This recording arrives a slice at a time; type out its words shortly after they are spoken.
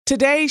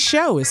Today's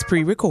show is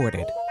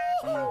pre-recorded.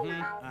 Y'all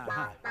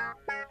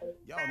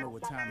know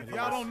what time it is.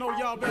 Y'all don't know,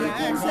 y'all better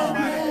ask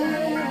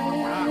somebody.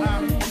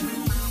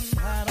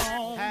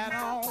 Hat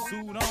on,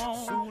 suit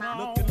on,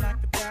 looking like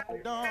the Dapper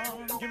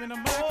Dawn, giving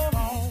them all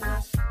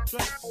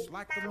dressed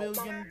like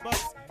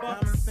 $1,000,000,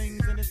 diamond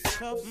things in its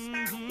cuffs.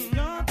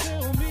 Y'all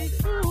tell me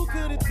who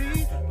could it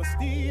be but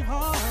Steve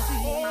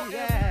Harvey?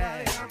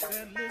 Yeah,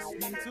 everybody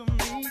listening to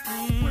me.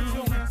 Put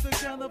your hands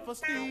together for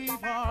Steve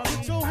Harvey.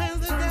 Put your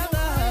hands together.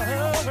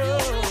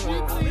 Steve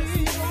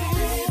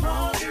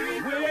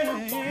Harvey.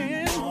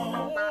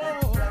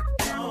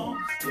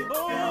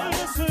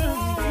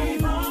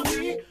 Steve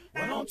Harvey.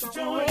 Why don't you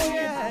join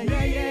in?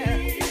 Yeah.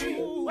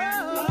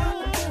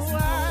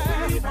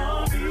 Steve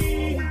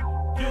Harvey.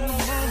 Get on,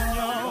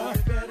 y'all.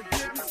 Better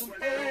give me some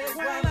eggs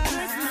while I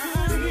listen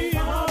to Steve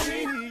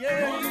Harvey.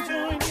 Won't you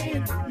join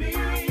in with me?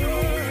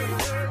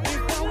 If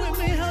you're with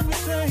me, help me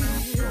say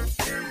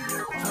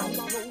turn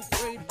your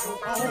radio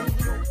on.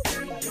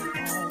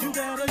 You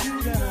gotta turn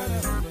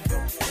it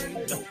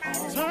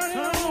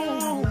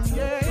on.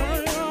 Yeah,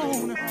 turn it on.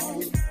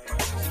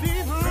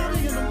 Steve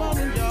Harvey in the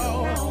morning, y'all.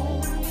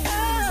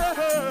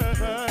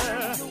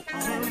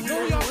 So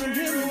y'all can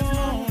hear me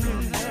on.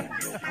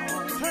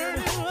 Turn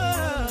it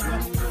up.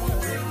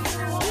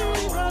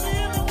 Steve Harvey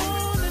in the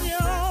morning,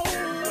 y'all.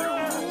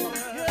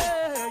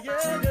 Yeah.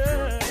 Turn your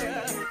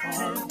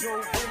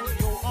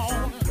radio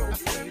on.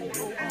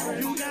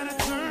 You gotta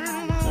turn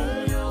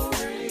your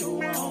radio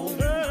on.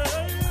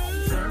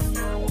 Turn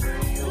your radio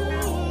on.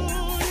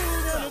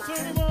 You gotta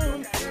turn it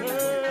on.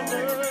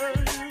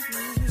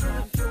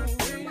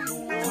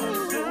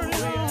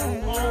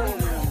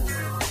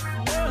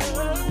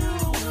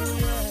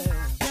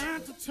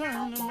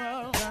 Turn them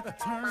up.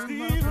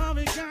 Steve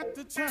Harvey got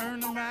to turn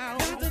them out.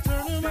 Got to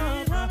turn them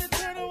up. Harvey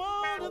turn them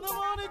on in the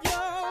morning,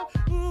 y'all.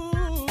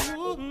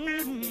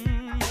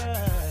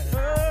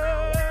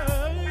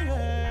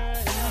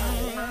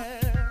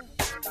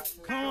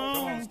 Come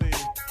on,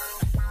 Steve.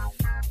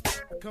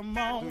 Come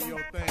on. Do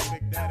your thing,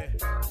 Big Daddy.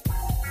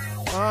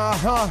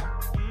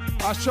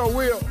 I sure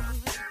will.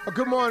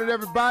 Good morning,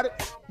 everybody.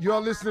 You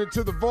are listening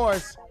to The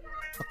Voice.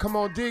 Come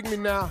on, dig me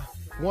now.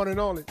 One and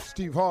only,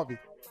 Steve Harvey.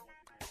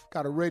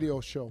 Got a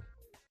radio show.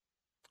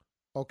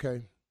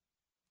 Okay.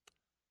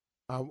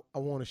 I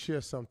want to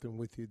share something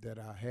with you that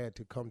I had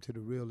to come to the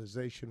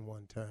realization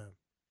one time.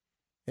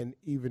 And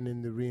even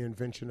in the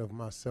reinvention of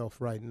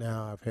myself right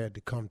now, I've had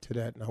to come to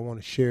that, and I want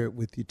to share it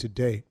with you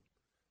today.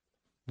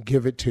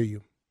 Give it to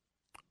you.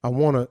 I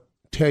want to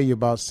tell you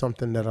about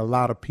something that a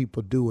lot of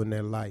people do in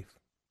their life.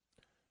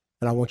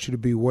 And I want you to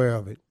be aware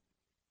of it.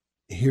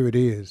 Here it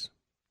is.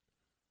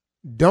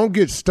 Don't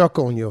get stuck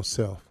on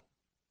yourself.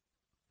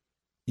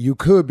 You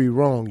could be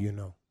wrong, you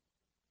know.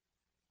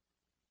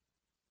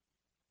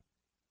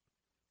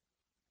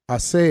 I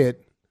said,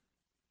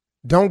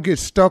 don't get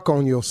stuck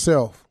on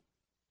yourself.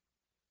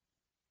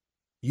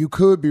 You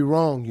could be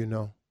wrong, you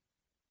know.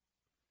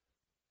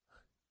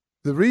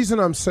 The reason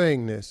I'm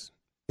saying this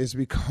is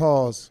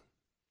because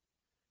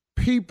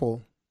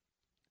people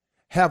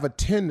have a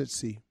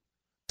tendency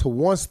to,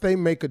 once they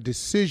make a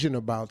decision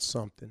about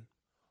something,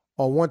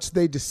 or once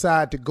they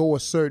decide to go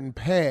a certain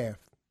path,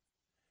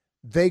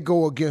 they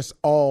go against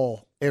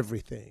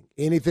everything.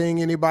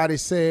 Anything anybody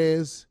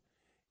says,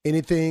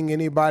 anything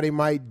anybody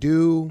might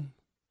do,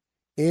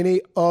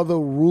 any other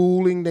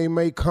ruling they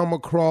may come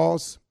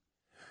across,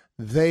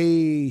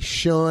 they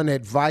shun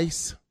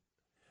advice.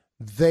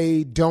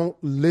 They don't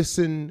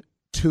listen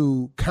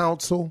to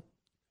counsel.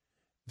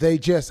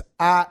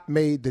 I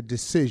made the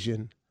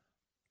decision.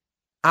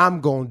 I'm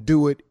going to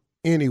do it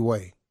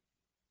anyway.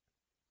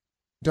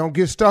 Don't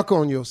get stuck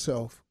on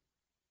yourself.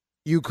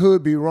 You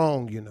could be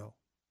wrong, you know.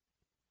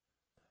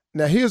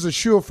 Now, here's a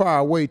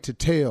surefire way to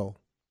tell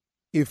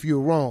if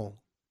you're wrong.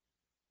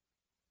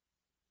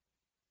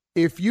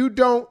 If you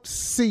don't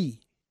see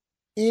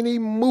any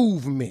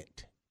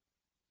movement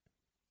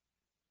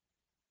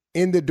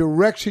in the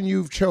direction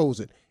you've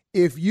chosen,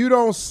 if you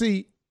don't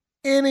see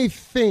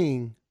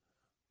anything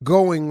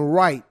going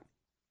right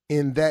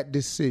in that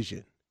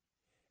decision,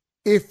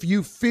 if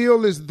you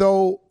feel as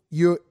though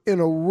you're in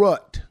a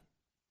rut,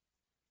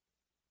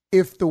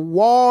 if the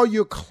wall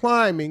you're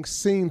climbing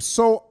seems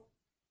so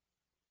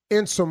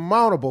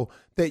insurmountable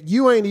that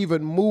you ain't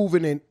even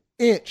moving an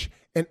inch,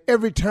 and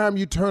every time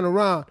you turn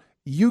around,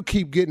 you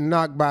keep getting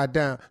knocked back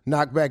down.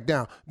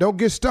 Don't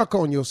get stuck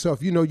on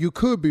yourself. You know, you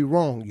could be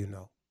wrong, you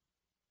know.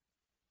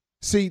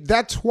 See,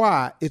 that's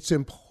why it's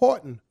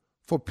important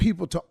for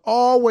people to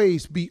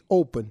always be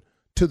open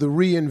to the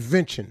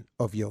reinvention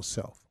of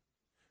yourself.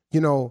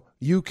 You know,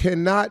 you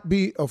cannot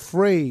be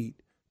afraid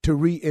to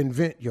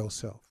reinvent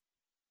yourself.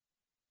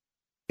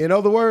 In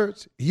other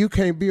words, you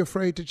can't be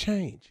afraid to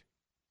change.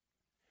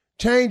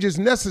 Change is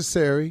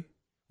necessary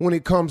when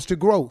it comes to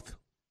growth.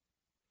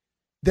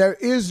 There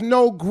is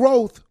no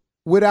growth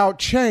without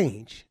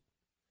change.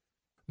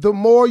 The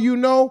more you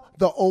know,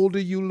 the older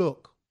you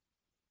look.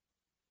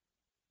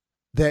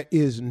 There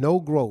is no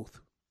growth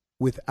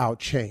without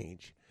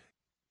change.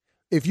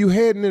 If you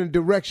heading in a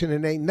direction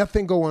and ain't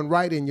nothing going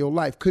right in your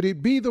life, could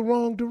it be the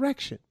wrong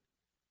direction?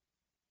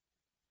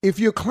 If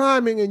you're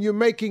climbing and you're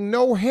making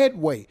no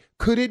headway,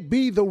 could it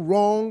be the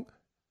wrong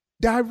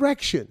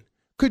direction?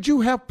 Could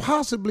you have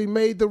possibly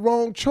made the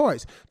wrong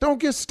choice? Don't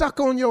get stuck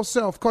on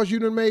yourself because you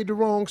done made the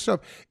wrong stuff.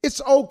 It's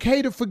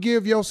okay to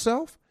forgive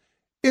yourself.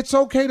 It's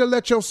okay to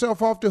let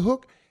yourself off the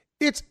hook.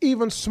 It's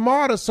even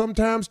smarter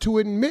sometimes to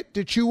admit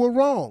that you were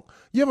wrong.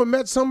 You ever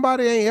met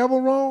somebody ain't ever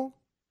wrong?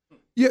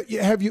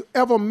 Have you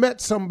ever met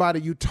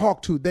somebody you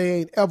talk to, they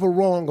ain't ever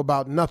wrong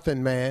about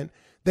nothing, man?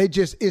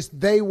 It's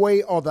they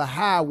way or the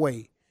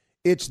highway.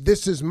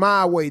 This is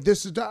my way.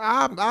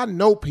 I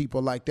know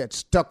people like that,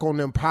 stuck on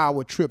them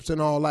power trips and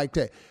all like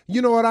that.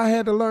 You know what I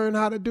had to learn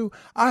how to do?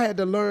 I had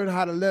to learn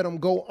how to let them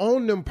go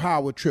on them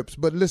power trips.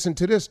 But listen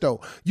to this,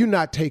 though. You're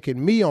not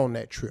taking me on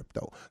that trip,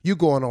 though. You're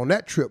going on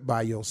that trip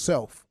by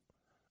yourself.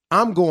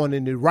 I'm going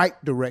in the right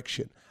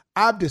direction.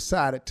 I've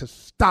decided to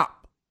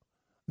stop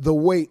the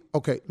way.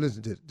 Okay,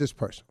 listen to this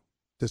person.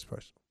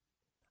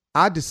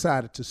 I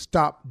decided to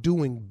stop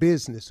doing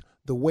business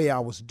the way I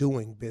was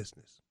doing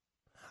business.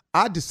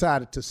 I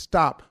decided to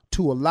stop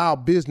to allow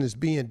business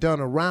being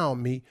done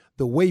around me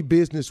the way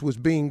business was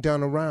being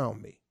done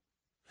around me.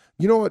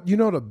 You know what? You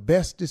know the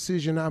best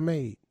decision I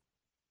made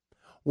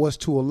was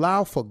to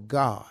allow for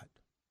God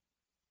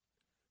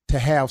to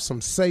have some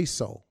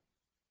say-so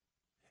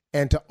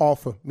and to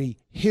offer me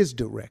his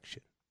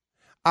direction.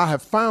 I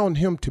have found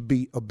him to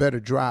be a better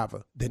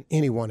driver than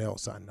anyone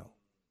else I know.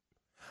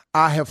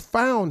 I have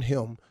found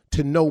him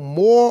to know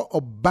more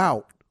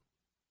about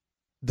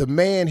the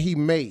man he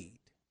made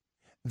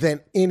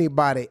than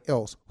anybody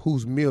else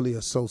who's merely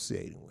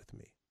associating with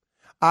me.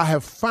 I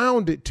have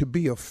found it to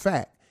be a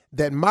fact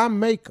that my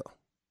maker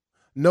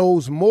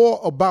knows more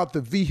about the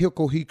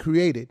vehicle he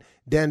created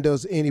than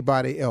does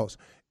anybody else.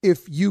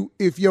 If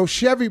your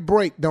Chevy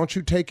break, don't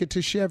you take it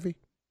to Chevy?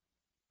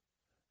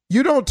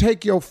 You don't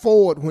take your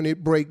Ford when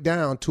it break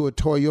down to a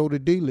Toyota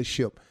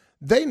dealership.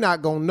 They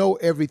not going to know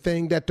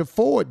everything that the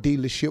Ford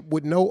dealership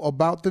would know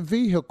about the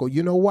vehicle.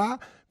 You know why?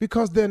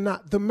 Because they're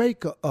not the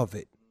maker of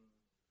it.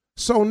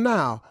 So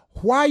now,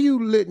 why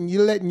you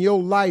letting your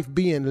life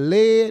being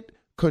led,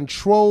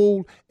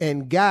 controlled,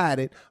 and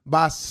guided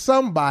by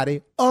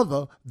somebody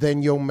other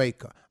than your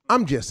maker?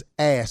 I'm just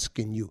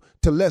asking you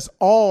to let's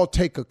all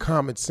take a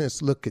common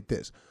sense look at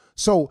this.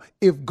 So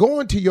if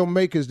going to your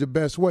maker is the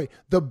best way,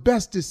 the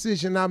best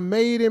decision I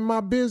made in my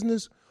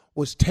business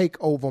was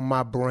take over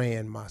my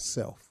brand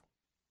myself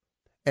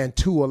and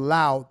to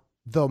allow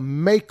the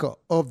maker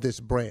of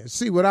this brand.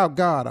 See, without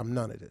God, I'm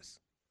none of this.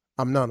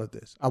 I'm none of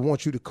this. I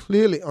want you to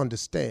clearly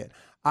understand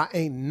I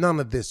ain't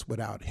none of this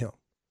without him.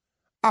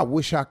 I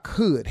wish I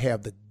could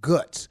have the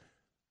guts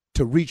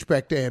to reach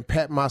back there and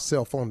pat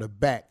myself on the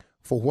back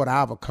for what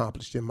I've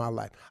accomplished in my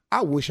life.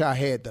 I wish I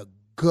had the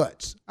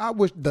guts. I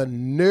wish the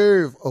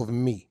nerve of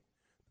me,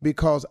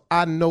 because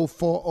I know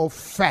for a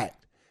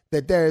fact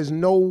that there is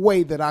no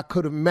way that I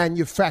could have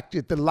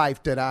manufactured the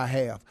life that I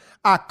have.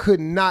 I could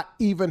not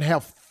even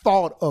have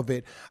thought of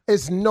it.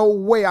 There's no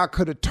way I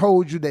could have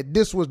told you that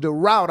this was the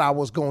route I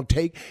was going to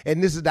take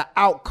and this is the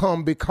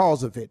outcome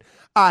because of it.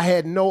 I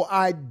had no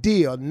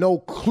idea, no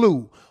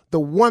clue. The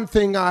one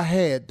thing I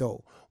had,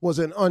 though, was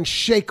an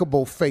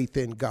unshakable faith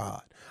in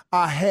God.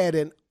 I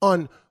had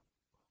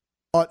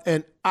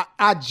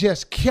I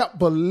just kept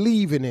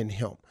believing in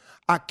him.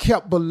 I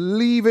kept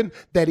believing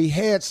that he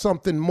had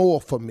something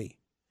more for me.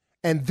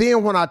 And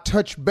then when I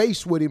touched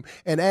base with him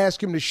and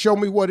asked him to show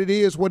me what it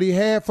is, what he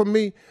had for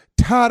me,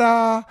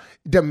 ta-da,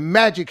 the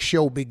magic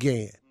show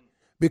began.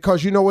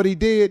 Because you know what he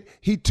did?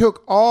 He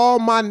took all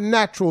my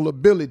natural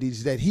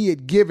abilities that he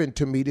had given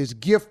to me, this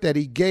gift that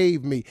he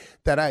gave me,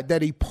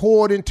 that he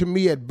poured into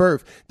me at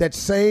birth, that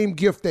same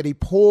gift that he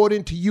poured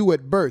into you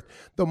at birth.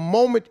 The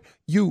moment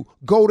you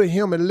go to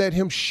him and let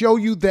him show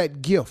you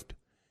that gift,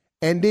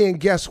 and then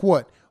guess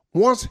what?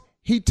 Once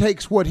he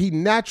takes what he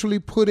naturally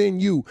put in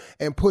you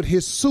and put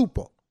his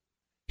superpowers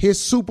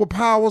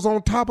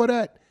on top of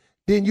that,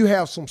 then you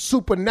have some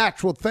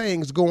supernatural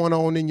things going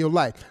on in your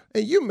life.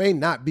 And you may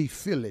not be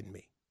feeling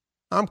me.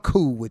 I'm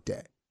cool with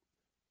that.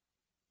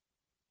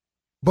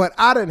 But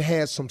I done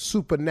had some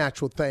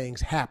supernatural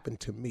things happen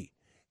to me.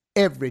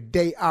 Every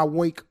day I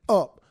wake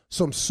up,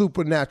 some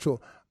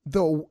supernatural,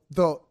 the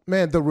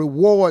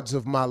rewards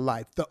of my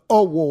life, the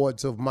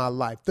awards of my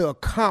life, the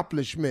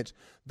accomplishments,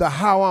 the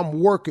how I'm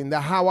working, the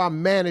how I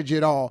manage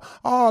it all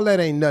that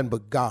ain't nothing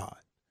but God.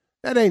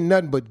 That ain't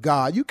nothing but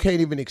God. You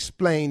can't even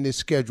explain this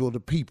schedule to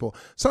people.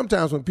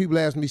 Sometimes when people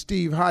ask me,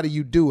 Steve, how do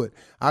you do it?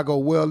 I go,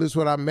 well, this is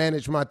what I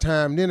manage my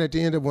time. Then at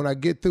the end of when I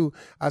get through,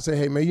 I say,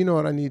 hey, man, you know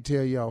what I need to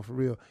tell y'all for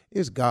real?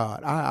 It's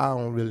God. I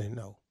don't really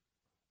know.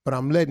 But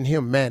I'm letting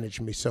him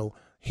manage me, so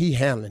he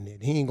handling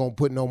it. He ain't going to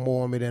put no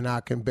more on me than I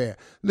can bear.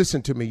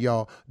 Listen to me,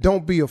 y'all.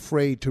 Don't be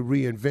afraid to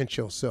reinvent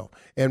yourself.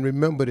 And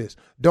remember this.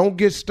 Don't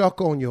get stuck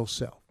on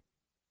yourself,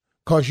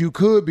 because you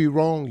could be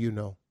wrong, you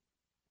know.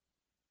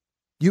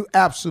 You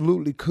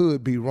absolutely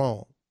could be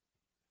wrong.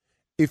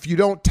 If you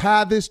don't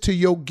tie this to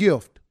your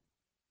gift,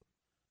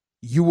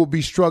 you will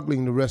be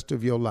struggling the rest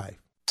of your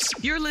life.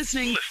 You're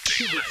listening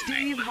to the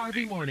Steve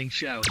Harvey Morning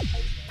Show.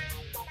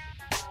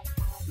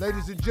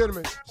 Ladies and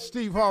gentlemen,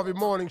 Steve Harvey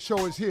Morning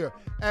Show is here.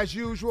 As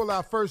usual,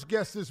 our first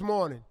guest this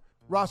morning,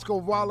 Roscoe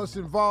Wallace,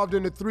 involved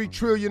in a $3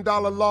 trillion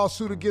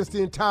lawsuit against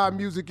the entire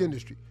music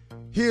industry.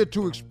 Here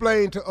to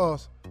explain to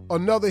us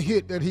another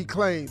hit that he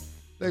claimed.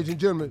 Ladies and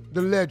gentlemen,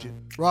 the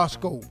legend,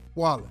 Roscoe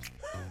Wallace.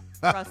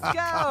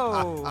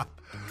 Roscoe.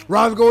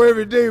 Roscoe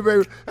every day,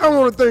 baby. I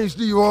want to thank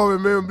Steve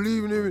Harvey, man,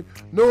 believing in me,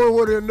 knowing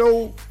what he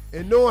know,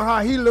 and knowing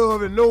how he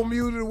love and know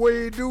music the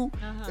way he do,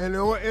 and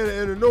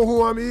to know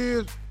who I'm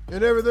is,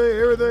 and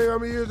everything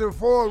I'm is and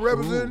for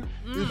representing.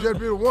 It's just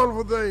been a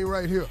wonderful thing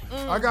right here.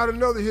 I got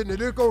another hit, and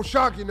this gonna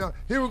shock you now.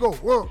 Here we go.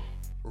 One.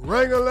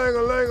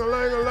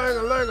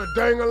 Ring-a-lang-a-lang-a-lang-a-lang-a-lang-a,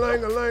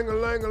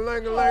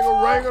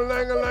 dang-a-lang-a-lang-a-lang-a-lang-a-lang-a,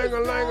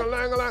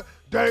 ring-a-lang-a-lang-a-lang-a-lang-a-lang,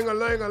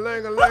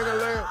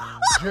 dang-a-lang-a-lang-a-lang-a-lang,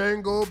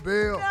 Jingle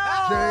bell,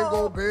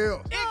 jingle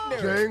bell,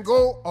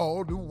 jingle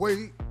all the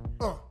way.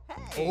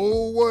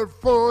 Oh, what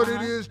fun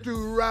it is to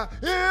ride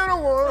in a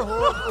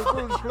one-horse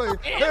open sleigh.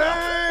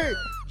 Hey,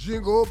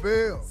 jingle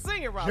bell,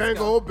 Sing it, Roscoe.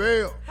 jingle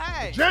bell,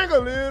 Hey.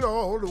 jingling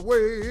all the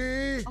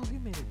way. Oh, he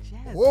made it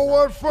jazz. Oh,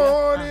 what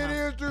fun it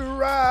is to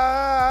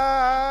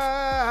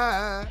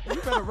ride You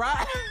better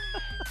ride.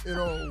 in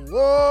a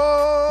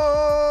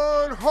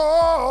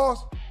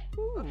one-horse.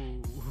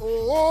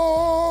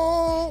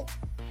 Oh,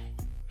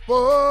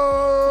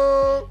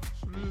 fun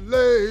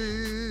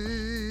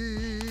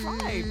sleigh.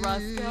 Right,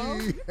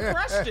 Roscoe.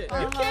 Crushed it.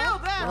 You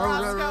killed that,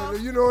 Roscoe.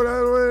 You know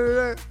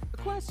that?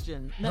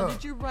 Question. Now,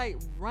 did you write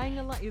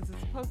ring-a-ling? Is it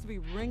supposed to be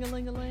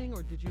ring-a-ling-a-ling,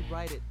 or did you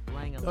write it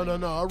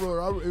rang-a-ling? No. I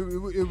wrote it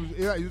was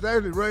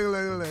actually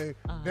ring-a-lang-a-lang,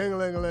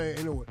 dang-a-lang-a-lang,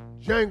 and it was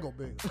Jangle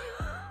Bell.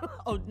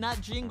 Oh,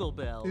 not Jingle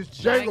Bells. It's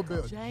Jangle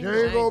Bell.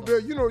 Jangle Bell.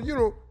 You know,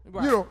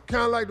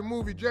 kind of like the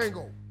movie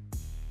Django.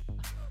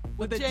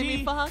 With the Jamie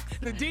D- Foxx?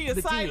 The D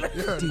is silent.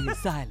 Yeah. D is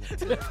silent. Yeah,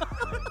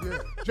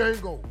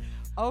 Django.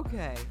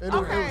 Okay. And it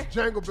was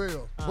Jangle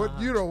Bell. But,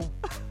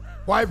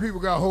 white people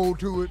got hold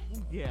to it.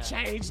 Yeah.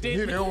 Changed They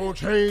it. don't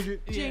change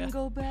it.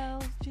 Jingle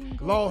bells,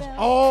 jingle Lost bells.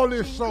 all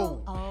its jingle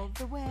soul. all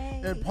the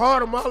way. And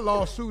part of my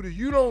lawsuit is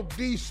you don't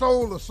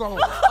de-soul a song.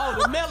 Oh,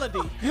 the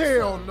melody.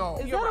 Hell no.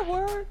 Is that a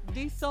word?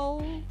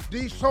 De-soul?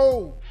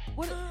 De-soul.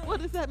 What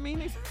does that mean?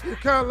 It's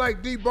kind of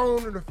like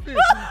deboning a fish.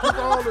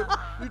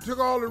 You took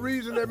all the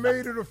reason that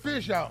made it a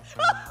fish out.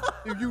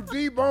 If you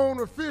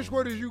debone a fish,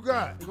 what has you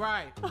got?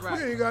 Right. You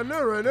ain't got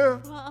nothing right there.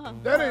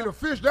 That ain't a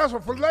fish, that's a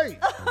fillet.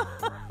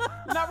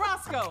 Now,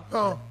 Roscoe,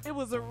 Huh? it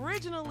was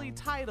originally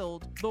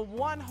titled The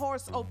One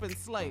Horse Open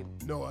Sleigh.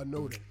 No, I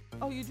know that.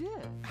 Oh, you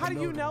did? How do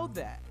you know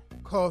that?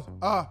 Because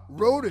I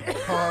wrote it,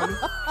 Carly.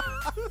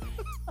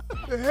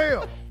 The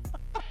hell?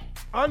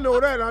 I know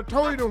that. I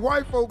told you the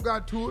white folk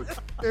got to it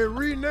and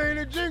renamed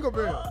it Jingle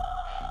Bell.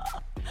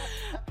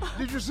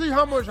 Did you see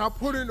how much I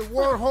put into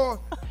one horse?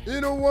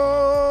 In a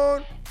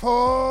one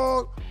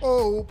horse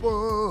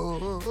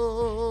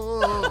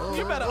open.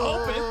 You better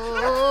open.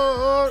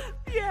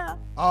 Yeah.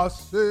 I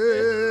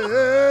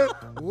said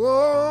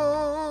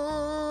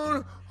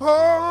one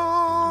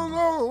horse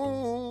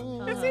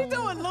open. Is he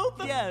doing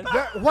Luther? Yes.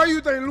 Why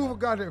you think Luther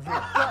got that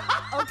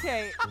from?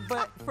 Okay,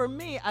 but for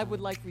me, I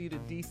would like for you to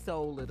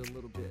de-soul it a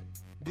little bit.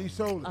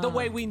 De-soul. The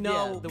way we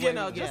know, the way-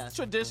 just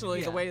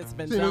traditionally the way it's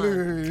been See,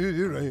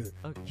 done.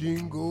 look.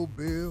 Jingle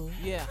bell,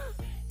 Yeah.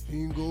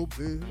 jingle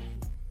bell.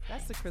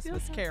 That's the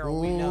Christmas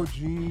carol we know. Oh,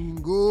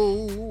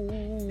 jingle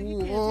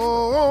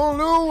all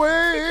the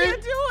way.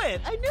 Can't do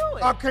it. I knew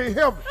it. I can't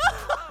help it.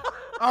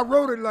 I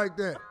wrote it like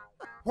that.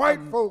 White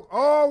folk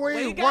always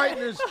Well, you got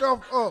whitening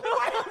stuff up.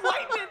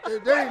 They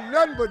ain't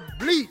nothing but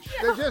bleach.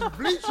 They just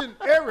bleaching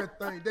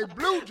everything. They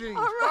blue jeans.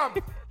 Stop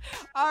it.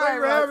 All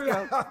right, Thank you for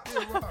Roscoe.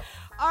 having me.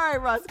 All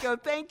right, Roscoe,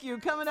 thank you.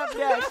 Coming up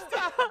next,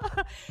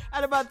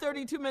 at about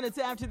 32 minutes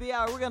after the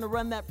hour, we're going to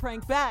run that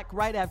prank back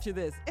right after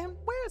this. And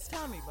where's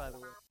Tommy, by the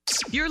way?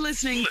 You're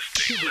listening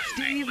to the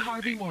Steve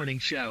Harvey Morning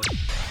Show.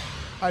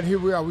 All right, here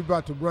we are. We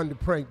about to run the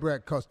prank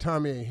back because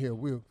Tommy ain't here.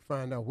 We'll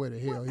find out where the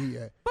hell he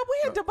at. But we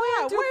in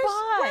Dubai.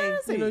 Where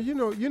is he?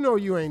 You know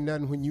you ain't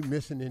nothing when you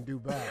missing in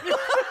Dubai.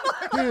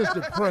 Here's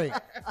the prank.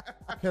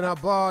 Can I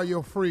borrow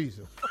your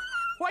freezer?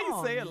 Why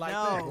you say it like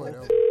that?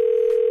 Whatever.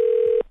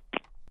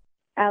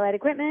 Allied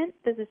Equipment,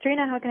 this is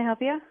Trina. How can I help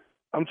you?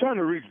 I'm trying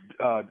to reach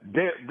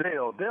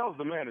Dale. Dale's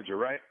the manager,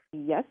 right?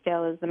 Yes,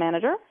 Dale is the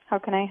manager. How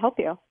can I help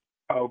you?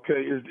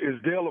 Okay. Is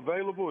Dale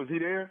available? Is he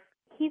there?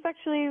 He's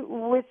actually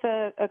with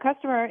a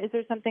customer. Is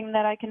there something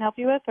that I can help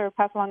you with or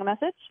pass along a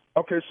message?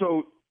 Okay.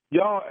 So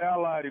y'all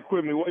Allied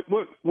Equipment.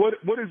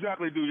 What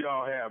exactly do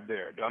y'all have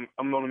there?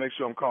 I'm going to make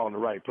sure I'm calling the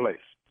right place.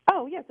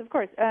 Oh, yes, of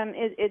course.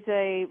 It's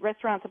a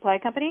restaurant supply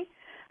company.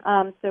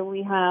 So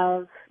we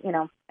have,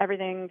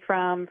 everything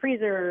from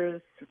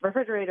freezers,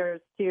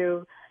 refrigerators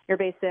to your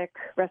basic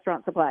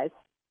restaurant supplies.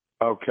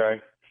 Okay.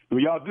 Well,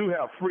 y'all do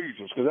have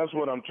freezers because that's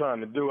what I'm trying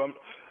to do.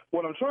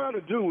 What I'm trying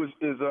to do is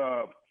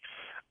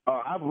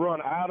I've run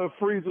out of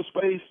freezer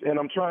space, and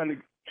I'm trying to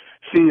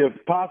see if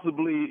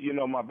possibly,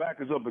 my back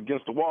is up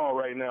against the wall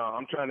right now.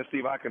 I'm trying to see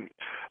if I can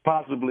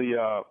possibly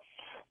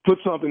put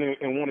something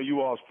in one of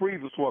you all's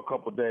freezers for a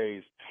couple of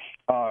days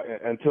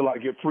until I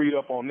get freed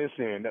up on this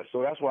end.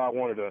 So that's why I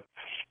wanted to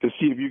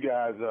see if you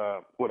guys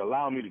would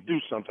allow me to do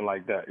something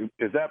like that.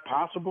 Is that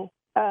possible?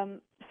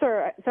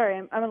 Sir, sorry,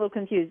 I'm a little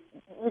confused.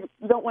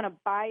 You don't want to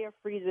buy a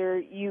freezer.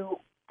 You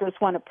just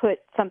want to put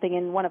something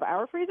in one of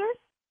our freezers?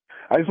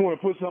 I just want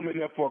to put something in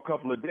there for a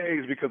couple of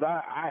days because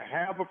I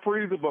have a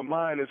freezer, but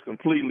mine is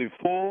completely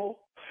full,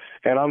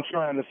 and I'm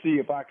trying to see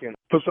if I can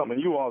put something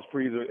in you all's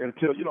freezer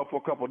until, for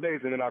a couple of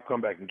days, and then I'll come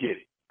back and get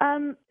it.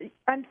 I'm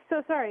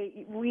so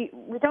sorry. We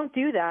don't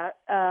do that.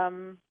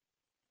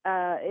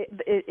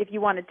 If you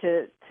wanted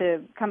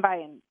to come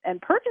by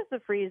and purchase a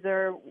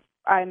freezer,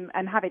 I'm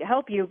happy to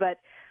help you, but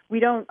we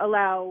don't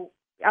allow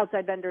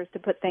outside vendors to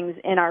put things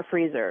in our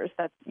freezers.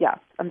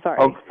 I'm sorry.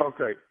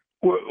 Okay.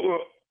 Well,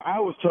 I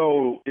was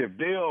told if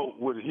Dale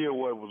would hear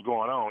what was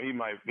going on, he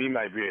might be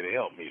able to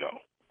help me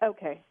though.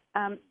 Okay.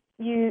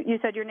 You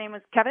said your name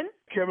was Kevin?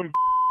 Kevin.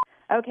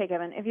 Okay,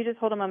 Kevin. If you just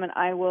hold a moment,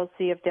 I will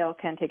see if Dale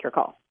can take your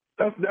call.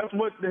 That's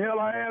what the hell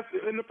I asked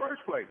in the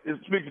first place, is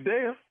to speak to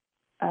Dale.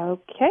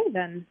 Okay,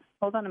 then.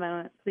 Hold on a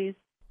moment, please.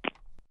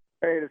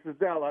 Hey, this is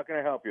Dale. How can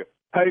I help you?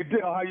 Hey,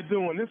 Dale, how you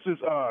doing? This is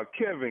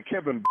Kevin,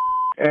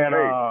 and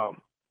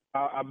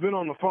I've been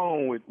on the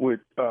phone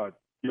with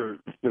your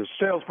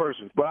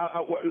salesperson. But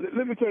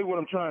let me tell you what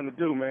I'm trying to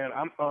do, man.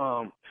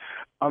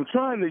 I'm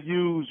trying to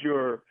use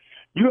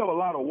you have a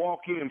lot of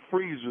walk-in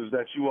freezers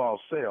that you all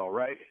sell,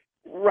 right?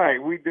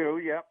 Right, we do,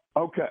 yep.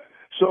 Okay.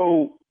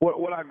 So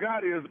what I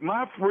got is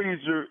my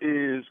freezer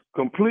is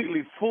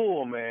completely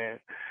full, man,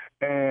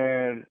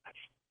 and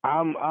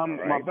I'm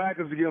right. My back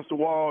is against the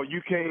wall.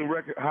 You came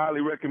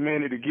highly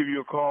recommended to give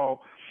you a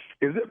call.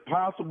 Is it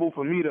possible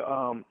for me to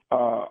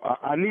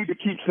I need to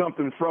keep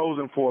something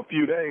frozen for a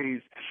few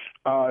days.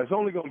 It's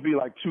only going to be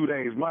like 2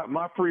 days.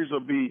 My freezer will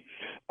be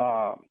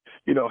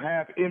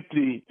half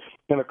empty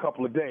in a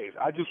couple of days.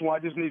 I just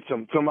need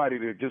somebody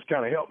to just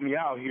kind of help me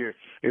out here.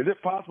 Is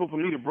it possible for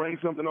me to bring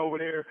something over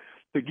there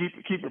to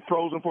keep it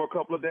frozen for a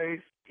couple of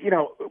days?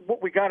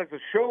 What we got is a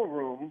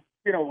showroom,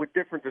 with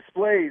different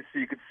displays so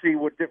you can see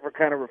what different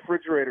kind of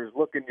refrigerators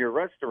look in your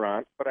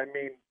restaurant. But, I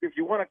mean, if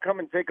you want to come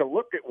and take a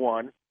look at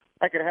one,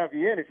 I could have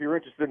you in if you're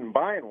interested in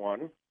buying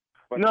one.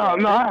 But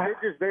they're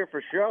just there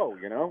for show,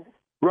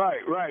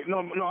 Right. No,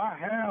 I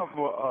have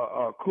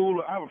a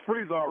cooler. I have a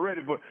freezer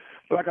already, but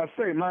like I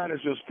say, mine is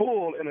just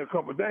full. In a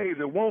couple of days,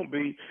 it won't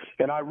be,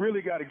 and I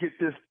really got to get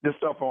this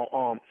stuff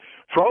on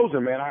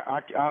frozen, man.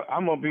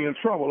 I'm gonna be in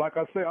trouble. Like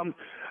I say, I'm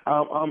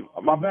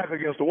my back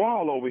against the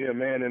wall over here,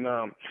 man, and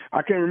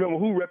I can't remember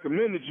who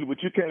recommended you,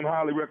 but you came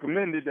highly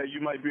recommended that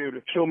you might be able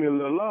to show me a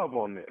little love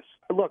on this.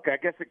 Look, I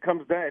guess it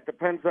comes down. It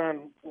depends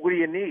on what do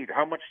you need.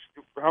 How much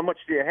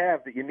do you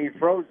have that you need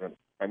frozen?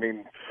 I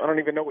mean, I don't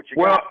even know what you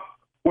got.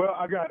 Well,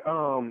 I got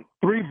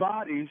 3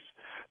 bodies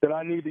that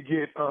I need to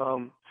get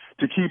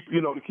to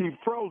keep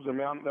frozen,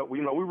 man.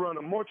 We run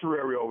a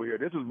mortuary over here.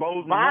 This is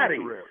Bozeman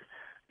Mortuary.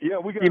 Yeah,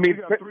 we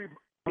got 3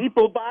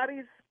 people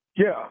bodies.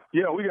 Yeah,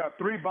 we got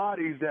 3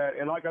 bodies that,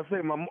 and like I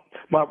say,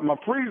 my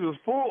freezer's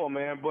full,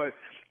 man. But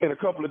in a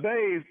couple of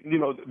days,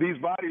 these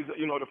bodies,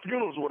 the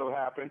funerals would have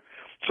happened,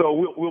 so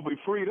we'll be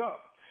freed up,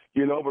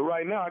 But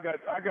right now, I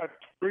got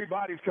 3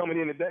 bodies coming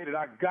in today that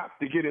I got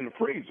to get in the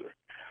freezer.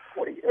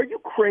 Are you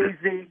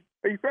crazy?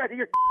 Are you out of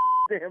your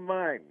damn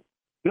mind?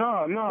 No,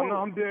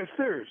 I'm dead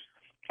serious.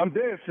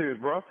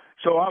 Bro.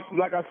 So,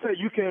 like I said,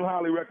 you came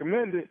highly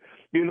recommended,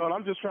 and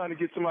I'm just trying to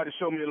get somebody to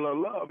show me a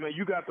little love. Man,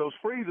 you got those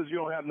freezers. You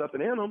don't have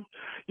nothing in them.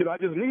 I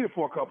just need it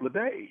for a couple of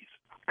days.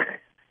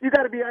 You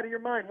got to be out of your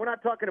mind. We're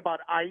not talking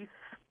about ice.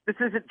 This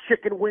isn't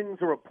chicken wings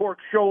or a pork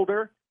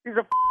shoulder. These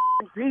are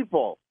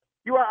people.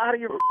 You are out of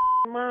your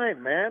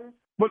mind, man.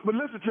 But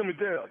listen to me,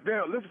 Dale.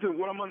 Listen to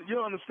what you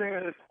don't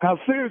understand how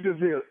serious this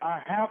is.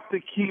 I have to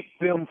keep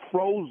them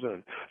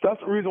frozen. That's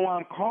the reason why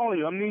I'm calling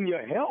you. I'm needing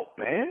your help,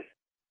 man.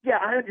 Yeah,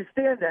 I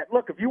understand that.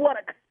 Look, if you want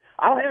to,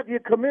 I'll have you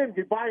come in.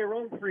 You buy your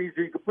own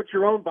freezer. You can put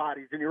your own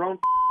bodies in your own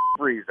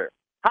freezer.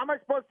 How am I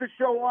supposed to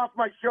show off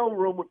my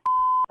showroom with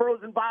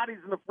frozen bodies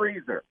in the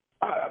freezer?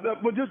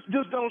 But just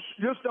don't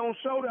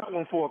show that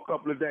one for a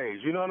couple of days.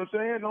 You know what I'm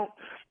saying?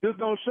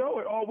 Don't show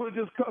it. Or we'll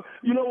just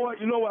you know what?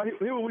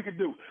 Here's what we could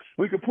do.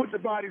 We could put the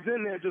bodies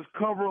in there, just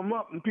cover them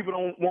up, and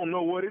people won't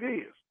know what it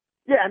is.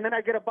 Yeah, and then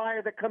I get a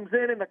buyer that comes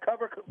in and the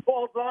cover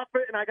falls off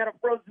it, and I got a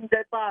frozen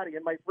dead body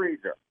in my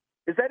freezer.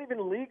 Is that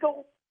even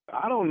legal?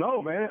 I don't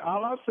know, man.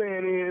 All I'm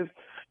saying is,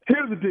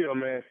 here's the deal,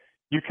 man.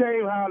 You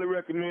came highly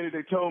recommended.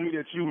 They told me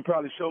that you would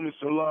probably show me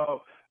some love.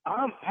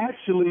 I'm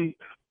actually,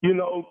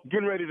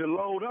 getting ready to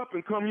load up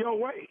and come your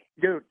way.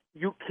 Dude,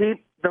 you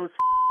keep those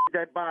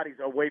dead bodies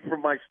away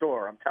from my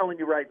store. I'm telling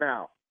you right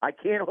now. I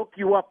can't hook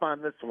you up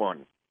on this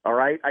one, all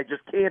right? I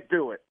just can't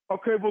do it.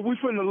 Okay, but we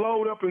finna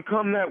load up and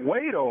come that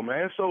way, though,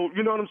 man. So,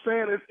 you know what I'm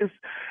saying?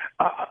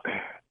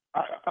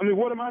 I mean,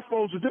 what am I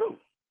supposed to do?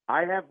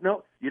 I have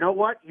you know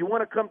what? You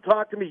want to come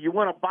talk to me. You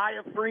want to buy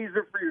a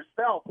freezer for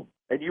yourself,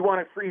 and you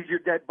want to freeze your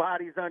dead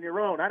bodies on your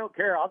own. I don't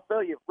care. I'll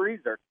sell you a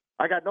freezer.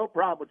 I got no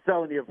problem with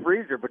selling you a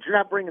freezer, but you're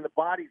not bringing the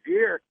bodies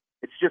here.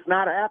 It's just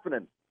not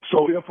happening.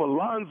 So if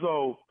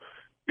Alonzo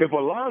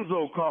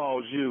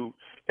calls you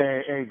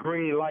and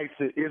green lights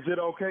it, is it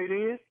okay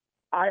then?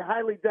 I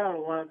highly doubt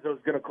Alonzo's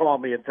going to call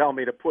me and tell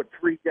me to put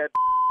 3 dead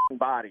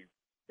bodies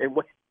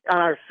on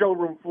our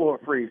showroom floor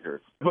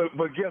freezers.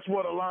 But guess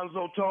what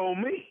Alonzo told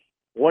me?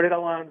 What did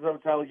Alonzo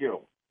tell you?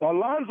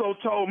 Alonzo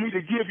told me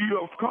to give you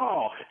a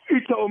call. He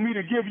told me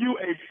to give you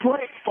a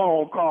prank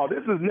phone call. This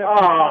is never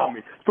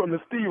Tommy from the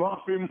Steve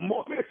Harvey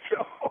Morning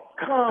Show.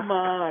 Come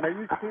on, are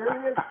you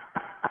serious?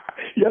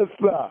 Yes,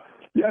 sir.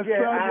 Yes, Get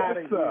sir. out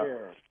Yes, of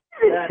sir.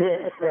 here. That's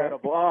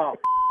incredible. Oh,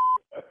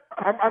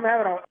 I'm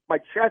having my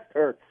chest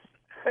hurts.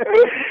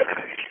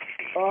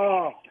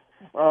 Oh,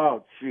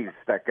 jeez,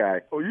 that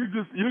guy. Oh, you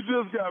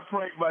just got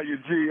pranked by your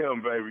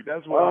GM, baby.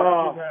 That's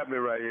what's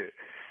happening right here.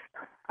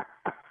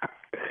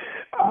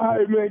 All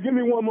right, man, give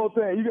me one more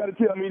thing. You got to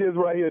tell me this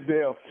right here,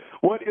 Dale.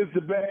 What is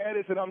the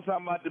baddest, and I'm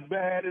talking about the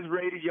baddest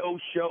radio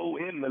show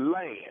in the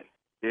land?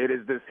 It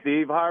is the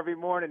Steve Harvey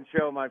Morning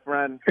Show, my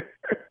friend.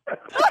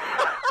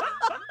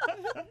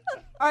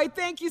 All right,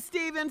 thank you,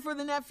 Stephen, for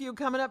the nephew.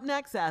 Coming up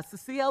next, Ask the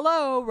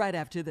CLO right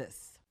after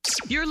this.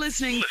 You're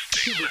listening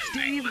to the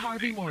Steve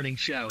Harvey Morning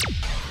Show.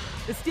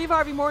 The Steve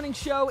Harvey Morning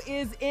Show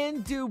is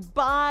in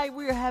Dubai.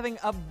 We are having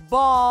a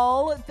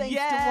ball thanks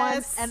to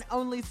one and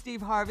only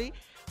Steve Harvey.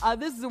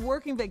 This is a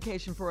working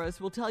vacation for us.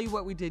 We'll tell you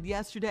what we did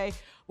yesterday.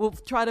 We'll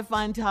try to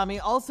find Tommy.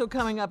 Also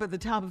coming up at the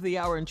top of the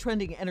hour in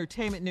trending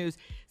entertainment news,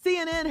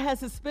 CNN has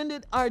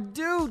suspended our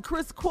dude,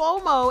 Chris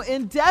Cuomo,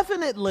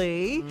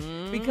 indefinitely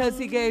because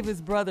he gave his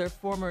brother,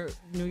 former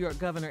New York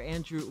Governor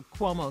Andrew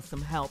Cuomo,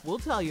 some help. We'll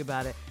tell you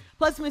about it.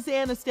 Plus, Miss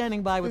Anna's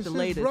standing by with the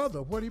latest. His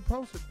brother. What he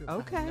supposed to do?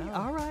 Okay,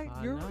 all right.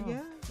 I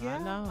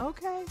know.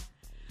 Okay.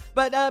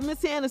 But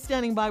Miss Anna's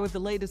standing by with the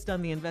latest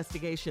on the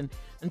investigation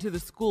into the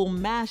school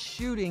mass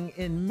shooting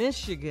in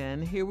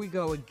Michigan. Here we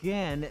go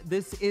again.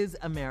 This is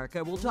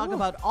America. We'll talk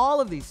about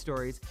all of these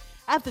stories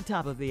at the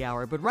top of the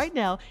hour. But right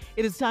now,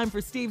 it is time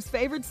for Steve's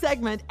favorite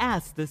segment,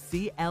 Ask the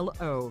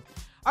CLO.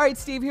 All right,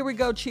 Steve, here we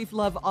go, Chief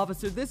Love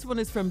Officer. This one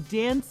is from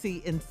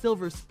Dancy in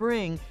Silver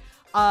Spring.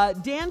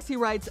 Dancy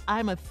writes,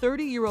 I'm a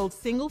 30-year-old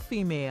single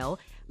female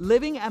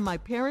living at my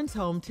parents'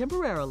 home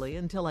temporarily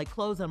until I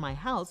close on my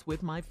house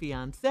with my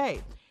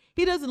fiancé.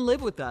 He doesn't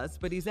live with us,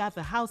 but he's at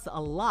the house a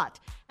lot.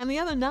 And the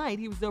other night,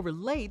 he was over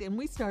late, and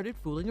we started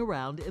fooling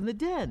around in the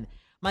den.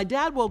 My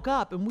dad woke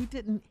up, and we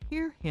didn't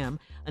hear him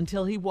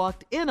until he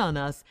walked in on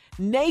us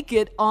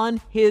naked on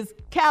his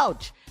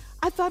couch.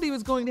 I thought he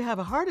was going to have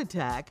a heart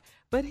attack,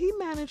 but he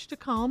managed to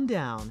calm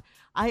down.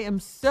 I am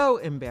so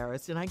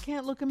embarrassed, and I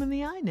can't look him in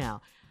the eye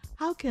now.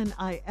 How can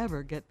I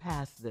ever get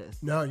past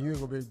this? No, you ain't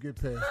gonna be able to get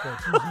past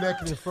that. You was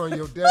naked in front of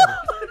your daddy,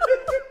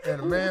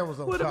 and a man was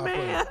on What top a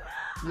man. of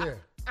you. Yeah.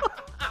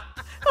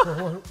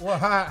 Well,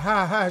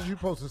 how is you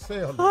supposed to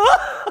sell this?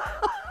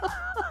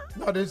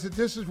 No,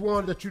 this is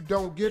one that you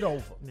don't get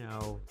over.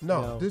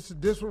 No.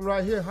 This one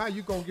right here. How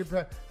you gonna get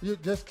past? You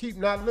just keep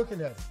not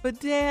looking at it. But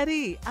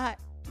Daddy,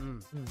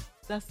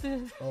 that's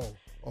it. Well,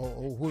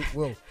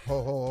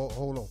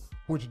 hold on.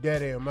 Which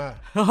daddy am I?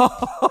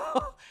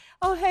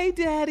 Oh, hey,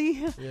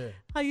 Daddy. Yeah.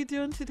 How you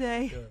doing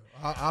today?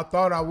 Yeah. I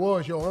thought I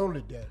was your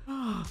only daddy.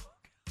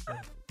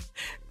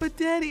 But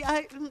Daddy,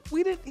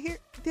 we didn't hear.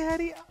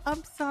 Daddy,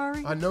 I'm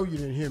sorry. I know you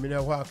didn't hear me.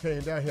 That's why I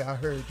came down here. I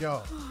heard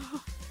y'all.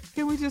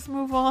 Can we just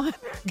move on?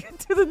 Get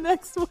to the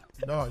next one.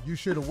 No, you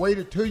should have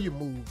waited till you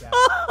moved out.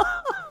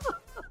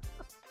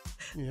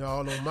 You know,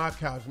 all on my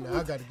couch now.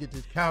 I got to get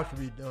this couch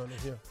redone in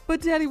here.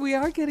 But Daddy, we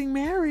are getting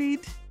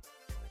married.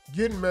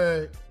 Getting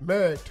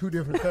married, two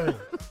different things.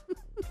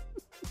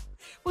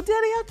 Well,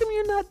 Daddy, how come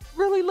you're not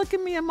really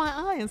looking me in my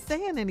eye and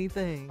saying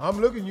anything? I'm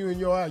looking you in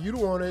your eye. You the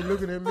one that ain't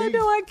looking at me. I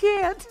know I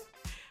can't.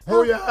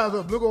 Hold your eyes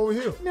up. Look over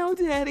here. No,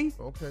 Daddy.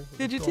 Okay.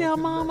 Did you tell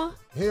Mama?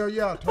 Hell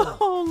yeah, I told her.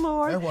 Oh,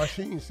 Lord. That's why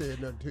she ain't said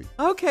nothing to you.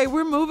 Okay,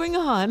 we're moving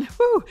on.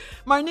 Whew.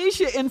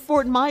 Marnisha in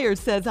Fort Myers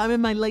says, I'm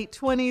in my late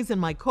 20s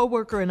and my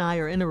coworker and I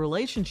are in a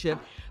relationship,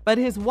 but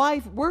his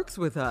wife works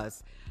with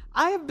us.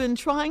 I have been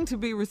trying to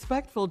be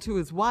respectful to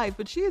his wife,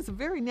 but she has a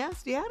very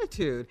nasty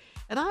attitude,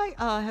 and I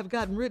have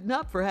gotten written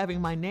up for having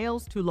my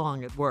nails too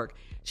long at work.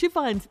 She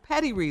finds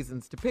petty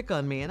reasons to pick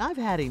on me, and I've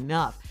had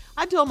enough.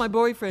 I told my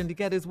boyfriend to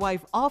get his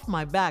wife off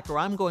my back, or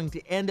I'm going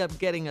to end up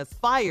getting us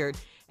fired,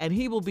 and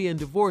he will be in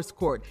divorce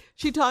court.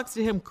 She talks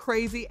to him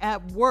crazy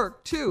at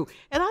work, too,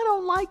 and I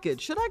don't like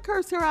it. Should I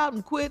curse her out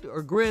and quit,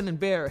 or grin and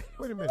bear it?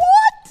 Wait a minute.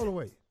 What? Hold on,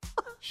 wait.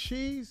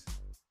 She's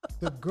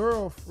the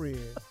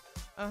girlfriend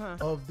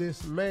of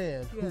this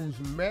man who's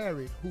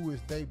married, who is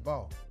they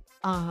boss.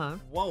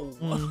 Whoa.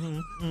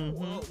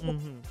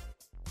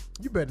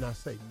 You better not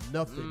say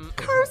nothing.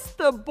 Curse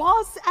the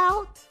boss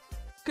out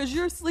because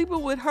you're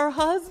sleeping with her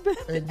husband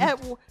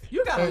at work.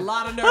 You got a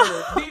lot of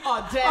nerve. The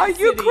audacity. Are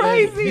you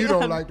crazy? You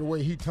don't like the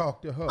way he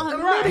talked to her.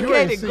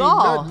 Unmitigated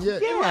gall.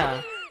 Yet.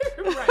 Yeah.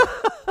 Right.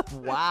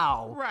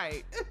 Wow.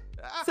 Right.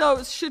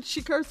 So should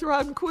she curse her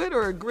out and quit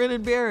or grin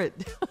and bear it?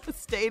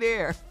 Stay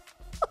there.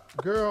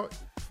 Girl,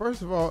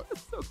 first of all,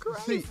 So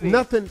crazy. see,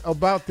 nothing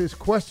about this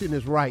question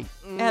is right.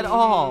 At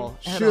all.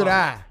 At Should all.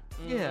 I?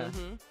 Yeah.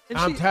 And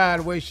I'm tired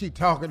of the way she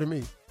talking to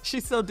me.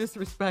 She's so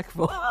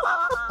disrespectful.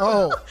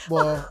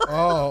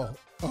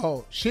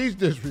 She's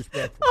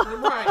disrespectful.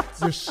 Right.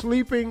 You're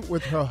sleeping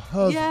with her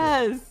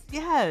husband.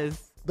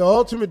 Yes. The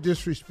ultimate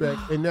disrespect,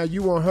 and now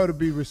you want her to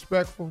be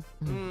respectful?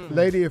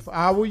 Lady, if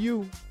I were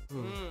you,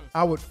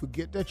 I would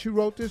forget that you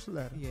wrote this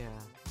letter. Yeah.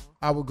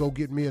 I would go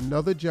get me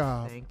another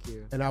job. Thank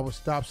you. And I would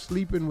stop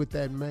sleeping with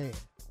that man.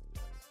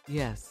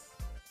 Yes.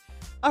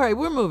 All right,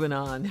 we're moving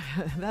on.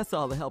 That's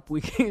all the help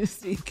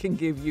Steve can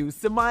give you.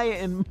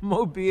 Samaya in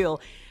Mobile,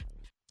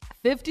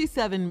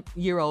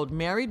 57-year-old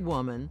married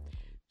woman.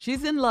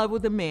 She's in love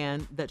with a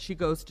man that she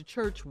goes to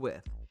church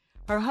with.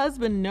 Her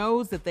husband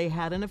knows that they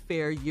had an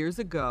affair years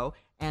ago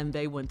and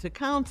they went to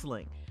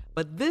counseling.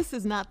 But this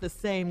is not the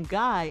same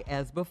guy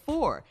as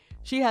before.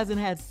 She hasn't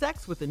had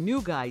sex with a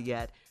new guy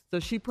yet, so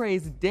she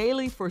prays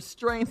daily for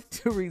strength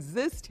to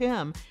resist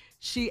him.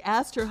 She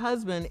asked her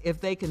husband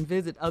if they can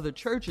visit other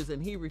churches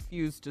and he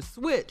refused to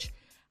switch.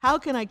 How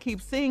can I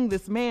keep seeing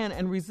this man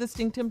and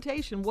resisting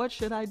temptation? What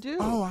should I do?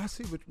 Oh, I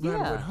see what's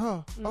wrong with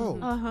her.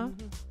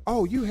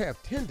 Oh, you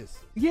have tendency.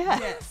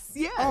 Yes.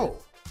 Oh.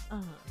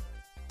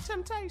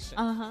 Temptation.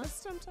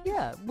 It's temptation.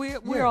 Yeah,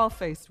 we're all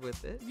faced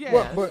with it. Yeah.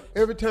 Well, but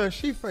every time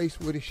she faced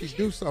with it, she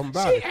do something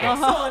about it.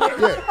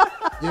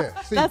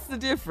 Yeah. See, that's the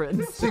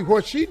difference. See,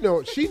 what she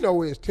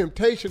know is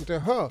temptation to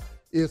her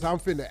is I'm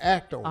finna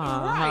act on it.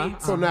 Right.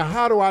 So now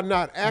how do I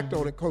not act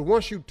on it? Because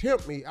once you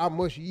tempt me, I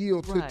must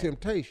yield to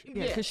temptation.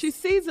 Yeah, because she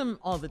sees him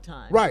all the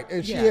time. Right,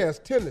 and she has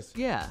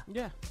tendency. Yeah.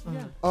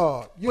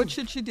 What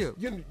should she do?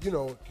 You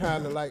know,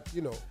 kind of like,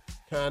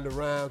 kind of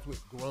rhymes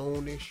with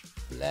grownish,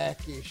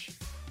 blackish.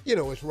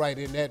 It's right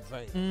in that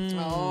vein.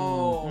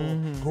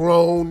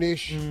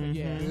 Grownish,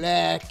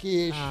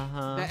 blackish.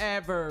 The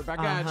adverb, I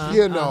got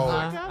you.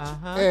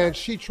 And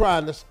she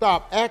trying to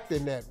stop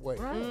acting that way.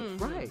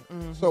 Right.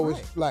 So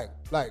it's like,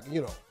 Right.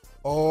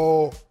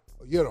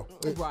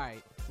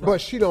 But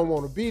she don't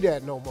want to be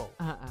that no more.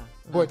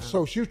 But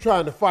so she's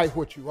trying to fight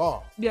what you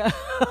are. Yeah.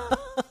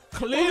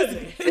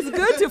 Clearly. It's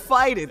good to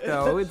fight it,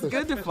 though. It's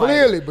good to fight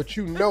Clearly, it. but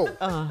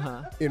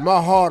in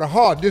my heart of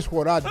heart, this is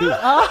what I do.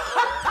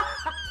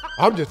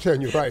 I'm just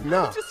telling you right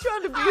now. I'm just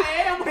trying to be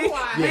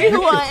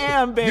who I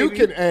am, baby. You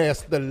can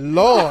ask the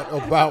Lord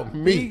about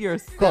me. Be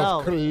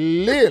yourself. Because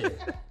clearly,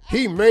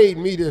 he made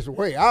me this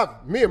way.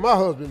 Me and my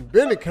husband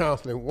been to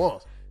counseling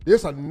once.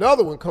 There's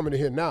another one coming in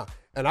here now.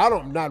 And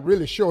I'm not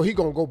really sure he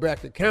going to go back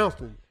to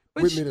counseling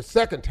with me the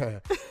second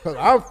time. Because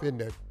I'm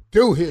finna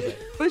do his.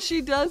 But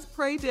she does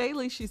pray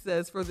daily, she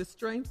says, for the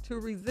strength to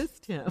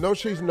resist him. No,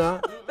 she's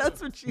not.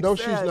 That's what she said. No,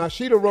 she's not.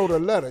 She done wrote a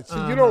letter.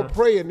 See, you don't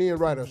pray and then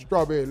write a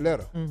strawberry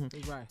letter.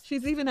 Right.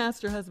 She's even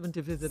asked her husband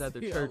to visit other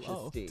churches,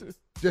 Steve.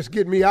 Just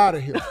get me out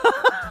of here.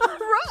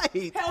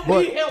 Right. Help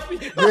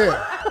me.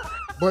 Yeah.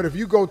 But if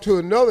you go to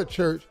another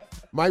church,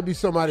 might be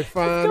somebody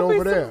fine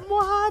over there. Some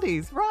more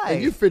hotties, right.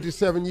 And you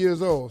 57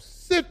 years old.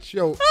 Sit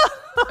your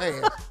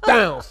ass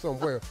down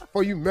somewhere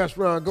before you mess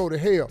around and go to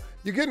hell.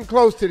 You're getting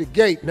close to the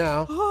gate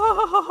now.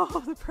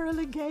 Oh, the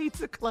pearly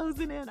gates are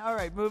closing in. All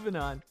right, moving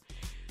on.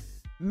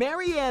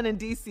 Marianne in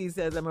D.C.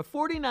 says, I'm a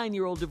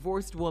 49-year-old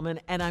divorced woman,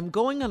 and I'm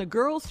going on a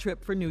girls'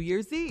 trip for New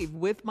Year's Eve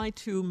with my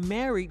 2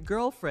 married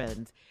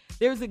girlfriends.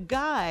 There's a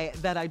guy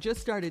that I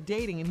just started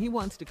dating, and he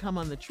wants to come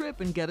on the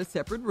trip and get a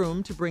separate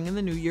room to bring in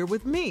the new year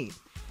with me.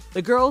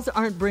 The girls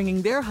aren't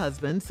bringing their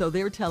husbands, so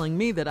they're telling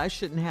me that I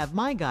shouldn't have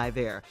my guy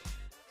there.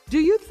 Do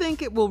you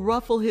think it will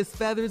ruffle his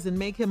feathers and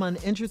make him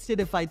uninterested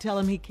if I tell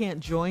him he can't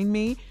join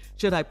me?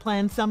 Should I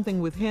plan something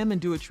with him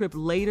and do a trip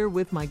later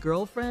with my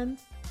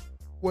girlfriends?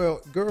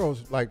 Well,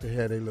 girls like to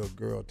have their little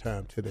girl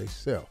time to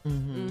themselves.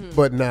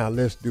 But now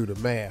let's do the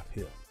math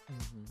here.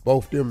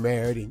 Both them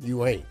married and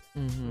you ain't.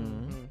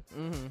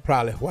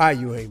 Probably why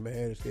you ain't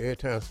married is every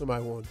time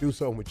somebody want to do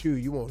something with you,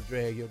 you want to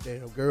drag your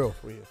damn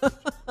girlfriend.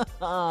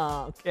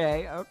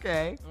 Okay.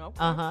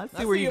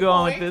 See where you're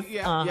going with this.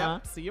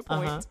 Yep. See your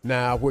point.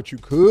 Now, what you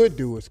could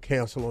do is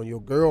cancel on your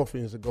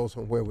girlfriends to go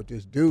somewhere with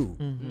this dude.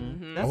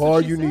 That's Or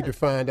what she you need said. to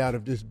find out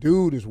if this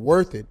dude is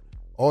worth it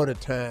all the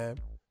time.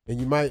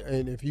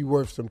 And if he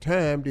worth some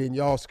time, then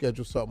y'all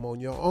schedule something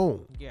on your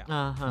own.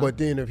 Yeah. But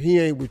then if he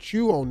ain't with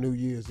you on New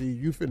Year's Eve,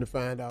 you finna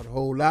find out a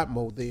whole lot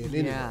more then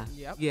anyway.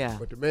 Yeah.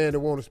 But the man that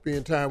want to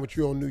spend time with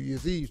you on New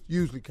Year's Eve is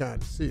usually kind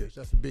of serious.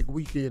 That's a big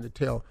weekend to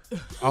tell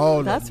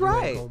all That's of them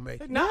right. ain't gonna make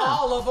it. Not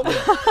all of them. All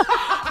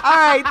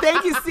right,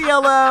 thank you,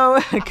 CLO.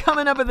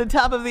 Coming up at the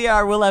top of the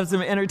hour, we'll have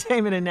some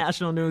entertainment and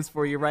national news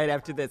for you right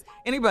after this.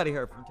 Anybody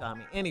heard from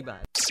Tommy? Anybody?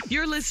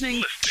 You're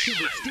listening to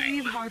the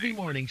Steve Harvey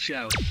Morning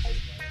Show.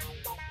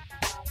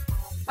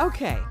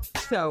 Okay,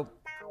 so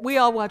we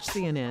all watch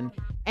CNN.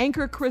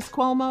 Anchor Chris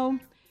Cuomo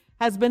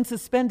has been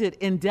suspended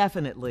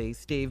indefinitely,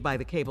 Steve, by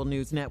the cable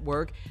news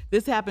network.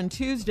 This happened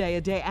Tuesday,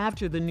 a day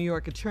after the New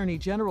York Attorney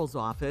General's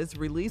office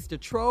released a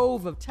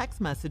trove of text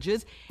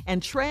messages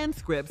and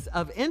transcripts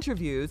of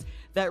interviews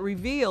that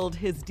revealed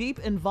his deep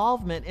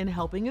involvement in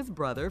helping his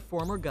brother,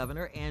 former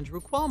Governor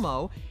Andrew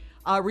Cuomo,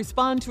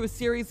 respond to a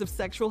series of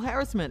sexual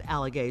harassment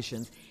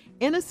allegations.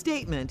 In a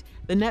statement,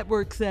 the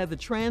network said the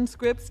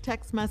transcripts,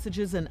 text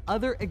messages, and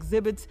other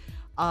exhibits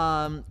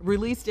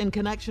released in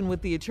connection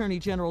with the Attorney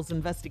General's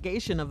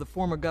investigation of the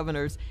former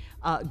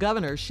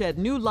governor shed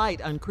new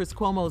light on Chris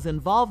Cuomo's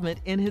involvement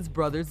in his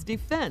brother's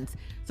defense.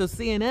 So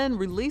CNN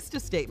released a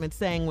statement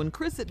saying when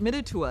Chris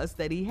admitted to us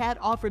that he had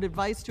offered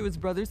advice to his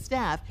brother's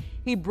staff,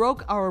 he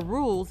broke our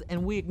rules,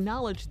 and we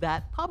acknowledged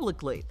that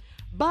publicly.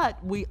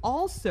 But we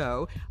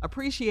also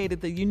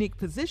appreciated the unique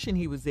position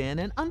he was in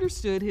and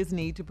understood his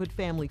need to put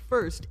family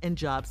first and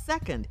job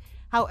second.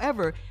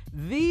 However,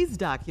 these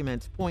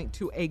documents point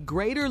to a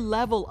greater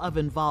level of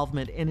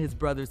involvement in his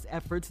brother's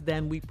efforts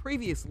than we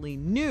previously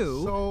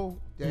knew. So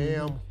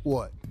damn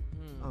what?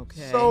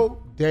 Okay.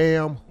 So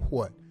damn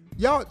what?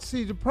 Y'all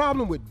see, the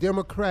problem with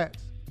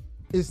Democrats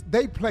is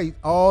they play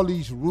all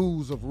these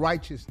rules of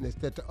righteousness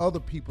that the other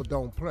people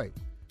don't play.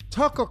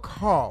 Tucker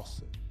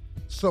Carlson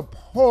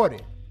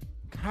supported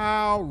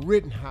Kyle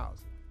Rittenhouse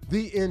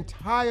the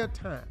entire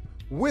time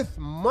with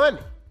money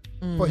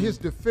for his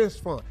defense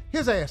fund.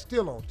 His ass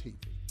still on TV.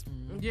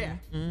 Yeah.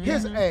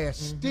 His ass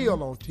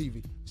still on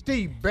TV.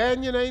 Steve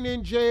Bannon ain't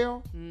in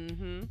jail.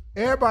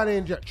 Everybody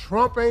in jail.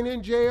 Trump ain't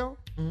in jail.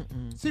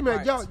 See,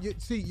 man,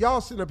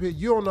 y'all sitting up here,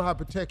 you don't know how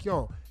to protect your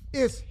own.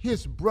 It's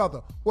his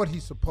brother, what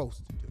he's supposed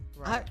to do.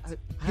 I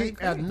He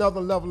at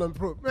another level of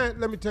improvement. Man,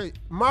 let me tell you,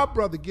 my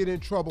brother get in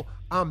trouble,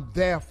 I'm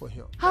there for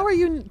him. How are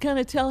you going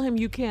to tell him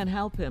you can't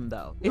help him,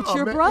 though? It's No,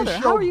 your man, brother.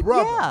 it's How your are you?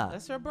 brother. Yeah.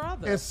 That's your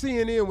brother. And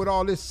CNN with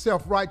all this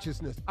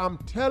self-righteousness. I'm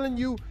telling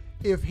you,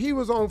 if he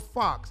was on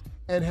Fox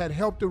and had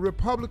helped a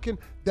Republican,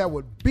 there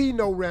would be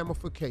no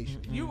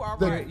ramifications. You are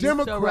The right.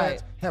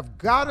 Democrats have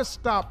got to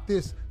stop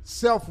this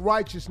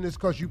self-righteousness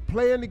because you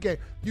playing the game.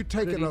 You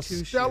taking Goody a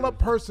two-shoes. stellar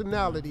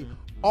personality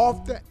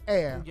off the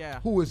air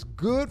who is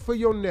good for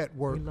your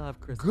network, We love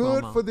Chris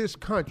good Cuomo. for this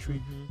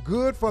country,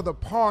 good for the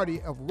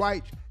party of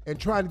right and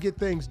trying to get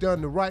things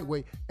done the right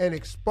way and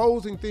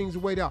exposing things the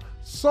way they are.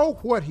 So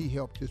what, he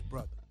helped his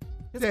brother.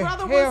 His The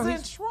brother hell was in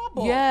he's-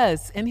 trouble.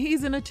 Yes, and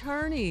he's an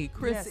attorney.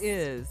 Chris Yes.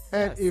 is.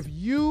 And if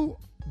you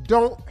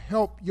don't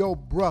help your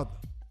brother,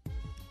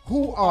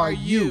 who are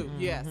you?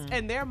 Yes.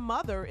 And their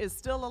mother is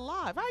still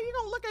alive. How you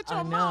gonna look at your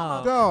I know.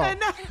 mama? Dog, and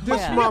not- this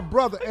Yeah. is my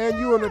brother, and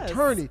you an Yes.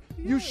 attorney.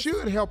 You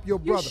should help your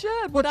You brother.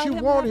 should, What without you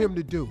him want having him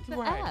to do. to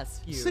Right.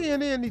 ask you.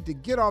 CNN need to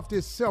get off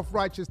this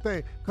self-righteous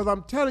thing, because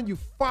I'm telling you,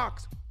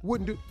 Fox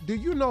wouldn't do. Do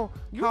you know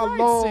You're how right,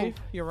 long Steve.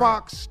 You're right.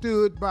 Fox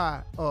stood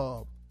by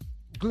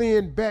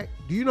Glenn Beck?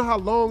 Do you know how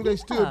long they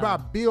stood by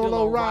Bill Bill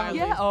O'Reilly?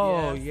 O'Reilly. Yeah.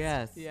 Oh, Yes.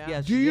 yes. Yeah.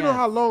 Yes. Do you know yes.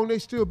 how long they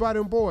stood by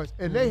them boys?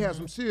 And they had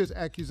some serious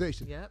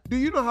accusations. Yep. Do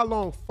you know how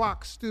long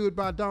Fox stood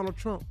by Donald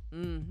Trump?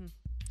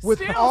 With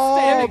Still all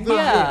standing the by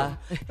Yeah.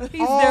 women,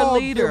 He's all their them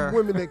leader.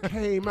 women that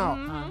came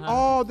out,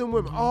 all them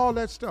women, all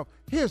that stuff.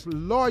 His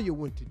lawyer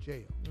went to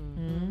jail.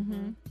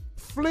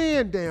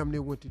 Flynn damn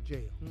near went to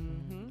jail.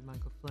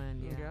 Michael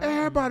Flynn, yeah.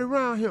 Everybody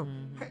around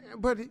him,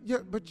 but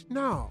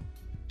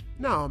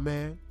no,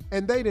 man.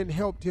 And they didn't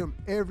help him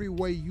every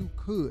way you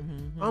could.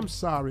 I'm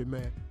sorry,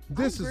 man.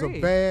 This is a agree.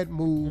 bad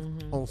move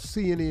on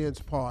CNN's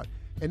part,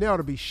 and they ought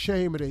to be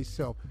ashamed of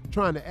themselves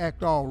trying to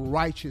act all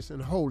righteous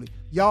and holy.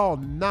 Y'all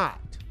not.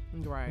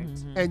 Right.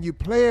 And you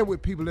playing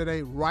with people that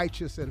ain't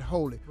righteous and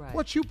holy. Right.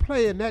 What you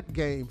playing that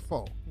game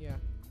for? Yeah.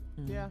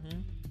 Yeah.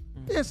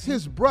 It's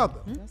his brother.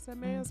 That's that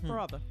man's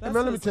brother. Hey, That's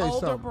man, let me his tell you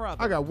older something.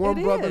 brother. I got one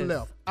It brother is.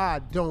 left. I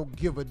don't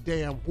give a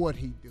damn what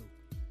he do.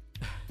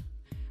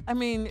 I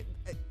mean,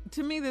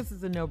 to me, this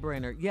is a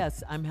no-brainer.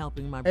 Yes, I'm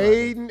helping my brother.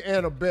 Aiding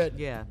and abetting.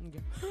 Yeah.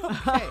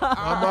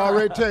 I'm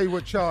already tell you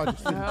what charges.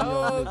 finna be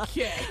on this.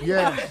 Okay.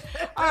 Yes.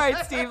 All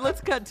right, Steve,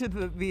 let's cut to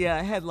the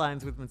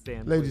headlines with Miss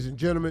Ann. Ladies and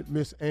gentlemen,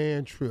 Miss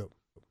Ann Tripp.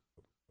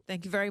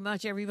 Thank you very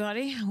much,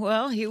 everybody.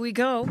 Well, here we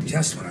go.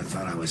 Just when I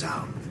thought I was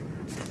out,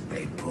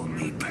 they pulled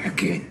me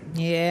back in.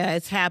 Yeah,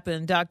 it's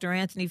happened. Dr.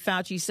 Anthony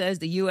Fauci says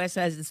the U.S.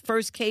 has its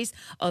first case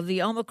of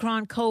the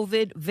Omicron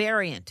COVID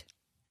variant.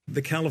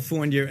 The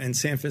California and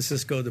San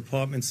Francisco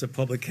Departments of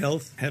Public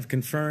Health have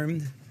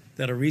confirmed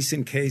that a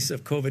recent case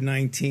of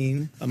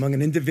COVID-19 among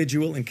an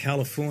individual in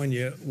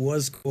California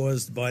was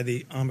caused by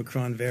the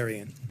Omicron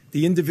variant.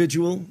 The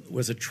individual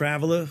was a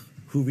traveler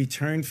who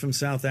returned from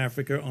South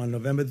Africa on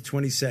November the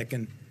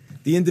 22nd.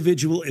 The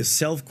individual is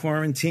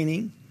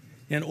self-quarantining,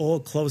 and all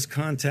close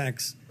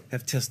contacts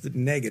have tested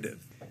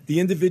negative. The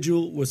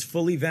individual was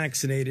fully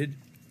vaccinated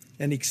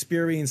and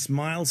experienced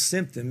mild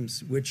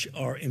symptoms, which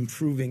are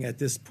improving at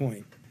this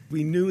point.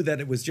 We knew that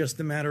it was just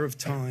a matter of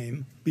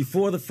time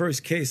before the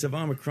first case of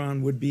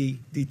Omicron would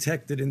be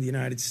detected in the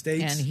United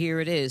States. And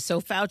here it is.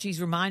 So Fauci's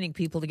reminding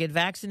people to get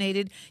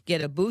vaccinated,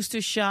 get a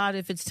booster shot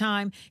if it's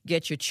time,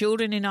 get your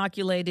children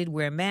inoculated,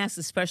 wear masks,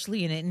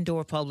 especially in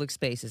indoor public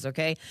spaces,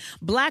 okay?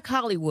 Black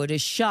Hollywood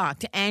is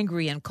shocked,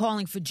 angry, and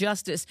calling for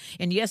justice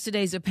in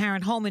yesterday's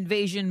apparent home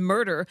invasion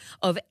murder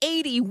of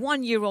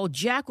 81-year-old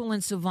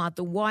Jacqueline Savant,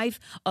 the wife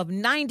of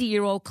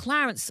 90-year-old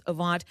Clarence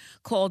Savant,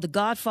 called the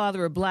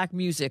godfather of black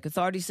music.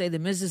 Authorities say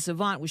that Mrs.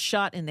 Savant was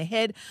shot in the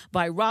head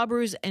by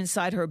robbers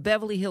inside her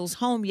Beverly Hills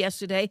home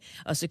yesterday.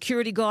 A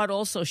security guard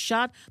also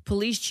shot.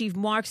 Police Chief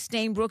Mark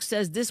Stainbrook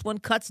says this one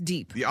cuts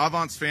deep. The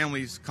Avance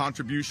family's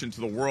contribution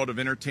to the world of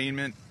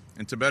entertainment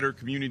and to better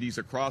communities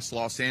across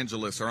Los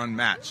Angeles are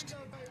unmatched.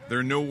 There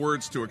are no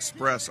words to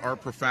express our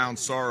profound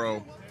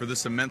sorrow for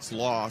this immense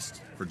loss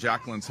for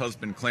Jacqueline's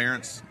husband,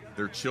 Clarence,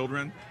 their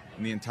children,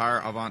 and the entire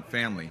Avant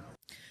family.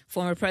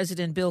 Former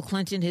President Bill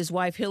Clinton, his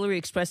wife Hillary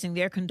expressing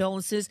their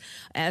condolences,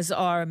 as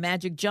are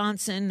Magic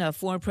Johnson,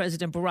 former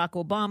President Barack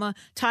Obama,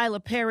 Tyler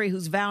Perry,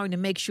 who's vowing to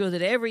make sure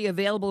that every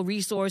available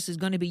resource is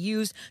going to be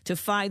used to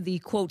find the,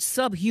 quote,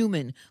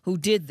 subhuman who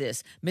did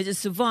this. Mrs.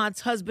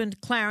 Savant's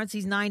husband, Clarence,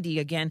 he's 90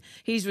 again.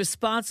 He's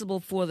responsible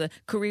for the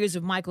careers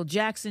of Michael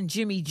Jackson,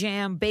 Jimmy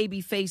Jam,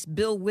 Babyface,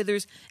 Bill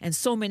Withers, and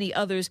so many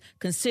others,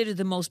 considered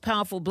the most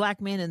powerful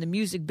black man in the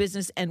music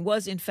business, and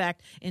was, in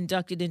fact,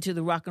 inducted into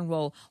the Rock and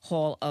Roll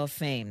Hall of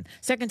Fame.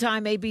 Second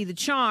time may be the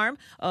charm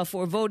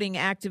for voting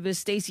activist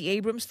Stacey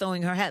Abrams,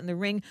 throwing her hat in the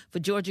ring for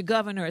Georgia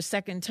governor a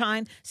second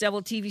time.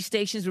 Several TV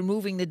stations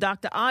removing the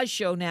Dr. Oz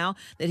show now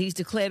that he's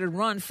declared a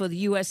run for the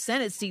U.S.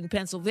 Senate seat in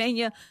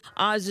Pennsylvania.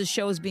 Oz's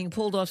show is being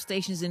pulled off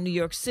stations in New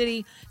York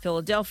City,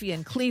 Philadelphia,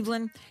 and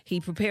Cleveland. He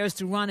prepares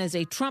to run as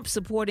a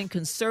Trump-supporting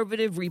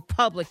conservative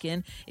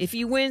Republican. If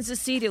he wins the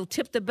seat, he'll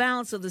tip the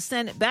balance of the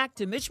Senate back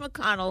to Mitch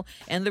McConnell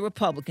and the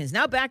Republicans.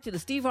 Now back to the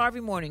Steve Harvey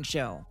Morning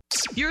Show.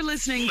 You're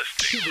listening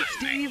to the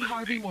Steve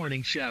Harvey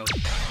Morning Show.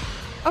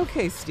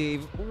 Okay,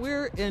 Steve,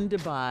 we're in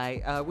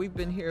Dubai. We've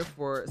been here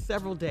for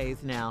several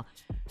days now.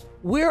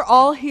 We're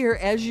all here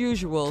as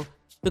usual.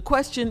 The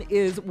question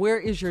is, where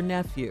is your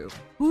nephew?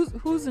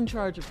 Who's in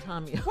charge of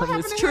Tommy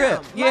on this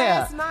trip?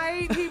 Last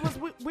night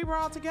we were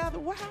all together.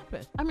 What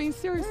happened? I mean,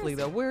 seriously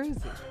though, where is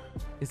he?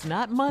 It's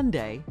not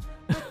Monday.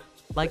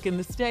 Like in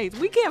the States.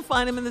 We can't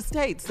find him in the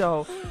States,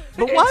 so.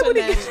 But why would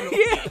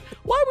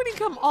he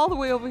come all the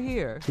way over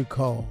here? He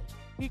called.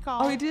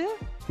 Oh, he did?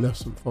 Left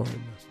some phone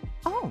message.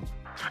 Oh.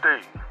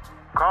 Steve,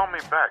 call me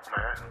back,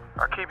 man.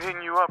 I keep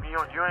hitting you up. You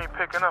ain't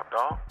picking up,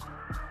 dog.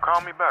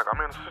 Call me back.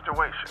 I'm in a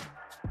situation.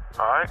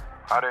 All right?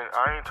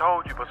 I ain't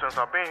told you, but since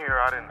I've been here,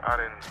 I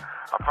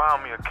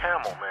found me a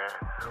Camel, man.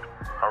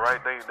 All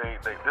right? This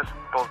is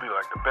supposed to be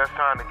like the best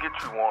time to get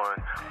you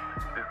one.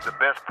 It's the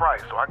best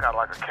price. So I got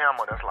like a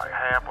Camel that's like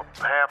half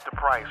the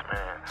price,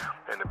 man.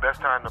 And the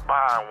best time to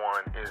buy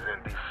one is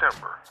in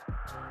December.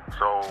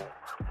 So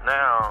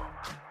now,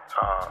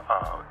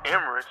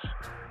 Emirates,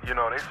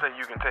 they say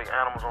you can take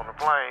animals on the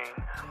plane,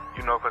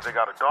 because they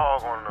got a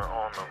dog on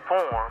the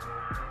form.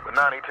 But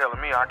now they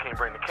telling me I can't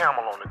bring the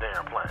camel on the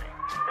damn plane.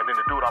 And then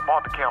the dude I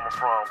bought the camel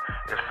from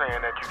is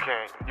saying that you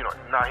can't,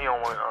 now he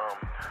don't want,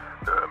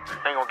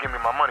 ain't gonna give me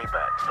my money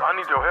back. So I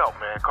need your help,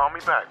 man. Call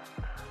me back.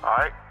 All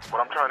right?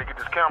 But I'm trying to get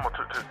this camel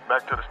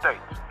back to the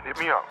States. Hit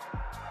me up.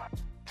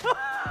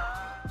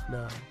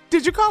 No.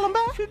 Did you call him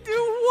back? To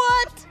do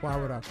what? Why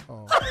would I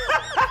call?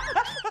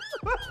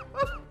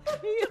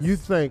 You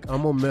think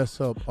I'm going to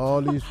mess up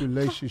all these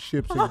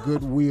relationships and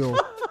goodwill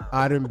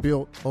I done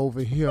built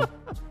over here?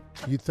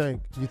 You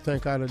think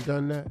I done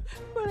done that?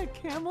 Put a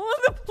camel on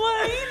the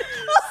plane?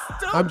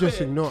 I'm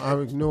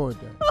ignoring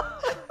that.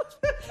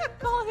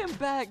 Call him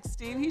back,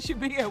 Steve. He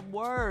should be at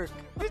work.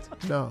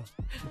 No,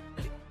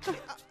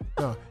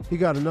 he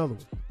got another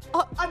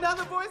one.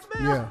 Another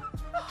voicemail? Yeah.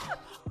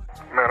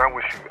 Man, I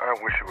wish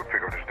you would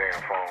pick up this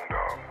damn phone,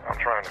 dog. I'm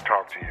trying to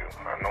talk to you.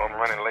 I know I'm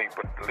running late,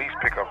 but at least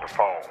pick up the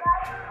phone.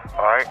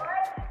 All right?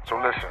 So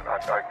listen,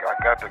 I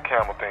got the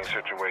camel thing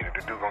situated.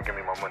 The dude gonna give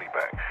me my money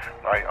back.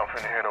 All right? I'm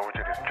finna head over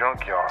to this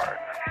junkyard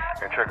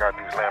and check out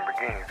these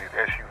Lamborghinis, these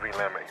SUV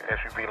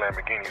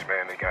Lamborghinis,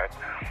 man. They got,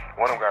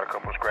 one of them got a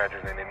couple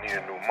scratches and they need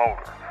a new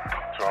motor.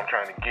 So I'm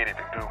trying to get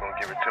it. The dude gonna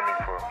give it to me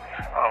for,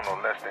 I don't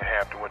know, less than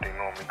half to what they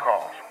normally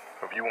cost.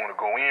 So if you want to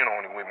go in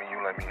on it with me,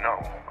 you let me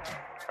know.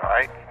 All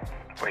right?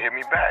 But hit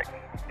me back.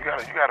 You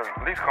gotta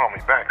at least call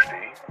me back,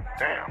 Steve.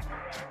 Damn.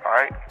 All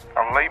right?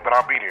 I'm late, but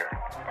I'll be there.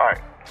 All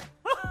right.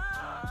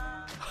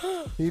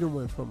 He done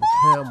went from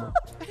a camel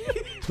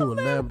to a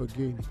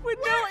Lamborghini. With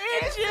no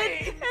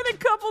engine and a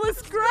couple of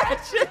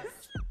scratches.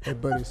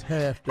 But it's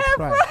half the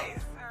price.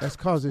 That's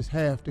cause it's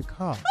half the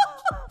cost.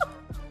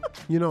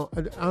 I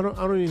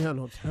don't even have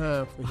no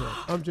time for him.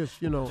 I'm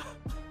just,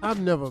 I've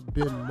never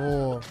been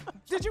more.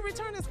 Did you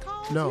return his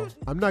call? No,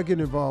 I'm not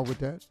getting involved with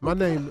that.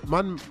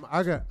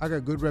 I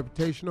got good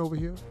reputation over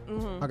here.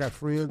 Mm-hmm. I got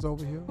friends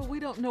over here. But we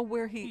don't know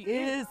where he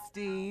is,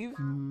 Steve.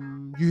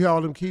 You hear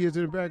all them kids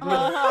in the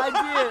background?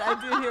 I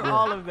did hear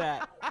all of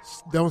that.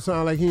 Don't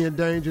sound like he in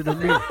danger to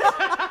me.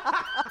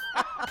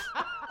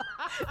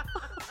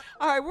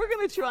 All right, we're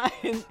going to try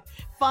and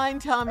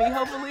find Tommy.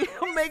 Hopefully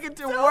he'll make it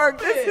to work.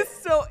 This is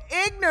so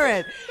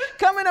ignorant.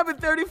 Coming up in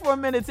 34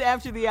 minutes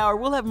after the hour,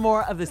 we'll have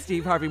more of the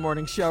Steve Harvey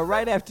Morning Show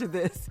right after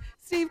this.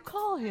 Steve,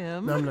 call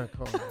him. No, I'm not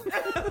calling him.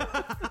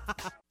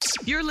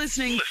 You're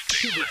listening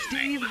to the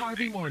Steve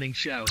Harvey Morning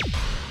Show.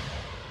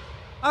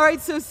 All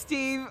right, so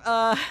Steve,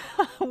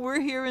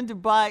 we're here in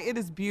Dubai. It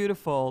is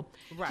beautiful,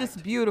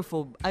 just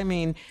beautiful. I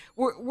mean,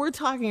 we're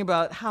talking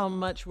about how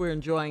much we're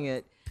enjoying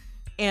it.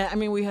 And I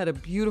mean, we had a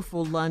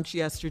beautiful lunch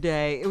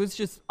yesterday. It was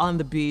just on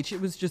the beach. It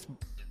was just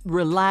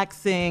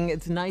relaxing.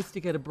 It's nice to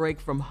get a break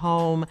from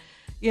home.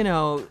 You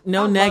know,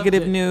 no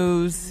negative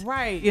news.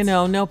 Right. You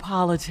know, no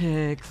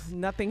politics.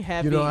 Nothing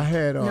heavy. You know, I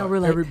had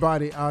really.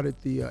 everybody out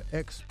at the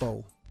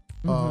expo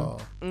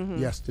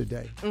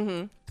yesterday.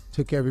 Mm-hmm.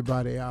 Took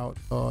everybody out.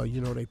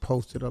 You know, they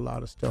posted a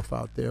lot of stuff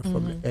out there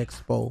from the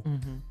expo.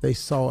 They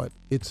saw it.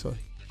 It's a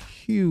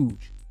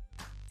huge,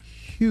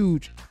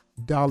 huge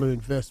dollar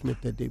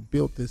investment that they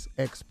built this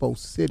expo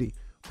city,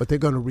 but they're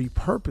going to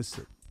repurpose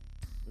it.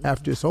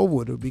 After it's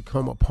over, it'll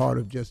become a part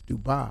of just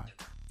Dubai.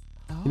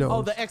 You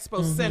know, the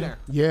expo center.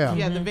 Yeah.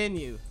 Yeah, the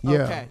venue.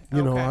 Yeah. Okay.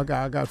 You know, I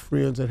got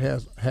friends that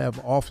have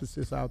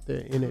offices out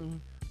there in it.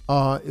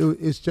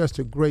 It's just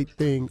a great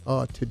thing.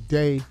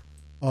 Today,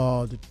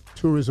 the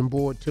tourism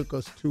board took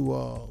us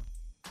to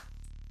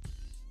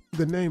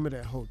the name of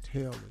that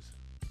hotel is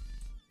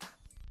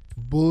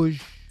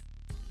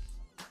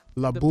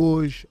La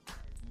Burj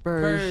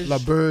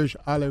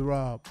Al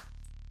Arab.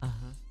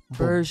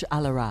 Burj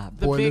Al Arab.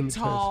 The big,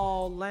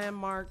 tall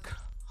landmark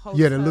hotel.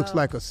 Yeah, that looks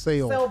like a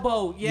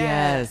sailboat.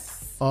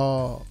 Yes.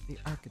 The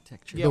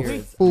architecture. The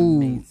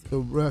food, the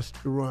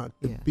restaurant,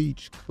 the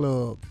beach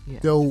club. Yeah.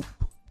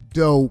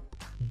 Dope.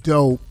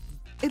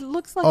 It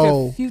looks like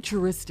a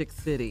futuristic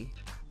city.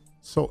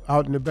 So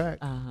out in the back.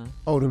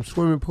 Them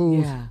swimming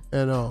pools. Yeah.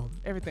 And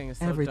everything is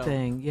so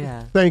everything, dope.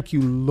 Yeah. Thank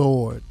you,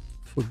 Lord,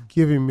 for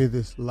giving me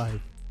this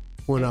life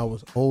when I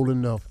was old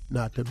enough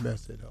not to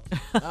mess it up.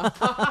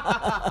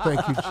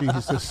 Thank you,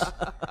 Jesus.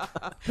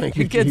 Thank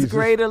you, Jesus. It gets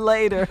greater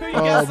later.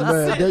 Oh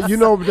man, you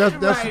know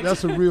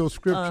that's a real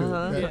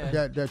scripture.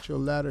 That your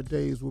latter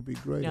days will be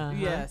greater.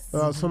 Yes.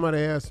 Somebody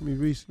asked me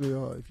recently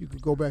if you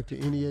could go back to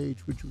any age,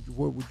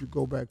 what would you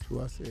go back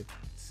to? I said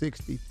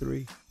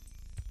 63.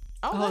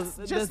 Oh,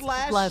 that's just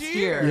last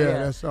year.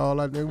 Yeah, that's all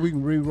I think. We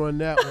can rerun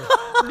that one.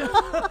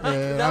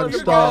 And I can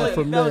start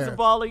from there. That was a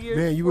ball of years.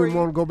 Man, you wouldn't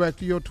want to go back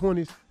to your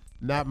 20s?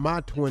 Not my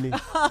 20s.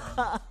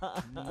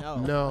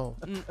 No.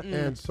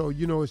 And so,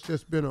 you know, it's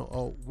just been a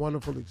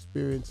wonderful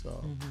experience.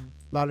 A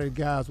lot of the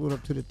guys went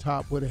up to the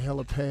top where the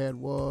helipad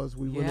was.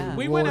 We went in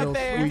the went Royal up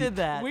there. Suite. We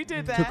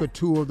did that. Took a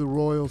tour of the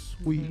Royal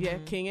Suite. Yeah,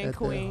 King and at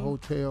Queen. The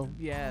hotel.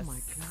 Yes. Oh my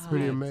God.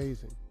 Pretty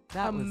amazing.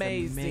 That was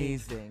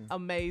amazing.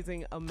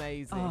 Amazing.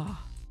 Oh.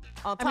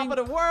 On top of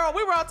the world.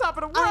 We were on top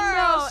of the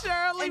world,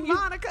 Shirley,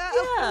 Monica.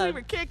 Yeah. We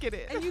were kicking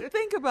it. And you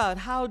think about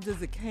how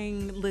does a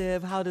king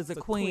live? How does a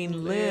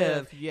queen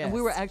live? Yes. And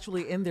we were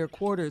actually in their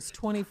quarters,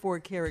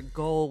 24 karat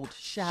gold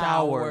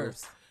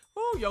showers.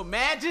 Oh, your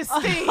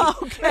majesty.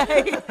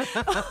 Okay.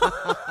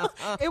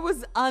 It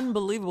was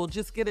unbelievable.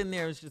 Just get in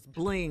there. It's just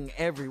bling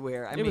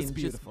everywhere. I mean, was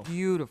beautiful. Just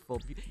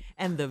beautiful.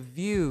 And the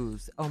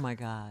views. Oh, my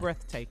God.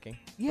 Breathtaking.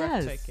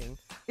 Yes. Breathtaking.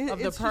 Of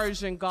the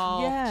Persian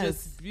Gulf. Yes.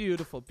 Just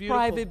beautiful.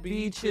 Private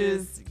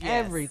beaches. Yes.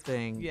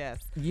 Everything. Yes.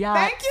 Yachts.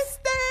 Thank you,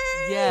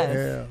 Steve.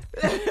 Yes.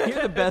 Yeah.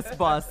 You're the best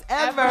boss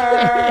ever.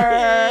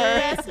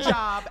 Best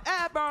job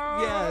ever.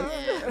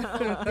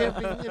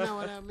 Yes. You know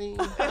what I mean?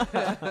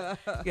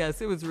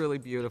 Yes, it was really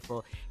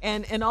beautiful.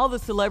 And all the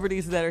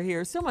celebrities that are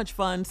here, so much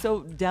fun,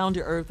 so down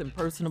to earth and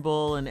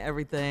personable and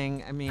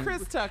everything. I mean,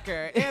 Chris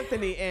Tucker,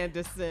 Anthony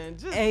Anderson,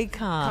 just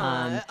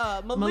Akon,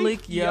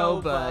 Malik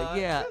Yoba.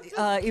 Yeah,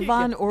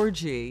 Yvonne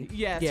Orji.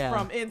 Yes,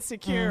 from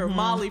Insecure,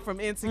 Molly from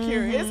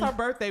Insecure. It's her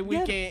birthday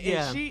weekend,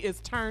 and she is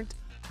turned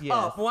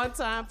up one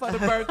time for the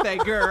birthday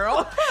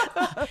girl.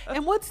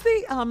 And what's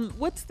the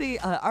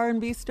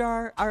R&B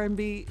star?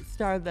 R&B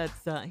star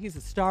that's he's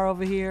a star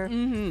over here.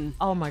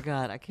 Oh my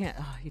God, I can't.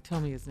 Oh, he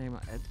told me his name.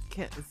 I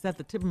can't. It's at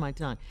the tip of my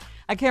tongue.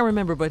 I can't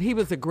remember, but he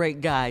was a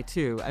great guy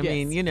too. I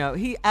mean, you know,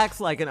 he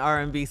acts like an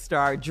R&B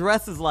star,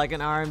 dresses like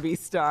an R&B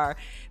star.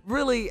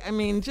 Really, I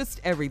mean,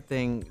 just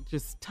everything,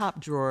 just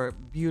top drawer,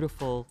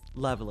 beautiful,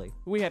 lovely.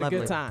 We had a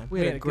good time.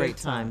 We had a great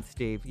time,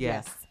 Steve.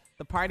 Yes.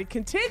 The party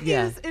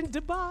continues in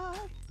Dubai.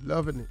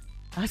 Loving it.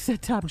 I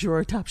said top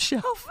drawer, top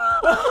shelf.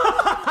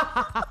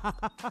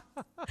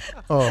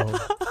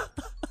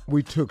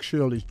 We took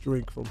Shirley's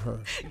drink from her.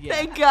 Yeah.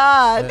 Thank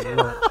God.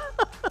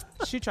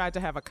 She tried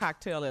to have a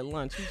cocktail at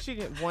lunch. She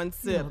did one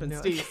sip, and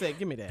Steve said,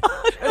 "Give me that,"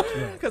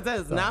 because that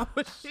is not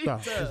what she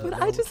does.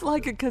 But I just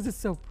like it because it's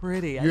so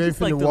pretty. You ain't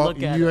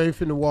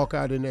finna walk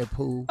out in that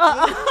pool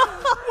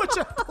with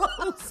your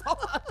clothes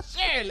on,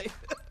 Shirley.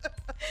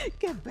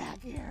 Get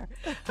back here.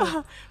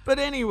 But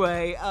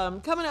anyway,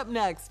 coming up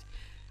next,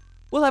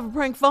 we'll have a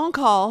prank phone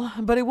call,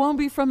 but it won't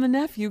be from the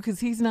nephew because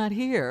he's not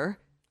here.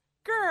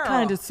 Girl.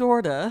 Kind of,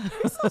 sort of.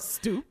 So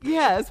stupid.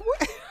 Yes.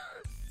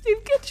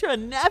 Steve, get your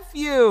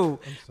nephew.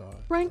 I'm sorry.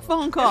 Prank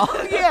phone call.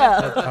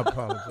 Yeah. I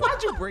apologize.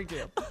 Why'd you bring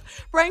him?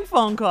 Prank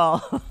phone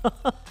call.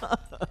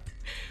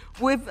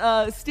 With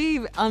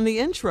Steve on the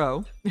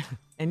intro.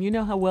 And you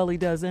know how well he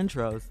does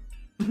intros.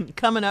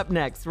 Coming up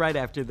next, right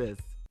after this.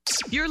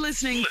 You're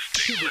listening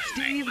to the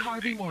Steve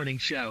Harvey Morning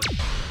Show.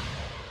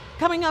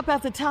 Coming up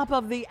at the top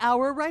of the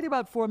hour, right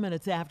about 4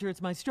 minutes after,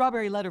 it's my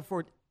strawberry letter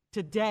for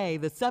today.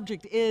 The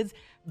subject is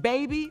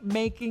baby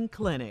making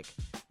clinic.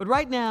 But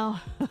right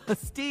now,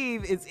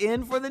 Steve is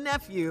in for the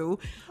nephew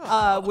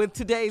with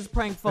today's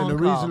prank phone call. And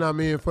the reason I'm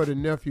in for the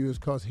nephew is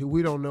because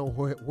we don't know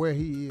where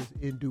he is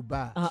in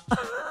Dubai.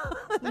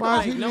 Why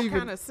is he leaving?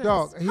 Kind of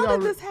Dog, How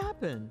did this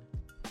happen?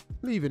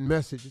 Leaving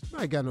messages.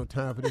 I ain't got no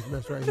time for this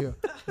mess right here.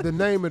 The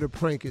name of the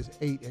prank is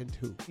 8 and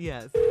 2.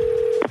 Yes.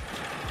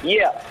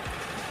 Yeah.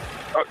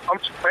 I'm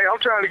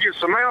trying to get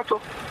Samantha.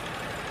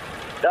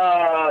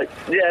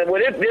 Yeah,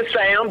 well, this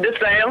Sam.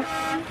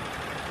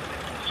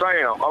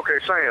 Sam. Okay,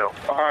 Sam.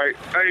 All right.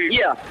 Hey.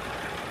 Yeah.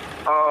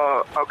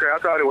 Okay, I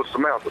thought it was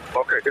Samantha.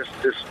 Okay,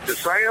 it's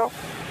Sam?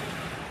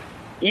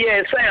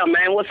 Yeah, it's Sam,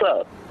 man. What's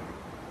up?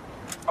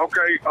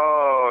 Okay,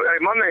 hey,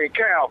 my name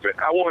Calvin.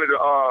 I wanted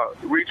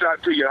to reach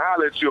out to you and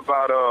holler at you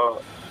about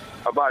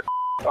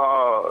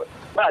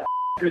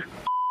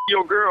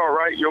your girl,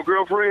 right? Your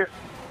girlfriend?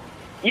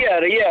 Yeah,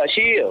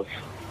 she is.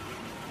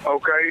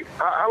 Okay.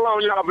 How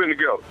long y'all been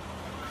together?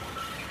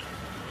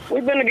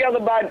 We've been together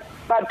about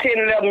 10,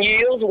 11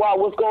 years. Wow,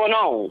 what's going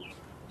on?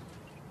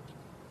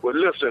 Well,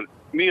 listen,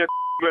 me and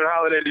been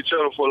hollering at each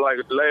other for like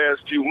the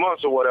last few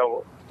months or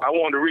whatever. I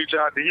wanted to reach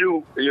out to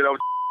you. You know,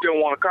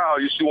 didn't want to call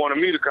you. She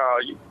wanted me to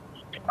call you.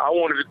 I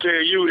wanted to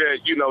tell you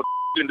that, you know,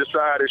 didn't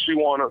decide that she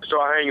want to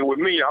start hanging with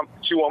me.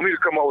 She want me to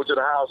come over to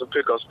the house and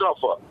pick her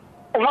stuff up.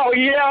 Oh,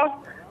 yeah?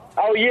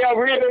 Oh, yeah,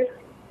 really?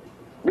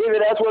 Really,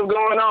 that's what's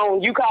going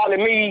on? You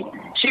calling me,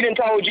 she done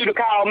told you to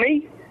call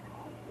me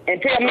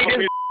and tell me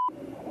this?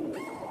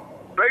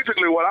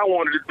 Basically, what I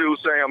wanted to do,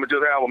 Sam, is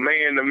just have a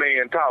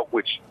man-to-man talk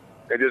with you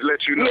and just let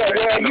you know. Yeah,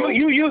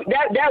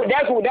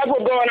 that, well, that's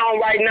what's going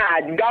on right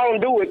now. Don't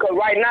do it, because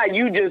right now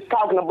you just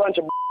talking a bunch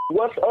of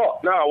what's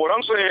up? No, what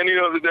I'm saying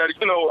is that,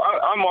 you know,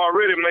 I'm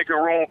already making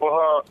room for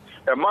her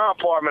at my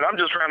apartment. I'm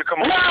just trying to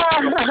come over.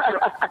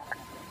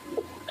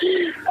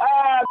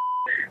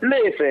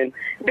 Listen,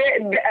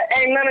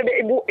 ain't none of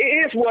that.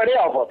 It's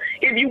whatever.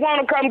 If you want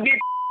to come get,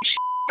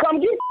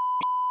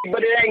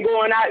 but it ain't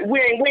going out.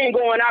 We ain't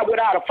going out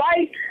without a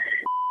fight.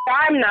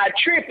 I'm not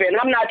tripping.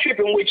 I'm not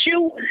tripping with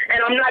you,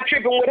 and I'm not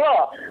tripping with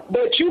her.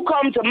 But you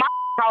come to my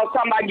house,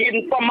 talking about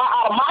getting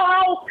out of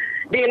my house,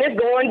 then it's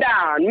going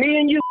down. Me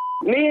and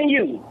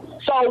you.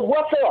 So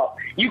what's up?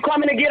 You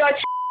coming to get us?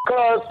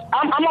 Cause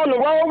I'm on the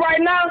road right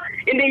now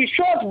in these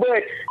trucks,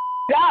 but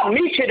I'll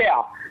meet you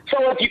there.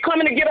 So if you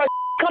coming to get us,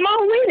 come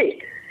on with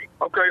it.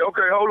 Okay,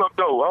 hold up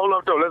though.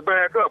 Let's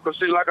back up. Cause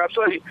see, like I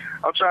say,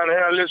 I'm trying to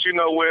handle this, you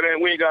know, where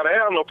we ain't gotta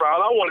have no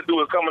problem. All I want to do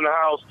is come in the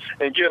house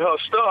and get her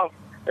stuff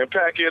and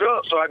pack it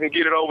up so I can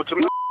get it over to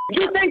me.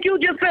 You think you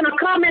just finna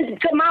come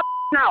into my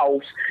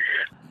house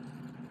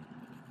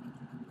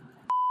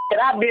that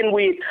I've been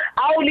with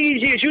all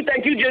these years? You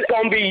think we just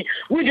gonna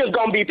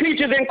be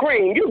peaches and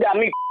cream? You got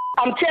me.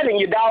 I'm telling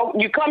you, dog,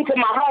 you come to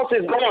my house,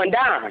 it's going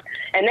down.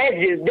 And that's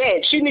just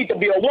that. She needs to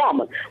be a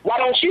woman. Why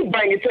don't she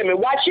bring it to me?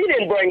 Why she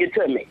didn't bring it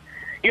to me?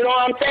 You know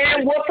what I'm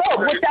saying? What's up?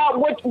 Y'all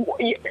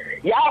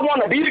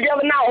want to be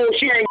together now, or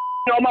she ain't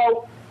no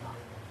more?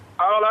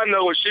 All I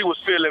know is she was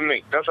feeling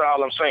me. That's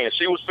all I'm saying.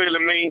 She was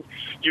feeling me,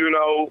 you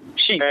know.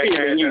 She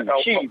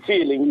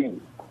feeling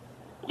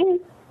you.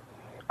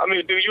 I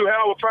mean, do you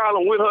have a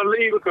problem with her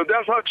leaving? Because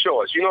that's her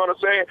choice. You know what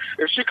I'm saying?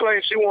 If she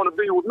claims she want to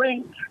be with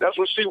me, that's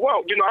what she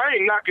want. You know, I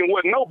ain't knocking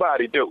what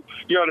nobody do.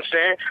 You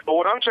understand? But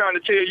what I'm trying to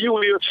tell you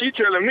is she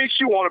telling me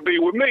she want to be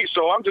with me.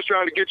 So I'm just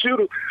trying to get you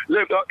to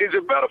let is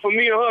it better for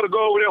me and her to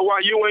go over there while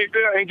you ain't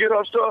there and get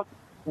her stuff?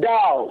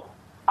 Dog,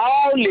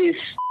 all this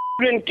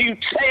you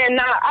saying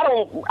now,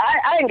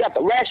 I ain't got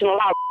the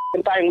rationalize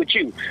thing with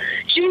you.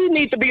 She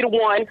needs to be the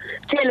one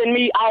telling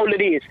me all of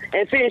this.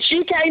 And since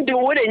she can't do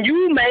it, and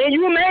you a man,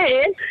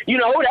 you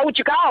know, that's what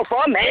you call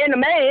for, man to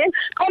man,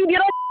 come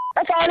get her.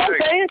 That's all I'm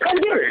saying. Come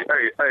get her.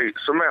 Hey,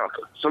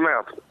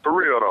 Samantha, for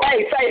real though.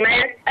 Hey,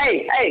 man,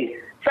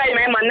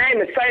 my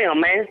name is Sam,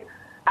 man.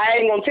 I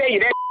ain't gonna tell you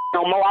that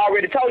no more. I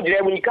already told you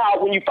that when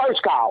you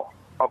first called.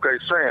 Okay,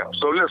 Sam,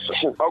 so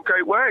listen.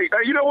 Okay, well, hey,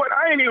 you know what?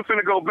 I ain't even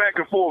finna go back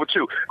and forth with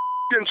you.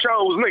 Didn't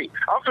chose me.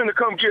 I'm finna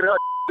come get her.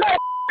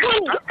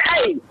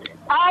 Hey,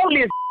 all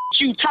this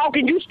you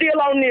talking, you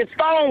still on this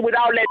phone with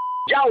all that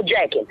jaw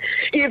jacking.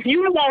 If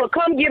you want to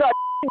come get her,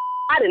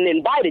 I done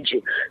invited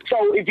you.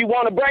 So if you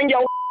want to bring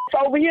your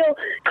over here,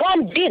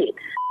 come get it.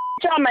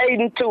 I'm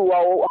 82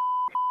 old.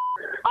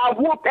 I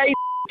whooped 82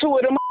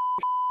 of them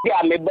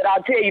got me, but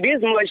I'll tell you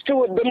this much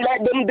to it.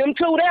 Them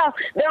two there,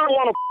 they don't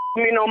want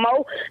to me no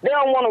more. They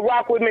don't want to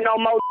rock with me no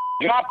more.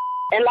 Drop.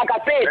 And like I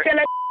said, tell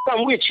that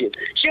come with you.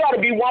 She ought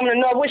to be woman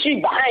enough when she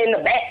behind in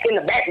the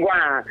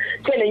background,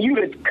 telling you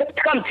to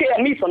come tell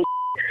me some.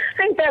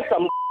 Ain't that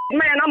some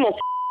man? I'm a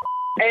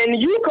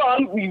and you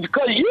come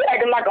because you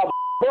acting like a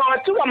boy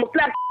too. I'm a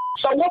slap.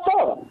 So what's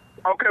up?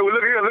 Okay, well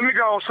look here. Let me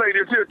go and say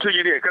this here to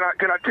you. Then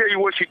can I tell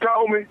you what she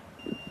told me?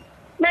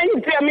 Man,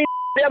 you tell me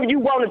whatever you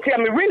want to tell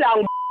me. Really, I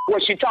don't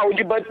what she told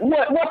you, but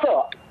what's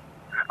up?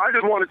 I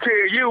just want to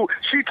tell you,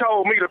 she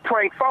told me to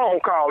prank phone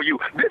call you.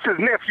 This is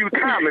Nephew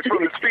Thomas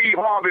from the Steve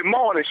Harvey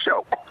Morning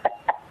Show.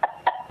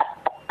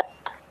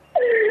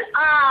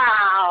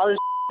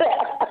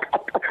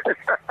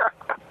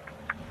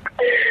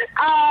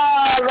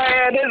 Oh,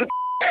 man, this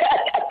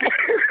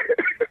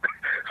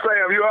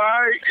Sam, you all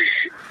right?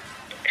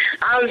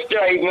 I'm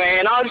straight,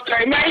 man.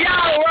 Man,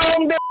 y'all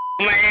wrong the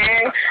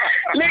man.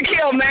 Look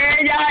here,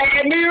 man. Y'all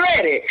had me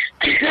ready.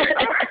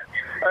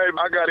 Hey,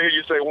 I got to hear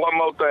you say one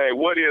more thing.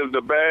 What is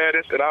the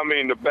baddest, and I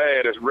mean the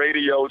baddest,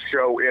 radio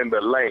show in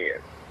the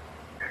land?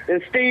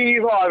 The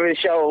Steve Harvey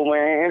Show,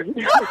 man.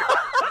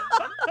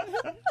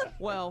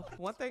 Well,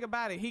 one thing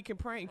about it, he can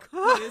prank.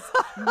 He's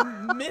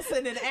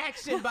missing in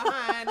action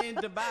behind in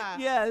Dubai.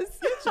 Yes.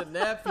 Get your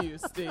nephew,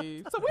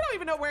 Steve. So we don't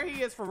even know where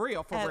he is for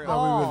real. No, we really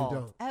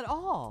don't. At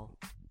all.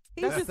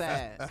 That's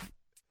sad.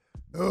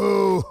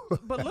 Oh.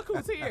 But look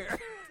who's here.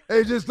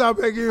 Hey, just stop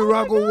back here,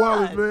 Rocco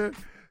Wallace, man.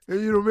 And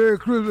you know, Merry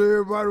Christmas,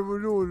 everybody. We're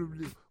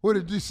doing what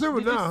is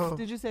December now, huh?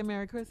 Did you say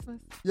Merry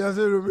Christmas? Yeah, I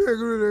said Merry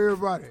Christmas to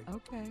everybody.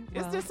 Okay.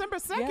 It's December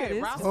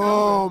 2nd, Roscoe.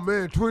 Oh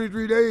man,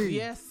 23 days.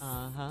 Yes.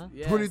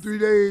 Yes. 23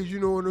 days. You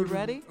know. And you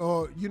ready?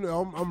 You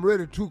know, I'm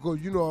ready too, cause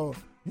you know,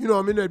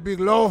 I'm in that big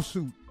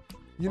lawsuit.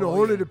 You know,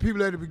 only the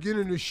people at the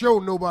beginning of the show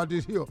know about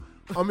this here.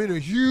 I'm in a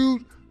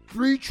huge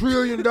 $3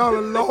 trillion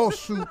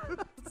lawsuit.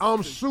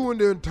 I'm suing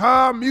the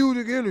entire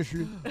music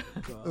industry.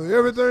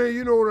 Everything,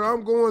 you know, that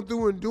I'm going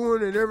through and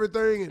doing and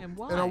everything. And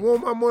I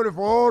want my money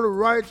for all the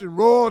rights and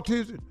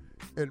royalties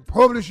and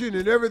publishing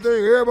and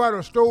everything. Everybody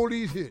done stole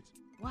these hits.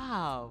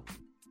 Wow.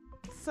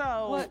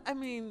 So. What, I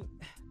mean,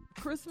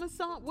 Christmas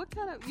song? What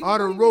kind of. I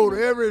done wrote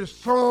every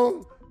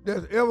song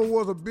that ever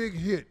was a big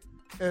hit.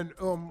 And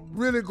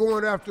really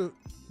going after,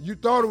 you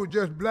thought it was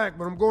just black,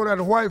 but I'm going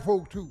after white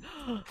folk too.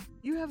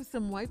 You have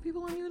some white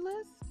people on your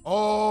list?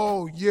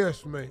 Oh,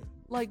 yes, man.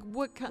 Like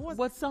what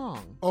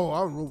song? Oh,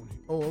 I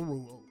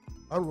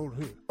wrote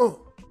it.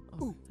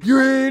 You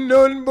ain't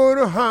nothing but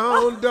a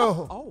hound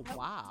dog. Oh,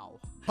 wow.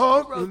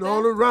 Hunting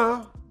all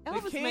around.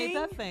 Elvis made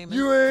that famous.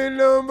 You ain't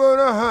nothing but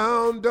a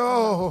hound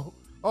dog.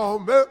 Oh,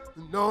 man,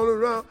 all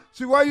around.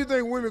 See, why you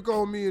think women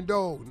call me and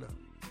dogs now?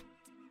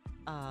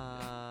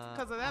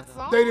 Because of that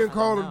song? They didn't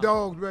call them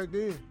dogs back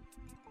then.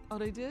 Oh,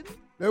 they did?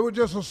 That was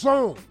just a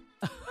song.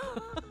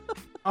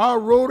 I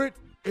wrote it.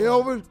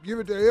 Elvis, give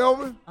it to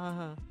Elvis.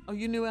 Oh,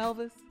 you knew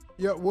Elvis?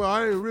 Yeah, well,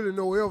 I didn't really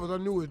know Elvis. I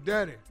knew his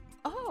daddy.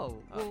 Oh,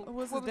 well,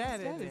 what's what his was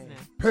daddy's his name?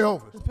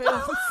 Pelvis.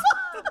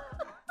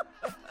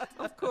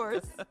 Of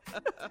course.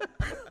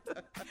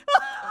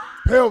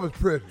 Pelvis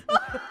president.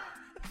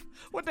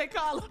 What they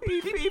call him?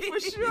 PP for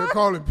sure. They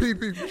call him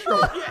PP for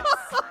sure. Yes.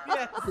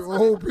 The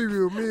old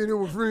PP, me and him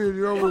were friends,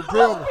 you know, with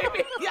Pelvis.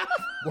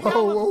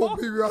 Old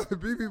PP, I said,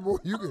 PP, boy,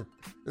 you can.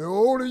 The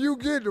older you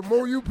get, the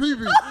more you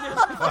PP.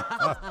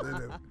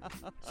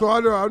 So I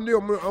know I'm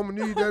gonna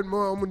need that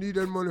money. I'm gonna need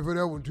that money for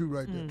that one too,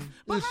 right there.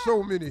 There's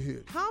so many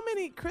hits. How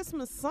many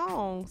Christmas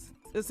songs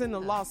is in the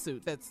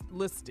lawsuit that's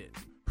listed?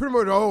 Pretty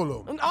much all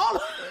of them.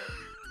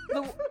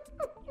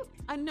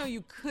 I know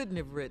you couldn't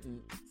have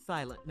written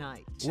Silent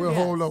Night. Well,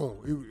 hold on.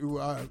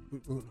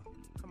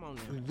 Come on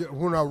now.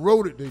 When I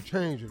wrote it, they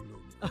changed it a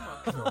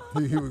little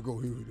bit. Here we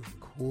go.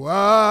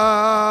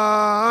 Quiet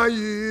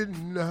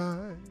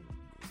night.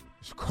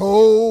 It's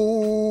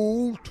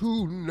cold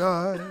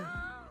tonight.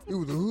 It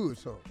was a hood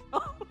song.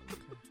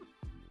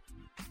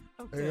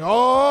 Okay. And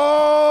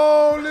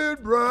all is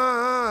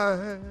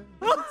bright.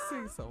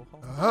 Sing so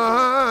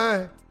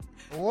hard.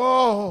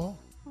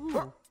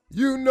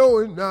 You know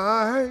it's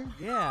night.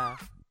 Yeah.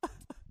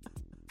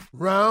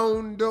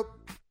 Round up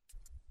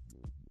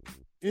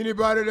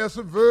anybody that's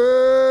a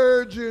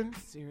virgin.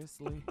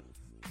 Seriously.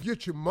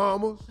 Get your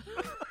mamas.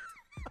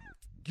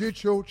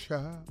 Get your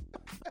child.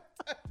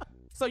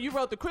 So you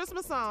wrote the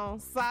Christmas song,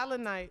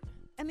 Silent Night.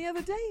 And the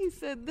other day he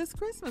said This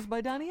Christmas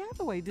by Donny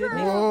Hathaway, didn't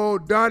he? Oh,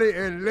 Donnie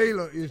and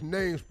Layla is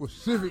named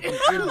specifically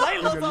in the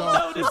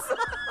lawsuit.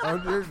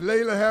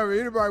 Layla have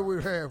anybody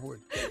with halfway.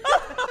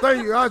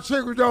 Thank you. I'll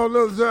check with y'all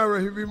another time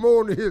right here. Be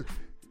more than his.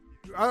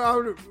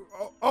 All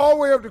the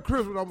way up to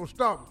Christmas, I'm going to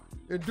stop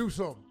and do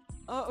something.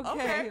 Oh,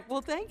 okay.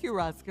 Well, thank you,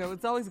 Roscoe.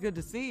 It's always good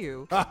to see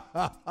you.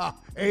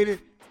 Ain't it?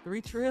 3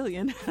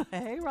 trillion.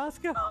 Hey,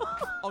 Roscoe.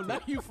 Oh,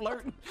 now you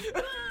flirting.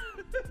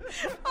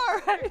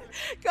 All right.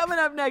 Coming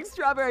up next,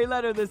 Strawberry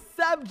Letter, the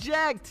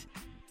subject,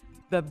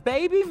 the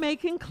baby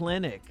making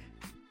clinic.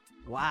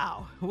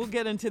 Wow. We'll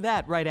get into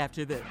that right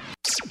after this.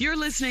 You're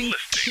listening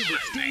to the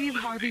Steve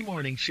Harvey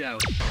Morning Show.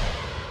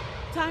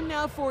 Time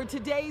now for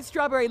today's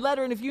Strawberry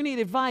Letter. And if you need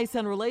advice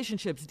on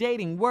relationships,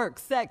 dating, work,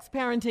 sex,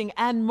 parenting,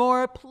 and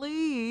more,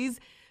 please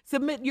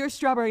submit your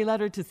Strawberry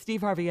Letter to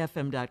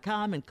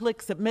steveharveyfm.com and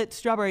click Submit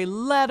Strawberry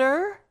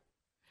Letter.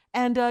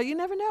 And you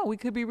never know, we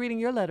could be reading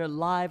your letter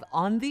live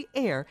on the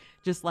air,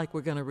 just like we're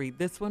going to read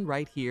this one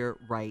right here,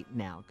 right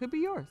now. Could be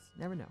yours.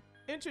 Never know.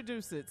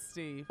 Introduce it,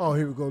 Steve. Oh,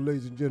 here we go,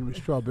 ladies and gentlemen,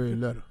 Strawberry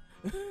Letter.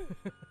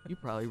 You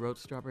probably wrote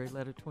Strawberry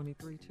Letter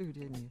 23 too,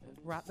 didn't you?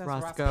 That's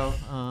Roscoe.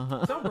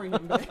 Uh-huh. Don't bring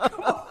him back.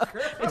 Come on,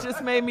 girl. It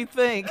just made me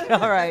think.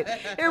 All right,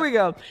 here we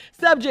go.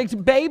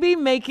 Subject, baby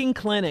making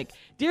clinic.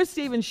 Dear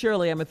Steve and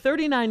Shirley, I'm a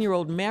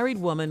 39-year-old married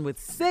woman with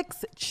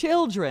 6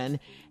 children,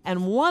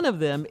 and one of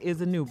them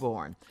is a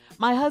newborn.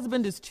 My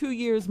husband is 2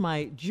 years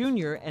my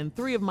junior, and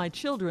 3 of my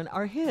children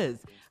are his.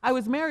 I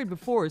was married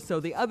before, so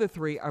the other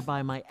 3 are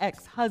by my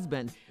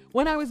ex-husband.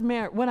 When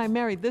I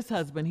married this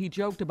husband, he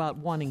joked about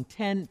wanting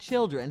 10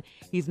 children.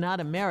 He's not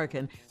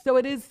American, so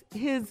it is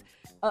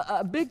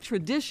a big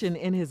tradition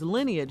in his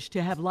lineage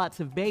to have lots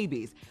of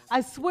babies.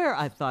 I swear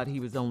I thought he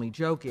was only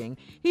joking.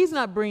 He's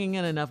not bringing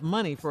in enough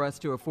money for us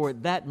to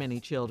afford that many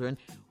children.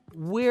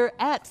 We're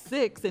at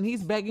 6 and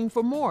he's begging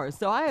for more.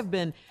 So I have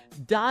been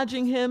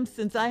dodging him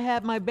since I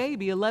had my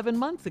baby 11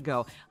 months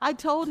ago. I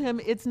told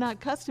him it's not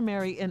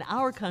customary in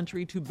our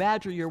country to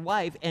badger your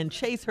wife and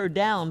chase her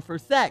down for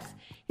sex.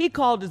 He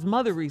called his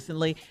mother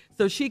recently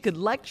so she could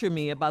lecture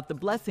me about the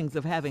blessings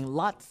of having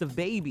lots of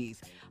babies.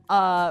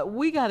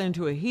 We got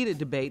into a heated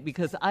debate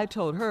because I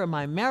told her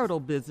my marital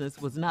business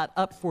was not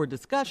up for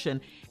discussion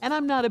and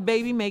I'm not a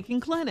baby-making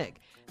clinic.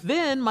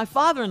 Then my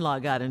father-in-law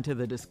got into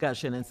the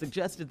discussion and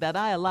suggested that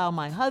I allow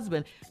my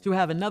husband to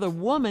have another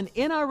woman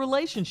in our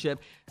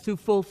relationship to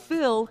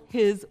fulfill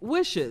his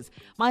wishes.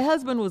 My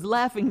husband was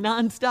laughing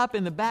nonstop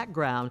in the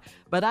background,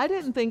 but I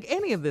didn't think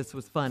any of this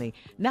was funny.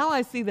 Now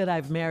I see that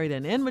I've married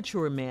an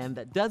immature man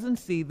that doesn't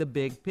see the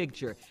big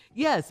picture.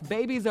 Yes,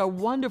 babies are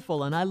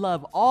wonderful and I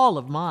love all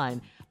of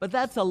mine, but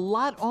that's a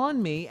lot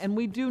on me and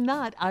we do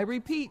not, I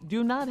repeat,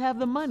 do not have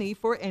the money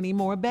for any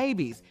more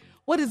babies.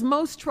 What is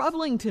most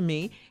troubling to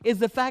me is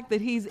the fact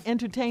that he's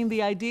entertained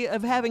the idea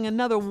of having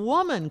another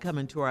woman come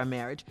into our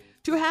marriage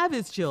to have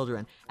his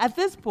children. At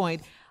this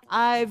point,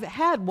 I've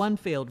had one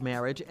failed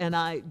marriage, and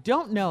I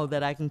don't know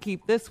that I can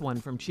keep this one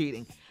from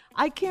cheating.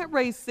 I can't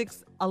raise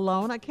 6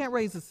 alone. I can't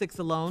raise the 6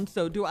 alone.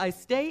 So do I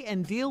stay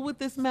and deal with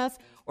this mess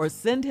or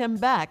send him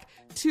back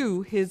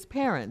to his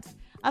parents?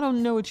 I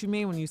don't know what you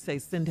mean when you say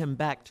send him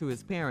back to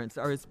his parents.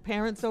 Are his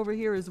parents over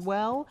here as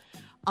well?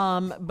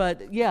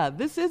 But yeah,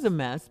 this is a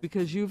mess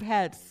because you've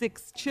had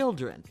 6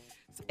 children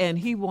and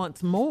he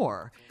wants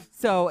more.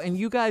 So, and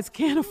you guys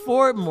can't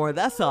afford more.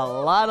 That's a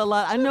lot.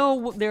 I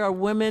know there are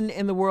women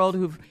in the world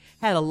who've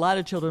had a lot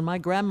of children. My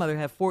grandmother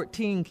had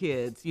 14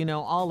 kids,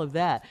 all of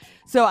that.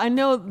 So I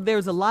know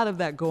there's a lot of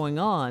that going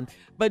on,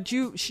 but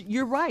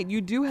you're right.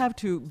 You do have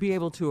to be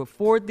able to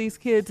afford these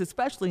kids,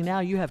 especially now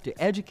you have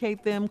to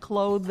educate them,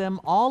 clothe them,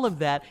 all of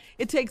that.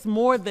 It takes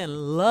more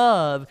than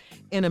love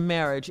in a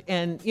marriage.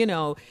 And,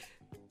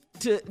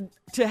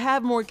 to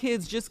have more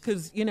kids just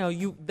because,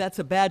 that's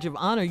a badge of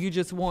honor, you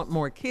just want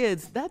more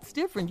kids, that's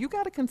different. You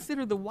got to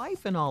consider the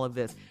wife in all of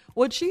this,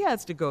 what she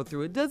has to go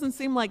through. It doesn't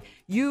seem like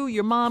you,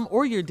 your mom,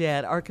 or your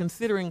dad are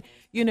considering,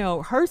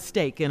 her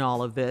stake in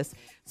all of this.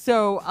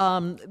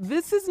 So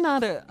this is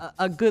not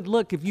a good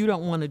look if you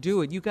don't want to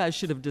do it. You guys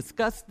should have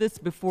discussed this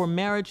before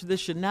marriage. This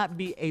should not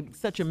be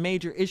such a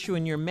major issue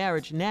in your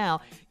marriage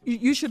now.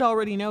 You should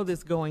already know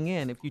this going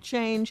in. If you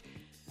change,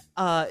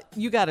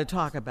 you got to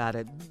talk about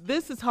it.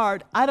 This is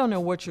hard. I don't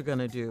know what you're going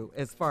to do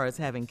as far as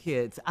having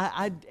kids.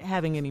 I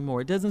having any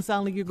more. It doesn't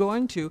sound like you're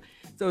going to.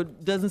 So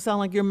it doesn't sound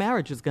like your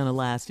marriage is going to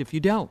last if you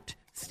don't.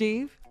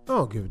 Steve? I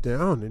don't give a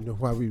damn. I don't even know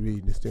why we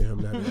reading this to him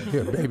now.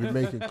 Here, baby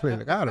making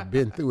clinic. I'd have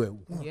been through it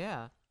once.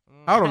 Yeah.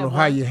 I don't know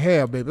how you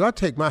have babies. I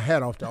take my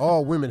hat off to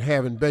all women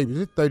having babies.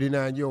 This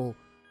 39-year-old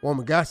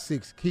woman got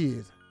 6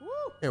 kids,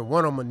 and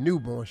one of them a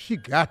newborn. She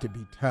got to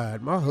be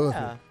tired. My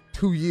husband,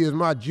 2 years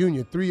my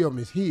junior, 3 of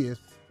them is his.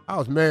 I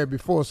was married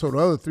before, so the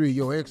other 3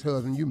 your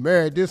ex-husband. You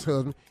married this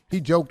husband. He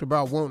joked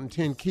about wanting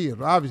 10 kids.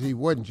 Well, obviously, he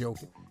wasn't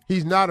joking.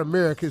 He's not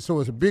American, so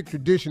it's a big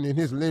tradition in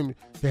his lineage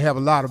to have a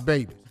lot of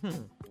babies.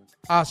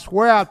 I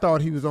swear I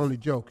thought he was only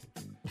joking.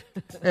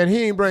 And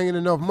he ain't bringing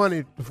enough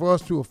money for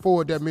us to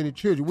afford that many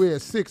children. We're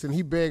at 6, and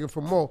he begging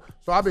for more.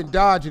 So I've been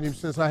dodging him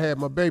since I had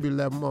my baby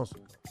 11 months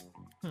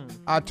ago.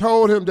 I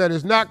told him that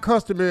it's not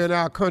customary in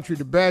our country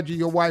to badger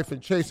your wife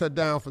and chase her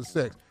down for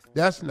sex.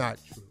 That's not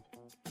true.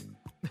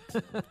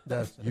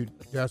 That's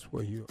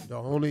the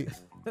only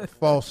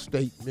false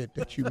statement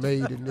that you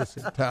made in this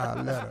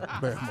entire letter,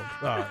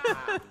 ma'am.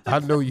 I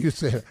know you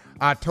said,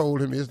 I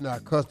told him it's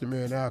not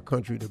customary in our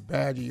country to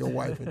badger your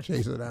wife and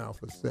chase her down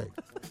for sex.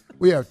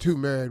 We have 2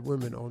 married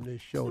women on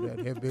this show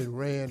that have been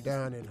ran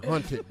down and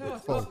hunted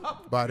before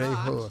by their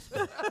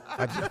husband.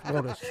 I just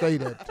want to say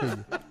that to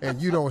you.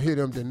 And you don't hear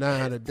them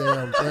denying a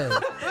damn thing.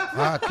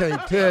 I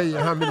can't tell you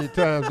how many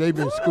times they've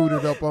been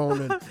scooted up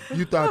on and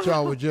you thought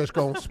y'all were just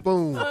going to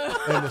spoon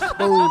and the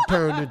spoon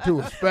turned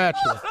into a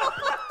spatula.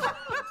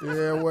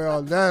 Yeah,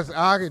 well,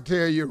 I can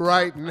tell you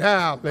right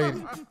now,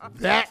 lady,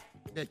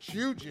 that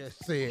you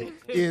just said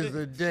is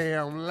a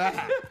damn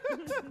lie.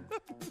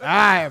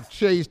 I have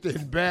chased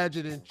and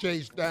badgered and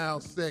chased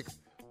down sex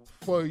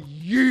for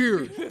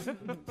years.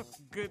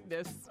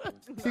 Goodness.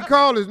 He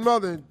called his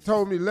mother and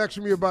told me,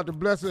 lectured me about the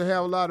blessing to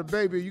have a lot of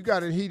baby. You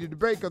got a heated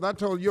debate because I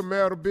told you your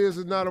marital business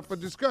is not up for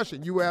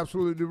discussion. You were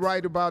absolutely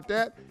right about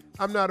that.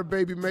 I'm not a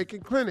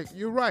baby-making clinic.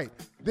 You're right.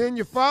 Then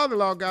your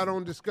father-in-law got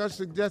on discussion,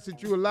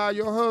 suggested you allow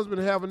your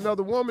husband to have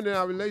another woman in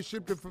our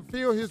relationship to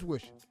fulfill his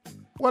wishes.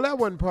 Well, that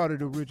wasn't part of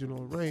the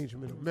original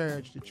arrangement of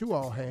marriage that you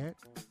all had.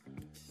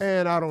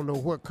 And I don't know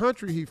what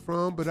country he's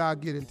from, but I'll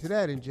get into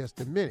that in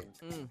just a minute.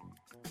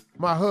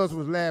 My husband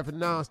was laughing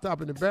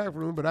nonstop in the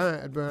background,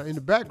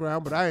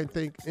 but I didn't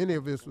think any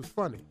of this was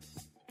funny.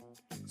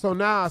 So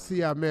now I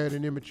see I married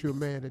an immature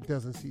man that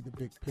doesn't see the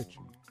big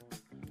picture.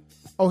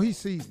 Oh, he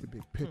sees the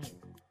big picture.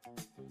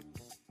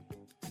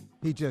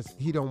 He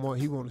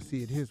want to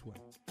see it his way.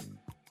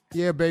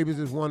 Yeah, babies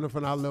is wonderful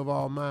and I love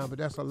all mine, but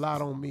that's a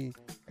lot on me.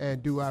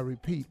 And do I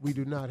repeat, we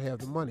do not have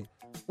the money.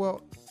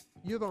 Well,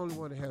 you're the only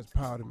one that has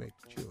power to make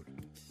the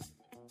children.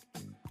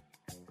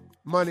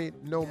 Money,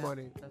 no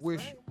money,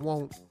 wish, right.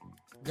 Won't,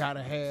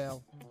 gotta have,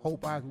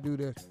 hope I can do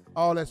this.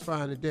 All that's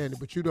fine and dandy,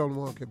 but you don't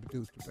want to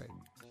produce the baby.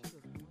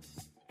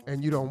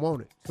 And you don't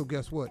want it. So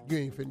guess what? You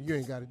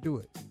ain't got to do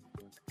it.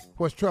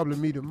 What's troubling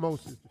me the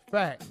most is the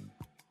fact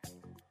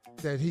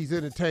that he's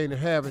entertaining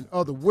having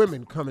other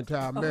women come into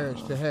our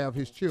marriage to have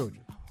his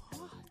children.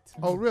 What?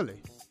 Oh, really?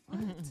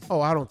 What?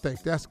 Oh, I don't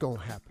think that's going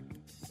to happen.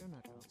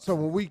 So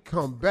when we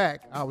come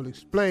back, I will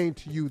explain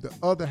to you the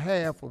other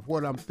half of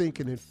what I'm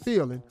thinking and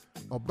feeling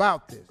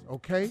about this,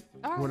 okay?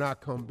 Right. When I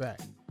come back.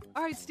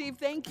 All right, Steve,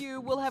 thank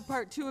you. We'll have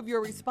part 2 of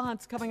your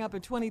response coming up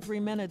at 23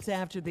 minutes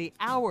after the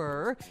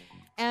hour.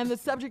 And the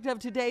subject of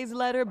today's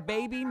letter,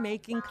 Baby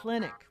Making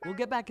Clinic. We'll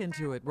get back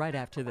into it right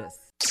after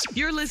this.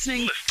 You're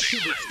listening to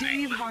the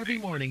Steve Harvey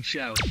Morning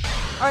Show.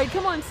 All right,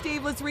 come on,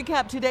 Steve. Let's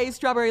recap today's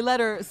Strawberry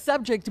Letter.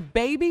 Subject,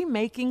 Baby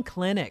Making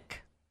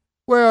Clinic.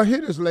 Well,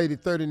 here this lady,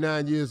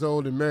 39 years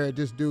old, and married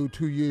this dude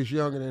 2 years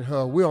younger than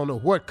her. We don't know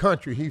what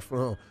country he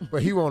from,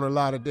 but he want a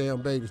lot of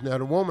damn babies. Now,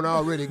 the woman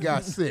already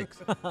got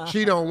 6.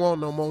 She don't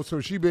want no more,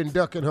 so she been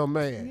ducking her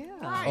man.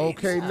 Yeah.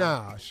 Okay,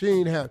 now, she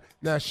ain't have.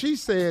 Now, she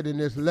said in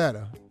this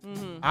letter,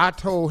 I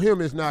told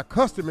him it's not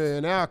customary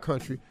in our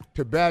country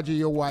to badger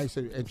your wife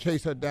and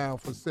chase her down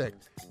for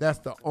sex. That's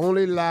the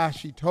only lie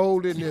she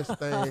told in this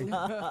thing.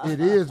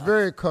 It is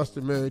very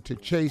customary to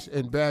chase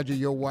and badger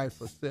your wife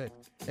for sex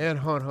and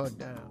hunt her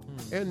down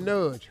and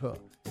nudge her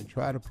and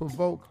try to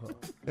provoke her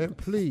and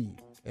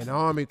plead and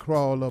army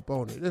crawl up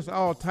on it. There's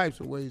all types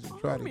of ways to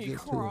try to get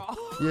to her.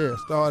 Yeah,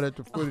 start at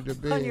the foot of the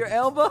bed. On your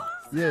elbow?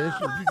 Yeah,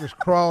 you just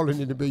crawling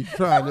in the bed,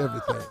 trying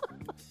everything.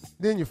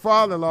 Then your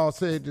father-in-law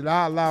said that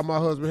I allow my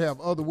husband to have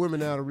other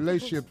women out of a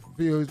relationship to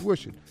fulfill his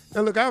wishes.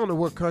 Now, look, I don't know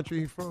what country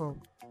he's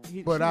from,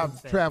 but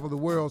I've traveled the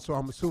world, so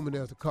I'm assuming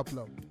there's a couple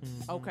of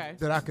them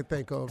that I could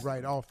think of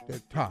right off the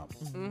top.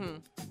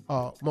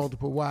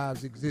 Multiple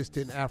wives exist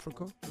in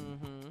Africa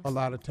a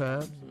lot of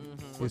times.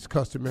 It's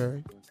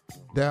customary.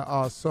 There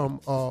are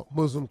some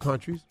Muslim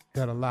countries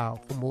that allow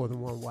for more than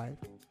one wife,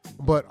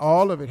 but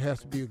all of it has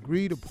to be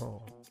agreed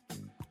upon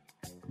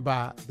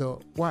by the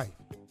wife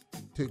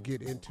to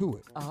get into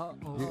it.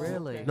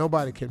 Really?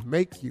 Nobody can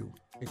make you,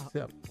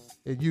 except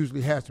it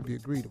usually has to be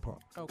agreed upon.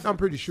 I'm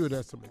pretty sure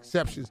there's some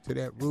exceptions to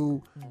that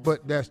rule,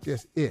 but that's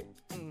just it.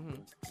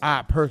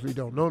 I personally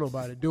don't know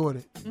nobody doing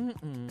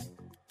it,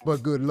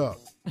 but good luck.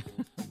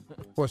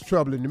 What's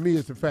troubling to me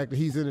is the fact that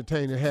he's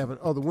entertaining having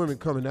other women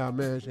coming to our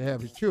marriage to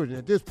have his children.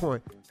 At this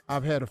point,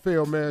 I've had a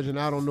failed marriage, and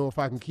I don't know if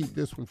I can keep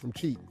this one from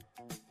cheating.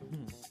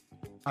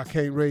 I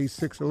can't raise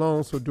 6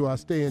 alone, so do I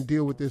stay and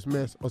deal with this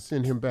mess or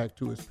send him back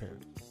to his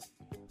parents?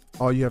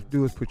 All you have to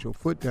do is put your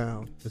foot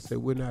down and say,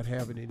 we're not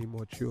having any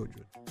more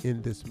children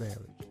in this marriage,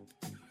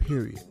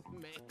 period.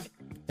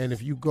 And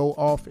if you go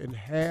off and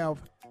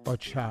have a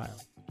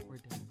child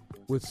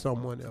with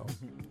someone else,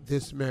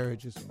 this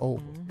marriage is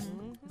over.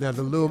 Now,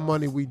 the little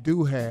money we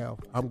do have,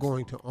 I'm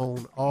going to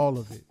own all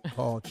of it,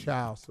 called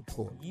child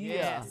support.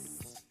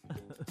 Yes.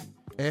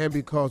 And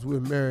because we're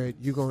married,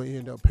 you're going to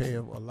end up paying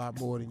a lot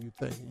more than you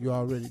think. You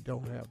already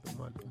don't have the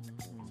money.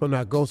 So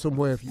now go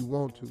somewhere if you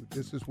want to.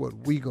 This is what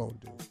we going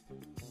to do.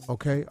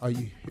 Okay? Are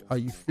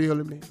you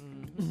feeling me?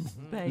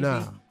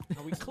 Now.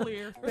 Are we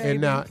clear?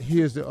 And now,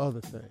 here's the other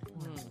thing.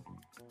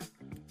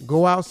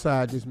 Go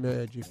outside this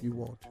marriage if you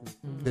want to.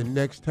 The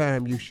next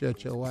time you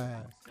shut your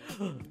eyes.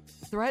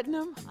 Threaten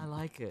them? I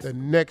like it. The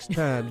next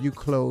time you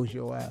close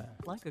your eyes.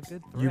 Like a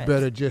good threat. You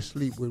better just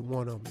sleep with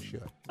one of them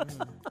shut.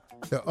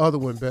 The other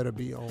one better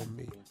be on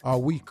me. Are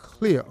we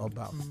clear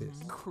about this?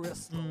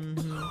 Crystal.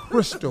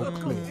 Crystal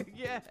clear.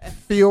 Yes.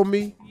 Feel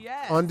me?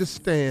 Yes.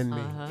 Understand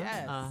me?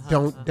 Yes.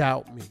 Don't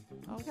doubt me.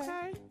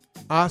 Okay.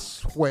 I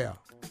swear,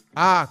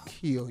 I'll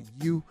kill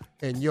you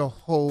and your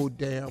whole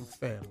damn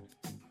family.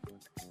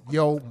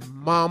 Your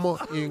mama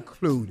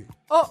included.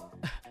 Oh,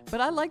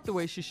 but I like the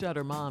way she shut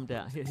her mom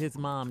down, his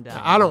mom down.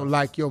 I don't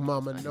like your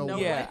mama no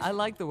way. Yeah, I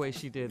like the way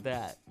she did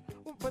that.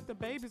 But the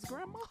baby's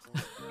grandma?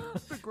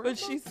 But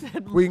she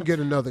said... We can get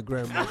another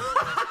grandma.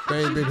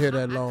 They ain't been here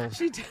that long.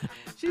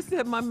 She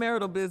said, my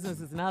marital business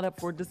is not up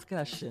for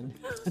discussion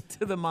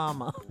to the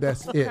mama.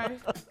 That's it.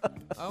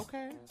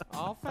 Okay,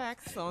 all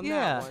facts on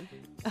that one.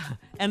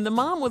 And the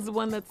mom was the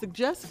one that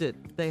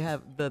suggested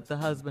that the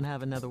husband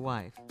have another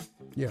wife.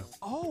 Yeah.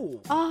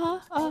 Oh.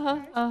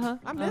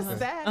 I missed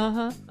that.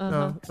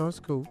 No, it's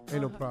cool.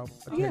 Ain't no problem.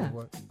 I tell you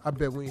what, I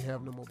bet we ain't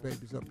have no more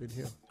babies up in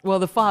here. Well,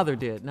 the father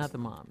did, not the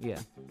mom. Yeah.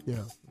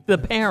 Yeah. The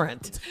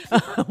parent.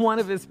 One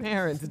of his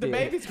parents did. The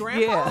baby's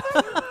grandfather?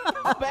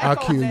 Yeah. I'll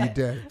kill you,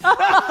 daddy.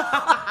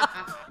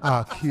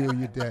 I'll kill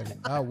you, daddy.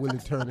 I'll Willie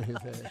Turner his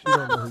ass. You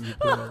don't know who you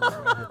playing with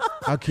right here.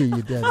 I'll kill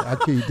you, daddy. I'll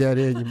kill you,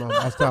 daddy, and your mama.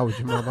 I'll start with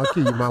your mama. I'll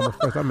kill your mama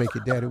first. I'll make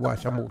your daddy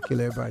watch. I'm going to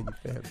kill everybody in your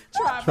family.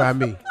 Try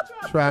me.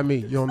 Try me.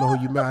 You don't know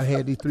who you met. I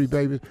had these 3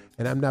 babies,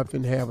 and I'm not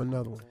finna have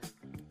another one.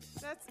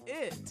 That's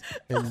it.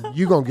 And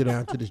you going to get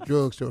down to this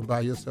drugstore and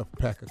buy yourself a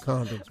pack of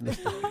condoms,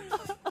 mister.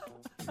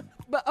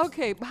 But,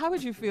 okay, how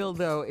would you feel,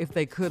 though, if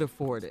they could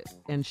afford it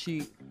and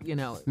she,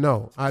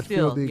 No, I'd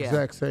still, feel the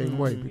exact same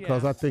way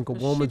because I think a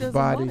woman's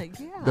body, want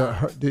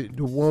it,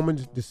 the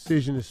woman's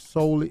decision is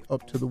solely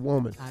up to the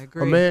woman. I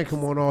agree. A man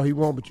can want all he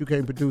wants, but you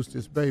can't produce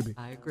this baby.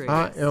 I agree.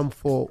 I am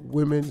for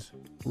women's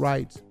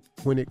rights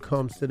when it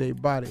comes to their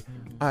body.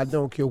 I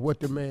don't care what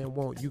the man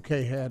wants. You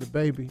can't have the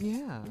baby.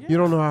 Yeah. You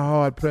don't know how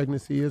hard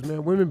pregnancy is,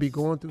 man. Women be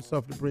going through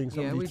stuff to bring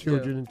some of we these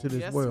children do. into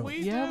this Yes, world. we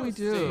we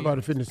do.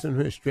 Somebody finna sit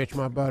here and stretch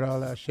my body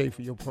all out of shape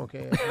for your punk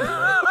ass.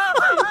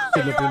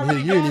 Sitting up in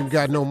here, you ain't even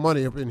got no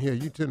money up in here.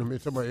 You telling me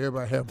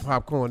everybody having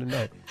popcorn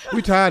tonight.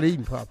 We tired of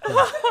eating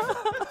popcorn.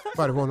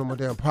 Nobody want no more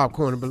damn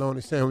popcorn and bologna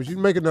sandwich. You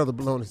make another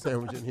bologna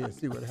sandwich in here and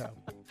see what happens.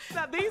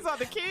 Now, these are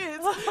the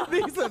kids.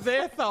 These are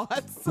their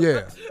thoughts.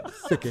 Yeah,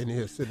 sick in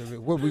here sitting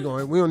here. What we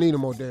going? We don't need no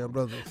more damn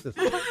brothers and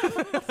sisters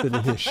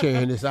sitting here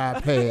sharing this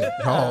iPad.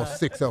 All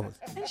 6 of us.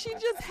 And she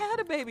just had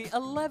a baby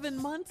 11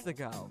 months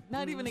ago.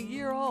 Not even a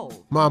year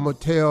old. Mama,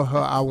 tell her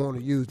I want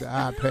to use the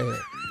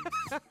iPad.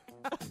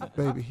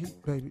 Baby,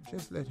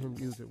 just let him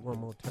use it one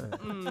more time.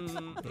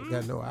 Ain't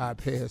got no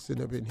iPad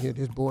sitting up in here.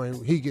 This boy,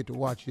 he get to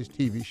watch his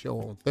TV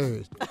show on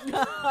Thursday.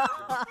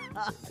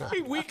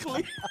 He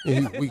weekly.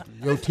 Yeah, he weekly.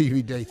 Your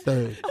TV day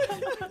Thursday.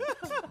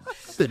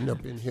 Sitting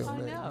up in here,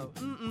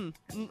 man.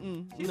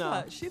 I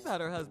know. She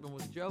thought her husband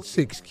was joking.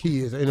 6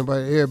 kids.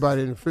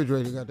 Everybody in the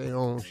refrigerator got their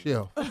own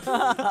shelf.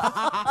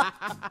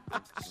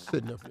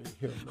 Sitting up in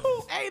here, man.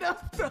 Who ate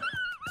up the...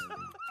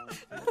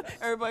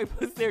 Everybody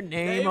puts their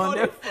name on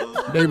their food.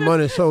 They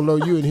money so low,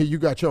 you in here, you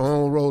got your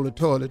own roll of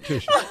toilet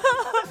tissue.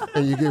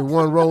 And you get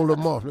one roll a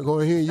month. Now go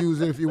in here and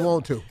use it if you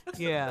want to.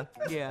 Yeah.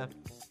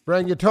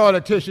 Bring your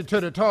toilet tissue to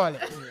the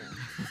toilet.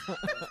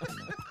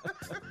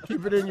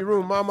 Keep it in your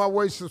room. Mama, I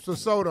wasted some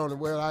soda on it.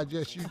 Well,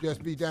 you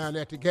just be down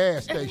at the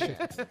gas station.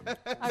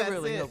 I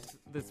really hope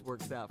this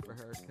works out for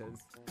her because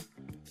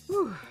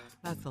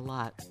that's a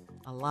lot.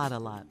 A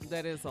lot.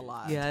 That is a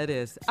lot. Yeah, it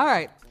is. All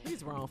right.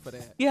 He's wrong for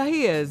that. Yeah,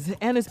 he is.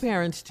 And his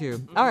parents,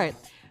 too. All right.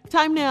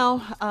 Time now,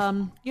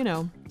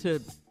 to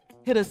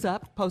hit us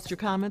up. Post your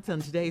comments on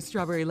today's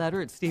Strawberry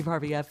Letter at Steve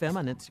Harvey FM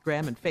on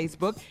Instagram and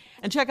Facebook.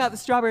 And check out the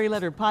Strawberry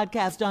Letter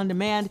podcast on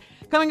demand.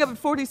 Coming up at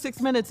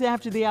 46 minutes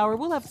after the hour,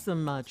 we'll have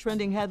some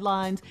trending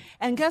headlines.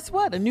 And guess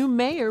what?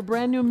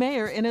 Brand new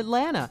mayor in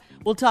Atlanta.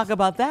 We'll talk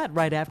about that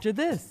right after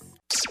this.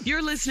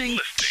 You're listening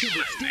to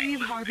the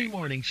Steve Harvey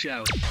Morning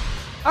Show.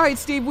 All right,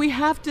 Steve, we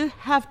have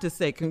to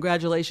say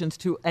congratulations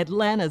to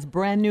Atlanta's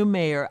brand new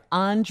mayor,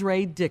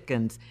 Andre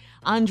Dickens.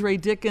 Andre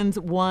Dickens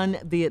won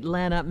the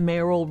Atlanta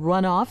mayoral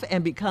runoff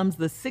and becomes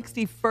the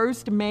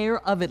 61st mayor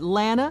of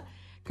Atlanta.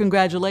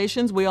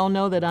 Congratulations. We all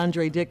know that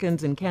Andre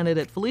Dickens and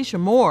candidate Felicia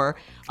Moore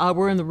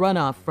were in the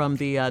runoff from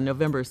the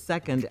November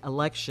 2nd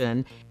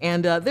election.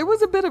 And there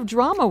was a bit of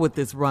drama with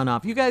this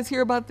runoff. You guys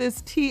hear about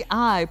this?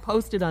 T.I.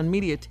 posted on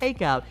Media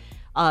Takeout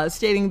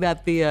stating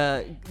that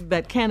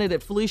that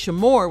candidate Felicia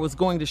Moore was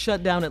going to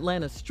shut down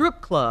Atlanta strip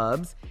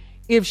clubs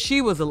if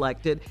she was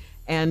elected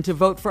and to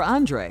vote for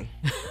Andre.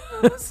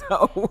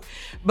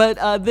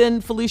 But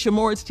then Felicia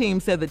Moore's team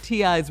said that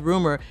T.I.'s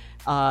rumor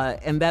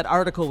and that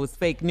article was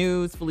fake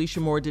news. Felicia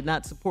Moore did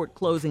not support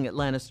closing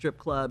Atlanta strip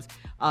clubs.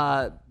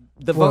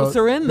 The votes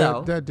are in,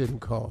 though. That didn't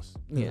cost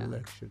the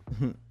election.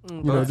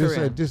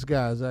 This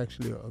guy is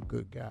actually a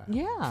good guy.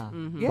 Yeah.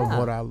 From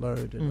what I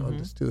learned and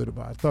understood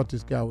about it. I thought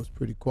this guy was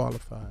pretty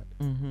qualified.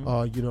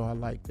 I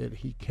like that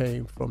he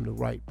came from the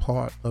right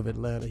part of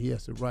Atlanta. He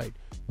has the right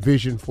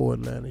vision for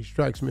Atlanta. He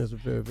strikes me as a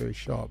very, very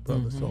sharp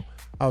brother. So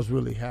I was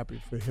really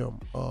happy for him.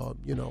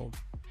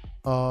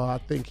 I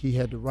think he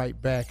had the right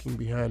backing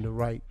behind the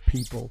right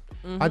people.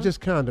 I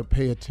just kind of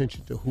pay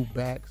attention to who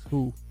backs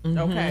who.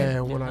 Okay.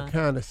 And when I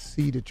kind of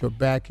see that your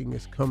backing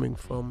is coming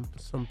from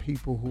some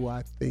people who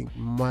I think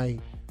might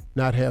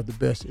not have the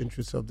best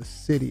interests of the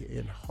city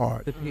in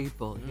heart. The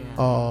people,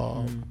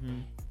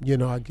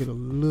 yeah. I get a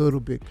little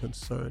bit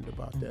concerned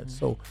about that.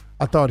 So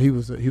I thought he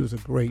was a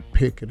great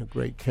pick and a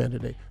great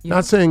candidate. Yeah.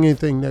 Not saying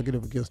anything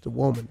negative against the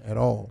woman at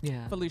all.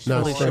 Yeah,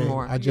 Felicia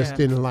Moore. I just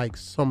didn't like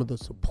some of the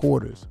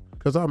supporters.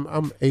 Because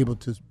I'm able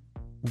to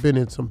been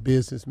in some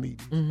business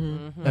meetings,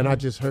 Mm-hmm. and I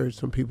just heard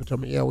some people tell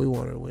me, yeah, we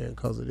wanted to win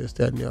because of this,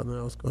 that, and the other. And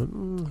I was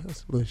going,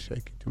 that's a little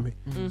shaky to me.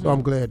 So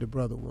I'm glad the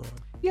brother won.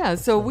 Yeah,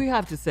 so we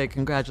have to say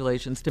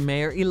congratulations to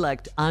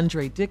Mayor-elect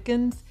Andre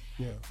Dickens.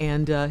 Yeah.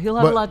 And he'll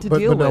have a lot to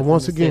deal with. But now,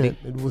 once in the again,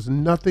 city. it was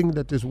nothing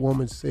that this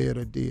woman said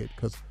or did,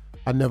 because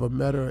I never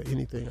met her or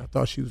anything. I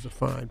thought she was a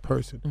fine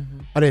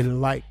person. I didn't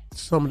like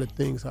some of the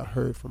things I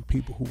heard from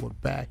people who were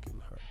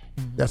backing her.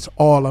 That's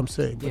all I'm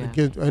saying. But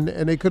again,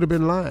 and they could have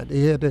been lying.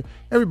 They had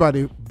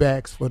everybody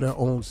backs for their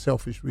own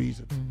selfish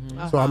reason.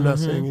 So I'm not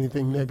saying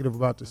anything negative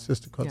about the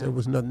sister, because there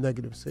was nothing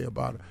negative to say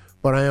about her.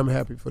 But I am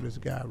happy for this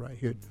guy right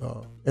here.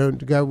 And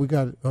the guy we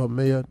got,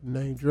 mayor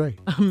named Dre.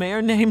 A mayor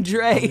named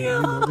Dre.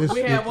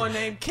 We have one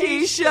named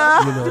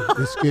Keisha.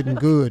 It's getting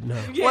good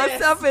now.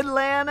 Yes. What's up,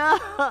 Atlanta?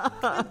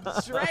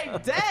 Dre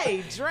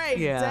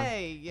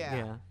Day.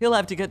 Yeah. He'll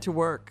have to get to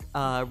work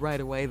right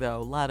away, though.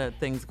 A lot of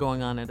things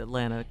going on in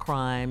Atlanta.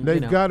 Crime.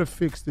 They've got to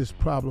fix this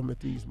problem at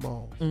these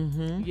malls.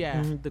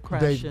 The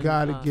crash. They've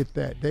got to get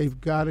that. They've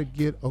got to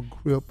get a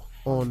grip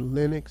on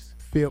Lenox,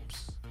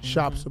 Phipps,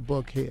 Shops of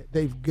Buckhead.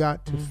 They've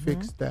got to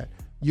fix that.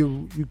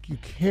 You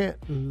can't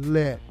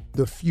let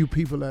the few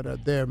people that are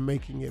there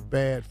making it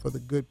bad for the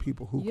good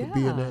people who could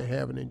be in there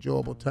having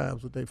enjoyable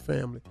times with their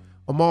family.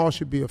 A mall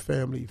should be a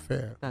family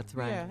affair. That's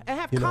right. Yeah, and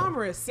have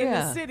commerce in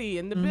the city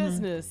and the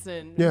business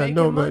and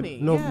making money.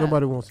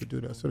 Nobody wants to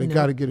do that. So they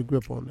got to get a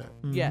grip on that.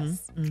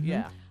 Yes.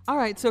 Yeah. All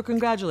right, so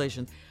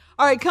congratulations.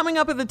 All right, coming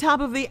up at the top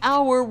of the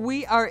hour,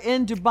 we are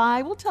in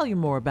Dubai. We'll tell you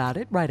more about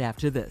it right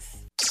after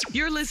this.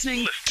 You're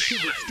listening to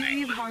the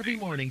Steve Harvey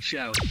Morning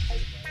Show.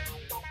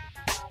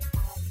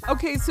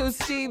 Okay, so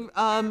Steve,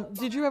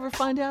 did you ever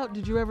find out?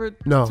 Did you ever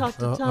No, talk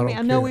to I Tommy? don't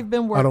I know care. we've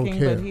been I don't working,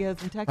 care. but he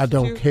hasn't texted you. I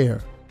don't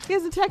care. He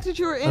hasn't texted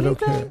you or anything? I don't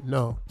care.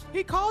 No.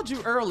 He called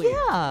you earlier.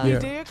 Yeah. He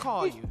did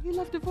call you. He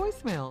left a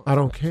voicemail. I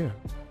don't care.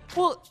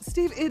 Well,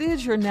 Steve, it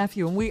is your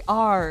nephew, and we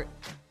are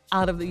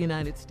out of the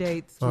United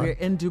States. We're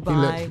in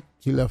Dubai.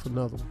 He left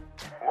another one.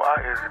 Why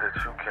is it that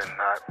you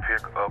cannot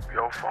pick up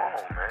your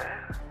phone,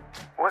 man?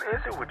 What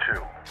is it with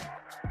you?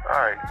 All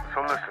right,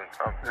 so listen,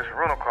 this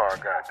rental car I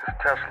got, this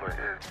Tesla,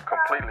 is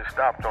completely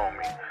stopped on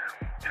me.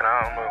 And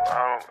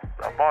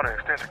I bought an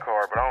extension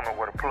cord, but I don't know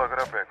where to plug it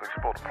up at, because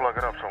you're supposed to plug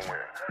it up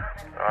somewhere.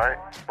 All right?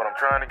 But I'm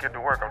trying to get to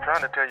work. I'm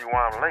trying to tell you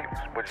why I'm late,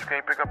 but you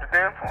can't pick up the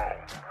damn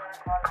phone.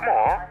 Come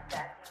on.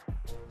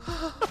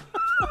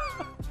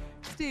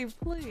 Steve,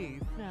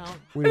 please. Now,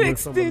 We went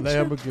from a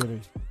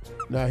Lamborghini.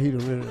 Now he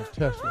done rented a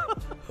Tesla,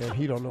 and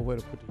he don't know where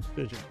to put the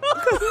extension.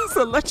 It's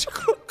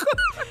electrical.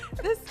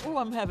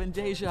 I'm having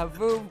deja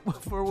vu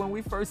for when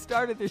we first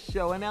started this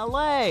show in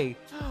L.A.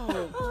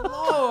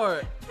 Oh,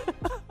 Lord.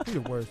 He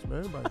the worst, man.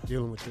 Everybody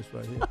dealing with this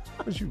right here.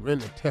 What you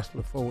rent a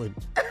Tesla for? And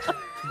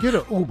get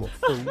an Uber,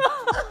 fool. He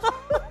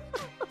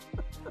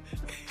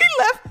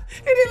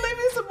didn't leave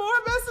me some more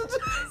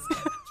messages.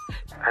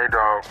 Hey,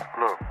 dog,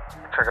 look,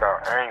 check it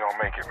out. I ain't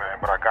gonna make it, man,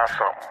 but I got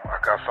something. I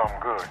got something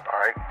good, all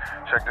right?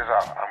 Check this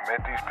out. I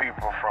met these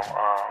people from,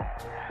 oh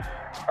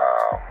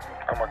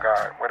my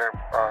God,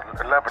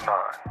 Lebanon.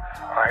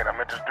 All right, I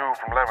met this dude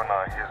from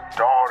Lebanon. His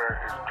daughter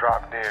is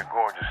drop dead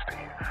gorgeous,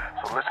 Steve.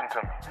 So listen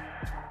to me.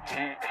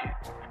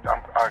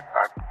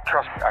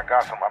 Trust me, I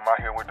got some. I'm out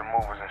here with the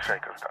movers and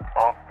shakers.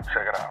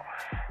 Check it out.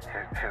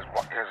 His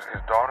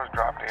daughter's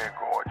drop dead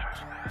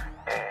gorgeous,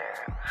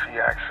 and she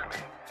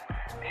actually,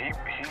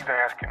 he's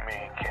asking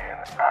me,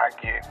 can I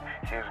get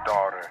his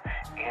daughter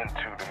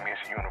into the Miss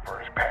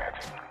Universe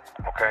pageant?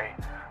 Okay,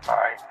 all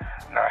right.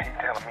 Now he's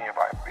telling me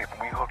if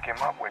we hook him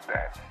up with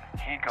that,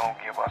 he gonna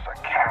give us a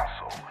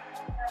castle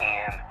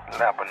in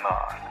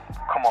Lebanon.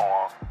 Come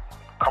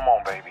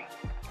on, baby.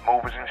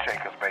 Movers and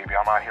shakers, baby.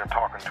 I'm out here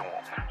talking to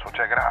him. So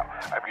check it out.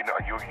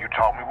 You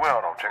taught me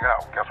well, though. Check it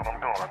out. Guess what I'm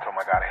doing? I told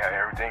him I got to have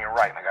everything in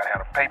writing. I got to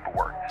have the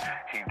paperwork.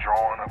 He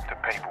drawing up the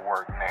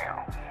paperwork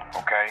now,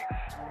 okay?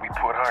 We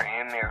put her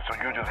in there, so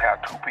you just have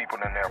two people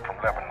in there from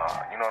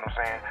Lebanon. You know what I'm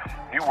saying?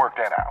 You work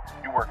that out.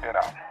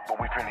 But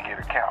we finna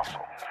get a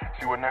council.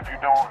 See what nephew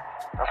doing?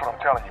 That's what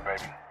I'm telling you,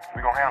 baby.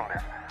 We gonna handle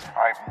this.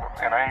 All right,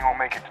 and I ain't gonna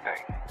make it today.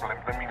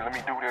 Let me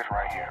do this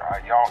right here. All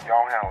right, y'all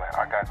handle it.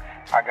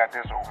 I got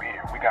this over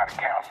here. We got a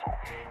council.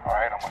 All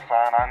right, I'm gonna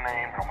sign our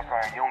name, and I'm gonna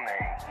sign your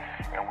name,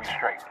 and we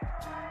straight.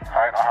 All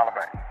right, I'll holler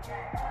back.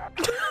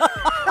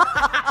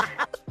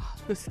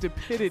 The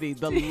stupidity,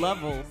 the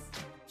levels.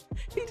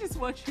 He just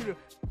wants you to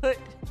put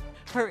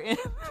her in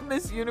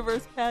Miss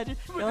Universe pageant.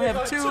 They'll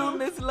have two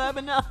Miss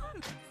Lebanon.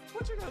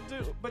 What you gonna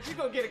do? But you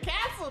gonna get a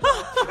castle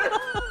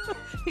though.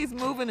 He's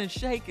moving and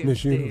shaking. Miss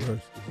Steve.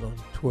 Universe is on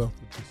the 12th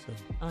of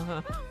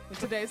December. And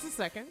today's the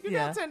 2nd. You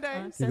got 10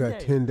 days. You got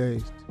 10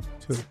 days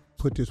to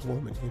put this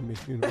woman in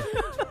Miss Universe.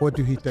 What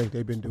do he think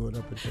they've been doing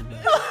up until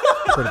now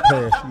for the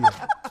past year?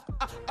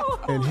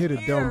 And hit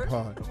a dumb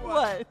part.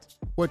 What?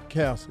 What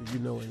castle you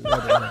know in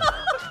Lebanon?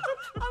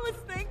 I was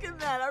thinking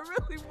that. I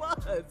really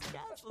was.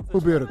 Who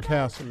built a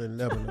castle in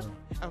Lebanon?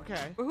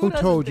 Okay. Who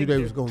told you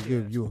they was going to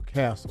give you a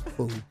castle,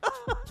 fool?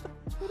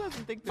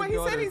 doesn't think Well, he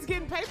said he's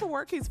getting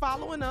paperwork. He's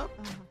following up.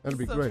 That'd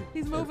be great.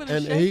 He's moving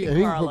and he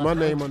can put my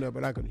name on there,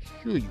 but I can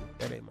assure you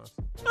that ain't my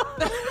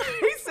son.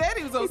 He said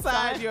he was going to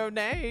sign your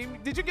name.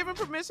 Did you give him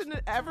permission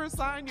to ever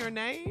sign your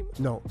name?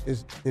 No,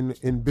 it's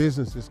in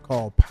business. It's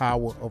called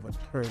power of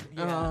attorney.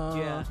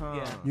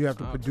 Yeah. You have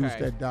to produce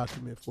that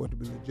document for it to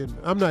be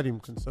legitimate. I'm not even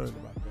concerned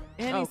about that.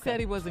 And he said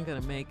he wasn't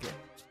going to make it.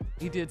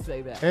 He did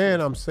say that.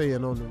 And I'm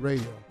saying on the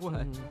radio,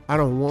 what? I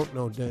don't want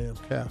no damn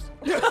castle.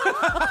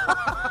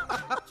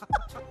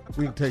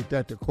 We can take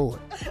that to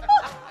court.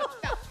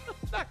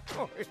 Not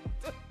court.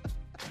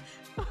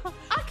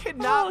 I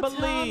cannot believe.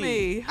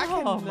 Tommy. I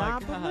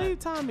cannot believe,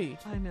 Tommy.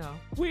 I know.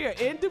 We are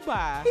in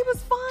Dubai. He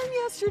was fine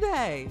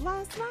yesterday.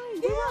 Last night.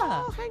 Yeah. We were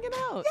all hanging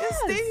out. Yes.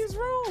 In Steve's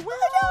room.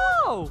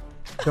 I know.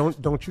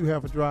 Don't you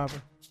have a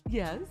driver?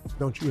 Yes.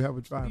 Don't you have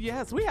a driver?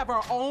 Yes, we have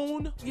our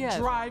own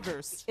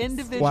drivers.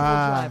 Individual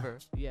Why driver.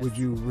 Yes. would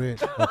you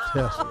rent a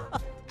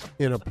Tesla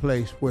in a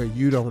place where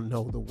you don't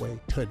know the way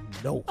to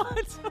nowhere?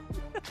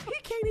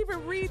 He can't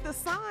even read the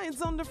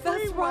signs on the freeway.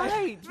 That's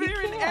right.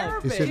 They're in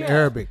Arabic. It's in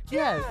Arabic.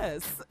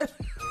 Yes.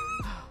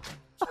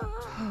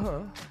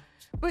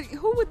 But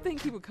who would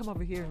think he would come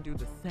over here and do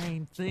the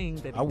same thing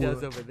that he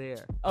does over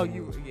there? Oh,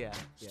 yeah.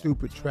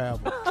 Stupid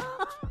travel.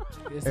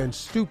 And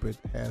stupid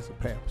has a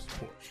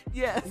passport.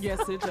 Yes.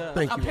 Yes, it does.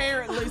 Thank you.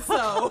 Apparently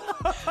so.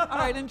 All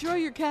right, enjoy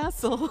your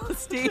castle,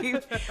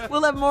 Steve.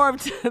 We'll have more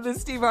of the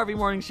Steve Harvey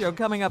Morning Show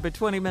coming up at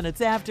 20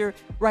 minutes after,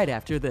 right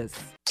after this.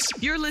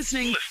 You're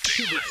listening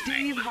to the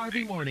Steve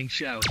Harvey Morning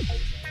Show.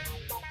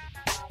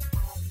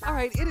 All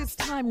right, it is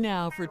time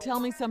now for Tell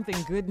Me Something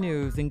Good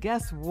News. And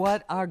guess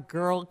what? Our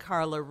girl,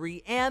 Carla,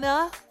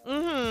 Rihanna.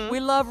 Mm-hmm.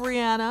 We love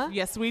Rihanna.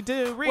 Yes, we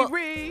do.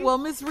 RiRi. Well,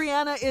 Miss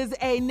Rihanna is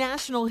a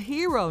national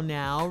hero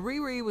now.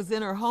 RiRi was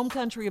in her home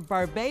country of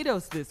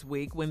Barbados this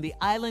week when the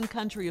island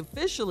country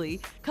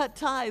officially cut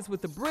ties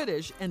with the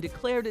British and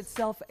declared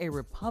itself a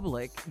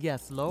republic.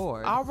 Yes,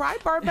 Lord. All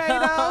right,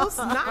 Barbados.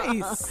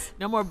 Nice.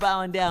 No more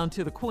bowing down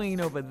to the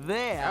queen over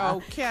there.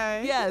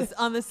 Okay. Yes,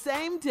 on the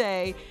same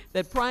day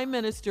that Prime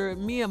Minister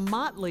Mia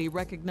Mottley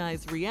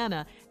recognized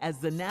Rihanna as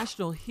the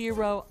national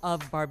hero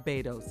of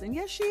Barbados. And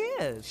yes, she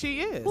is.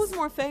 She is. Who's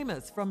more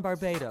famous from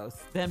Barbados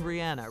than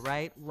Rihanna,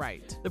 right?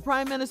 Right. The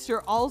Prime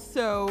Minister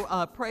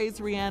also praised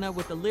Rihanna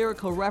with a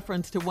lyrical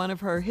reference to one of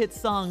her hit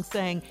songs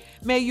saying,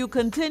 "May you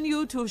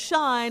continue to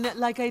shine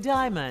like a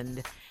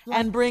diamond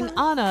and bring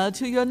honor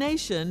to your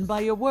nation by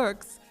your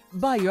works,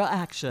 by your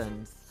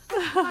actions."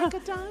 Like a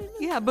diamond.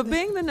 Yeah, but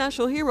being the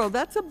national hero,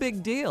 that's a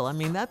big deal. I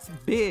mean, that's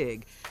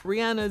big.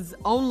 Rihanna's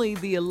only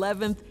the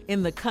 11th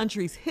in the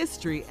country's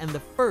history and the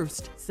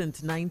first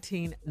since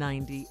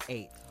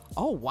 1998.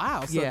 Oh,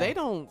 wow. So they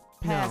don't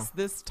pass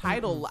this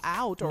title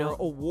out or No.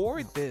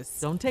 award this.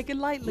 Don't take it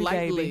lightly,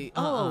 baby.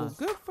 Oh,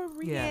 good for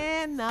Rihanna.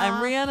 Yeah. And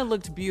Rihanna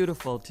looked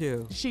beautiful,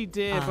 too. She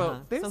did,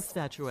 but this so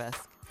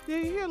statuesque.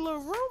 Did you hear a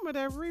little rumor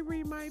that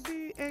RiRi might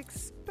be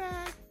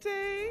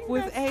expecting?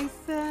 With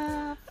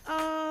ASAP.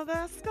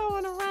 That's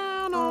going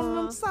around on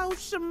them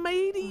social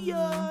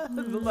media.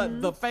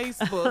 The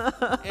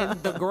Facebook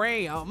and the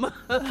gram.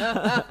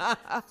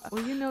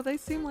 Well, you know, they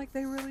seem like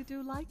they really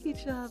do like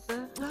each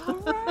other. All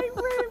right,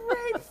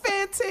 RiRi,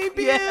 Fenty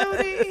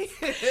Beauty.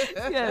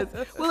 Yes.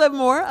 We'll have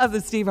more of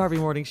the Steve Harvey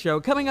Morning Show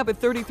coming up at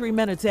 33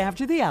 minutes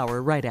after the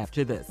hour, right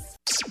after this.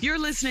 You're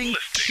listening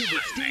to the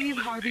Steve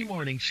Harvey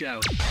Morning Show.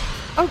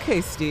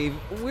 Okay, Steve,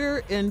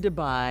 we're in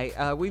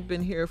Dubai. We've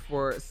been here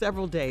for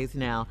several days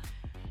now.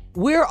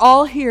 We're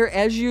all here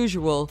as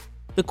usual.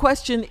 The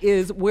question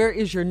is, where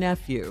is your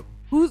nephew?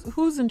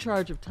 Who's in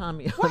charge of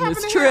Tommy What on happened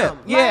this to trip? him?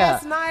 Yeah.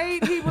 Last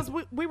night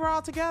we were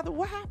all together.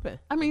 What happened?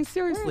 I mean,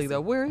 seriously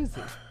though, where is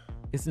he?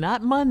 It's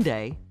not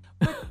Monday.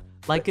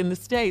 Like in the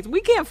States.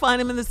 We can't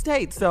find him in the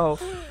States, so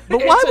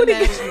but why would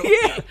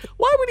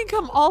he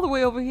come all the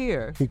way over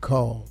here? He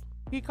called.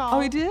 He called. Oh,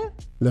 he did?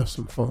 Left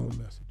some phone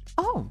messages.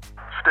 Oh.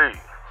 Steve,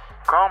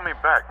 call me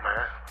back,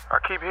 man. I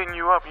keep hitting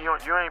you up. You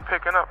ain't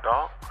picking up,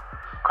 dog.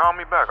 Call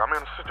me back. I'm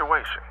in a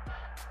situation.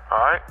 All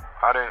right?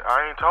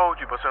 I ain't told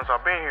you, but since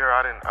I've been here,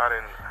 I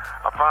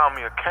found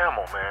me a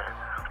Camel, man.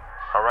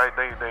 All right?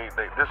 This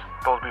is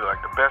supposed to be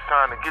like the best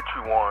time to get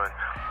you one.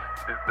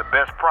 The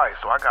best price.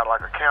 So I got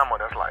like a Camel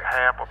that's like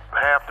half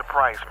the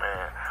price,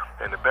 man.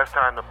 And the best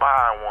time to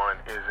buy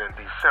one is in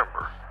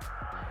December.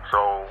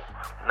 So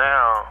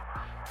now,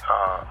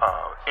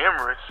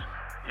 Emirates,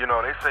 you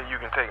know, they say you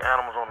can take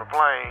animals on the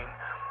plane,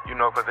 you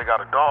know, because they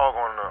got a dog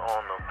on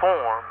the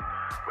form.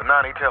 But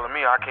now they telling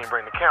me I can't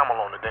bring the camel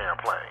on the damn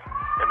plane.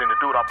 And then the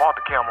dude I bought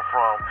the camel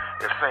from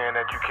is saying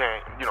that you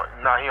can't, you know,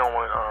 now he don't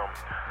want,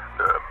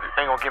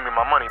 ain't gonna give me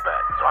my money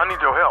back. So I need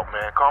your help,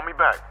 man. Call me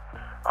back.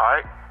 All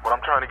right? But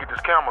I'm trying to get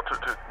this camel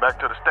back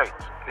to the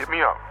States. Hit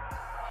me up.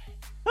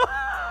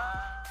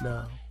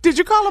 No. Did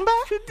you call him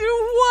back? To do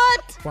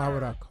what? Why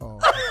would I call?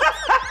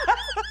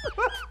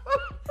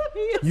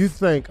 You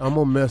think I'm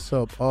gonna mess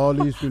up all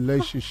these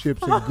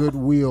relationships and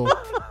goodwill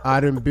I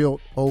done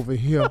built over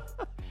here?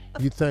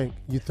 You think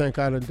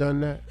I done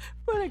done that?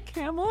 Put a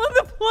camel on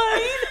the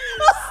plane?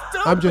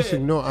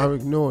 I'm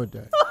ignoring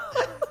that.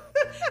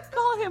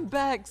 Call him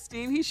back,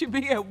 Steve. He should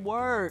be at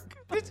work.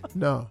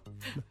 No.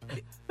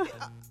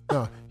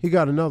 No, he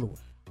got another one.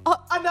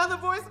 Another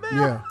voicemail?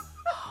 Yeah.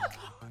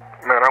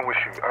 Man, I wish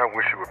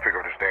you would pick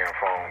up this damn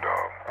phone,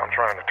 dog. I'm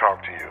trying to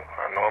talk to you.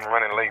 I know I'm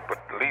running late, but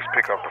at least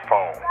pick up the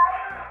phone.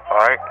 All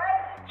right?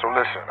 So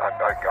listen,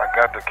 I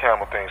got the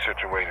Camel thing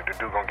situated. The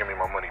dude gonna give me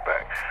my money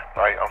back.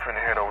 All right? I'm finna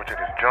head over to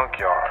this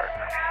junkyard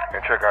and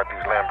check out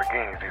these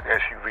Lamborghinis, these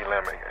SUV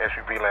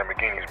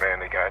Lamborghinis,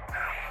 man. They got,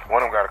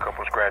 one of them got a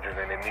couple scratches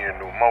and they need a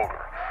new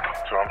motor.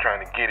 So I'm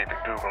trying to get it. The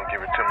dude gonna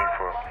give it to me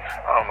for,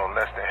 I don't know,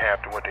 less than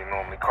half to what they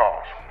normally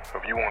cost. So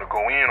if you wanna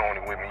go in on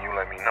it with me, you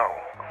let me know.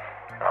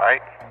 All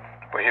right?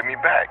 But hit me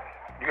back.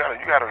 You gotta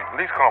at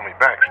least call me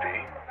back,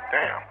 Steve.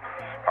 Damn.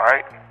 All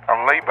right?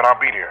 I'm late, but I'll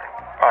be there.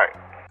 All right.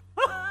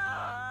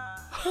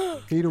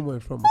 He done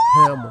went from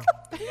a Camel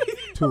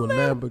to a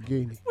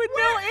Lamborghini. With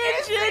no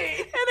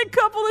engine and a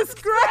couple of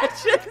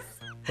scratches.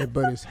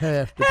 But it's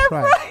half the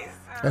price.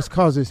 That's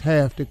cause it's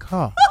half the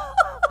car.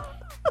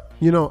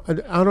 You know, I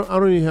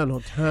don't even have no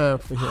time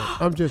for him.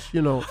 I'm just,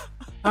 you know,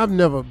 I've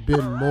never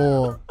been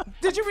more.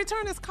 Did you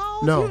return his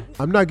calls? No,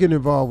 I'm not getting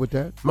involved with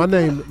that.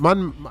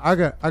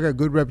 I got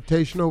good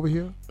reputation over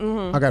here.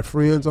 Mm-hmm. I got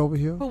friends over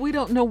here. But we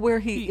don't know where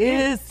he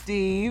is,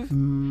 Steve.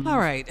 All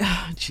right.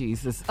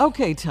 Jesus.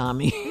 Okay,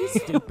 Tommy.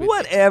 Stupid.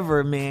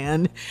 Whatever,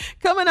 man.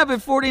 Coming up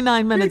at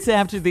 49 minutes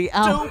after the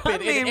hour.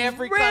 Stupid in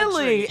every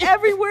really, country.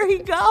 everywhere he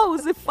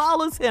goes, it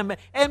follows him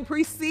and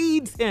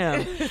precedes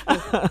him.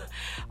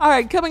 All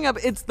right, coming up,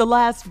 it's the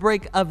last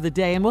break of the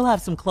day, and we'll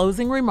have some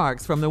closing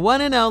remarks from the one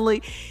and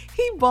only.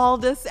 He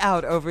balled us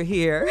out over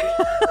here.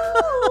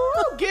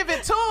 Give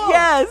it to him.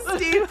 Yes,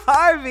 Steve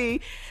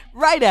Harvey.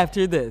 Right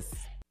after this.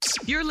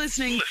 You're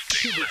listening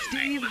to the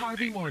Steve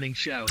Harvey Morning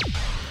Show.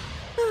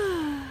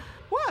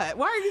 What?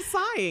 Why are you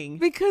sighing?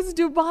 Because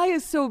Dubai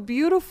is so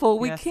beautiful.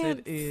 We Yes, can't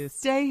it is.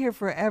 stay here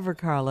forever,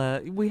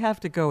 Carla. We have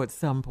to go at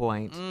some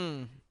point.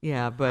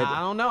 Yeah, but I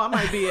don't know. I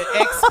might be an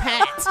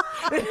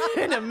expat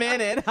in a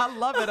minute. I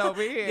love it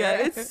over here. yeah,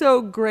 it's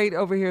so great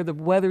over here. The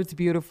weather's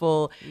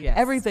beautiful. Yes.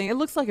 Everything. It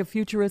looks like a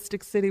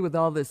futuristic city with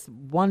all this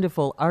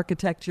wonderful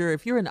architecture.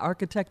 If you're an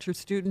architecture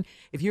student,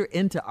 if you're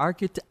into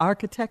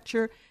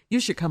architecture, you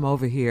should come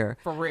over here.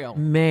 For real.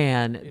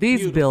 Man, these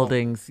beautiful.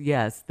 buildings,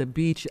 yes, the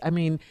beach. I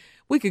mean,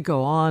 we could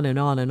go on and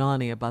on and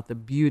on about the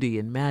beauty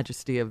and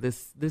majesty of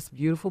this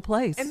beautiful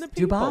place, And the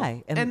people.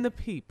 Dubai, And the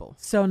people.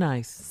 so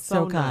nice,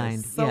 so kind,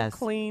 nice, so yes,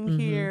 clean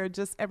here.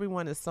 Just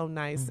everyone is so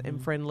nice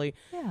and friendly.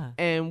 Yeah.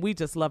 And we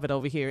just love it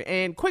over here.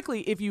 And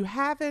quickly, if you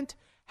haven't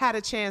had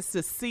a chance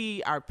to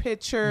see our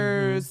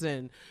pictures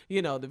and,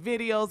 you know, the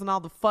videos and all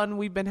the fun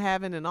we've been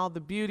having and all the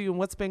beauty and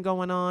what's been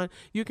going on,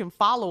 you can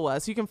follow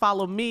us. You can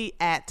follow me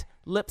at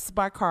Lips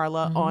by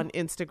Carla on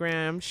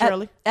Instagram.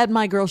 Shirley? At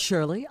My Girl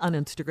Shirley on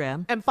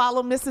Instagram. And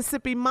follow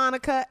Mississippi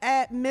Monica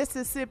at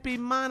Mississippi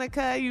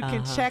Monica. You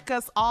can check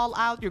us all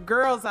out. Your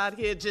girls out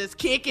here just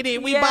kicking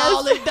it. We Yes.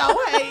 balling.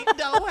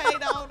 Don't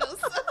hate on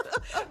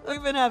us.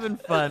 We've been having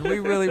fun. We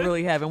really,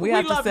 really have. And we We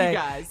have to love you say,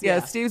 guys. yeah,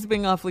 Yeah. Steve's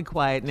being awfully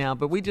quiet now,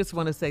 but we just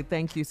want to say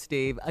thank you,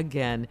 Steve,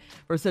 again,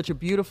 for such a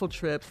beautiful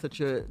trip,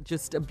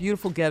 just a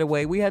beautiful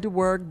getaway. We had to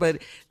work,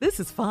 but this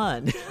is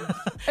fun.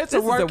 It's This a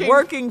is a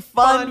working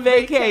fun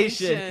vacation.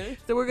 vacation.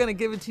 So we're going to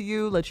give it to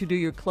you, let you do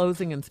your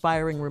closing,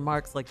 inspiring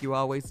remarks like you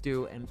always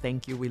do, and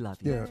thank you. We love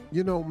you. Yeah,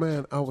 you know,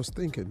 man, I was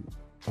thinking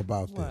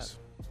about this,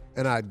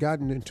 and I'd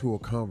gotten into a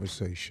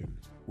conversation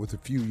with a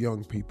few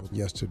young people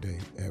yesterday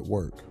at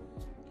work,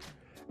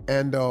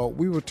 and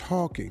we were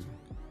talking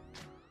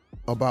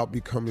about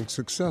becoming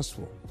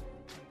successful.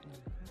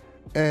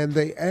 And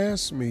they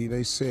asked me,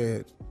 they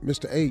said,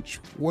 Mr. H,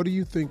 what do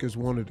you think is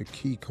one of the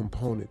key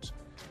components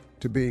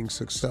to being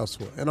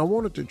successful? And I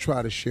wanted to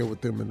try to share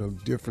with them in a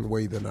different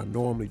way than I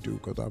normally do,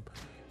 because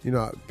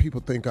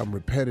people think I'm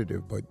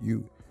repetitive, but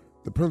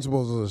the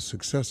principles of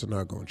success are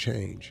not going to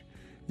change.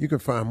 You can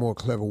find more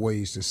clever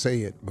ways to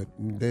say it, but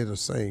they're the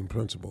same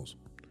principles.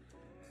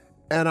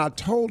 And I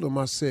told them,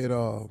 I said,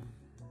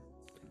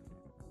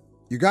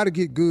 you got to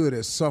get good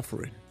at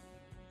suffering.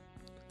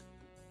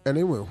 And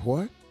they went,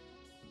 what?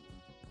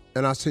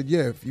 And I said,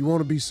 yeah, if you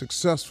want to be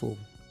successful,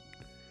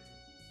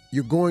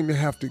 you're going to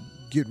have to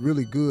get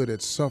really good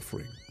at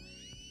suffering.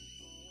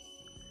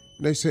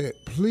 And they said,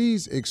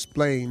 please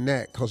explain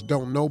that, because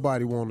don't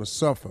nobody want to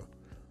suffer.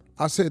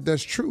 I said,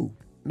 that's true.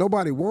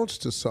 Nobody wants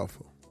to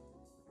suffer.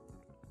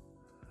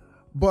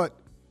 But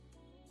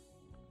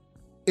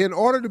in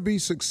order to be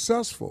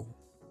successful,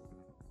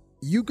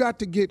 you got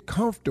to get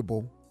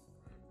comfortable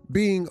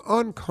being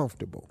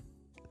uncomfortable.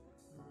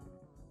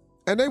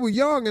 And they were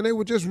young, and they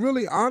were just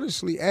really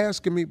honestly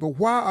asking me, but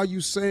why are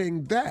you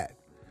saying that?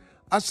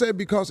 I said,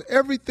 because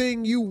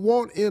everything you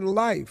want in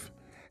life,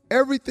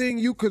 everything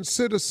you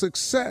consider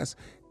success,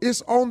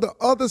 is on the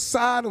other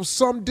side of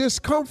some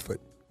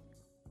discomfort.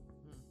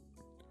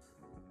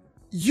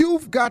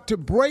 You've got to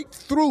break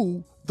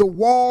through the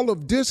wall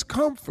of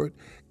discomfort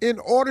in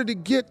order to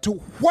get to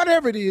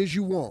whatever it is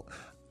you want.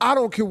 I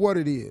don't care what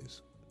it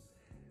is.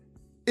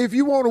 If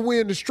you want to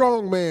win the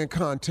strongman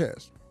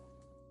contest,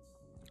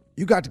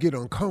 you got to get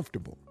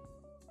uncomfortable.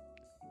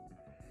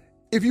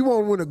 If you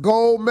want to win a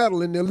gold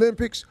medal in the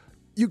Olympics,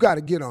 you got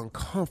to get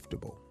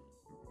uncomfortable.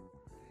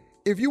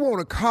 If you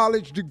want a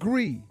college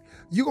degree,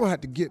 you're going to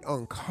have to get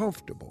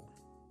uncomfortable.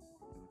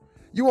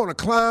 You want to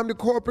climb the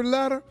corporate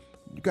ladder,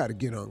 you got to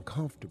get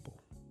uncomfortable.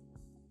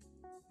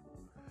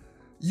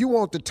 You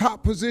want the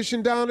top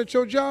position down at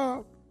your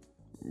job,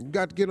 you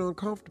got to get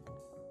uncomfortable.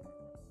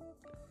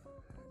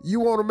 You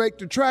want to make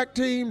the track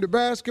team, the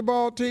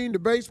basketball team, the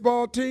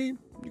baseball team,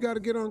 you got to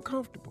get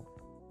uncomfortable.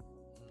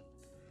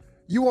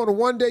 You want to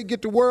one day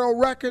get the world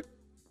record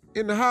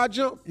in the high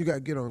jump, you got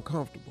to get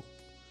uncomfortable.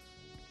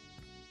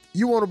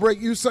 You want to break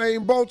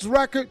Usain Bolt's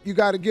record, you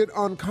got to get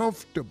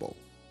uncomfortable.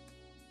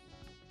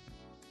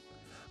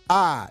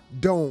 I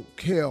don't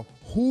care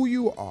who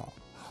you are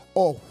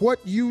or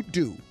what you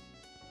do,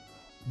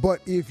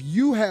 but if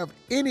you have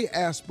any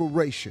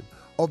aspiration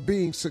of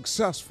being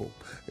successful,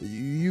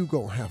 you're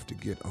going to have to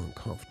get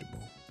uncomfortable.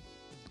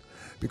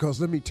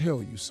 Because let me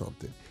tell you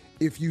something.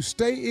 If you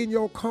stay in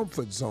your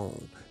comfort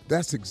zone,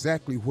 that's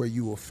exactly where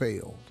you will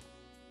fail.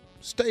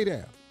 Stay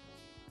there.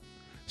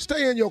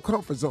 Stay in your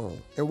comfort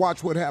zone and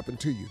watch what happens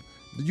to you.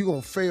 You're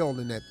going to fail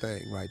in that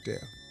thing right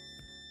there.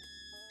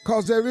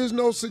 Because there is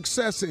no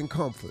success in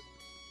comfort.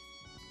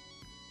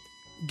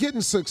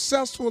 Getting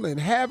successful and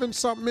having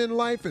something in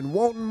life and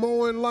wanting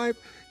more in life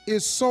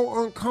is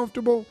so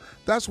uncomfortable.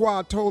 That's why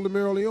I told him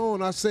early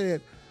on, I said,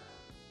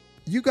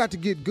 you got to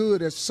get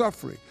good at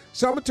suffering.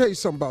 So I'm going to tell you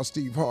something about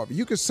Steve Harvey.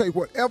 You can say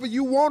whatever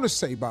you want to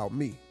say about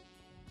me,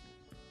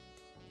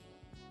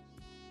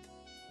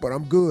 but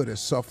I'm good at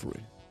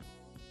suffering.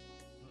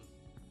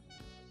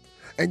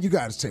 And you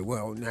got to say,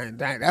 well,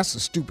 that's a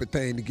stupid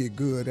thing to get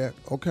good at.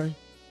 Okay,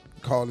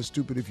 call it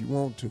stupid if you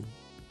want to.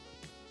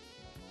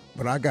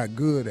 But I got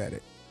good at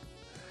it.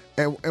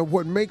 And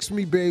what makes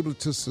me be able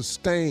to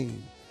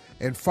sustain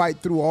and fight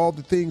through all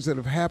the things that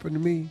have happened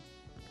to me,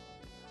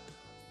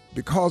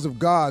 because of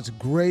God's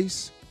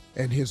grace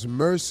and his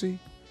mercy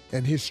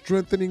and his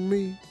strengthening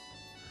me,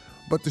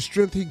 but the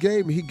strength he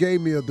gave me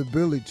the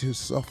ability to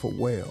suffer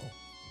well.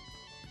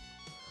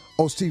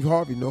 Oh, Steve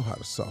Harvey know how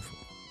to suffer.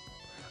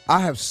 I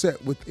have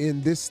sat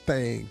within this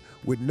thing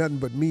with nothing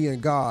but me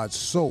and God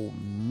so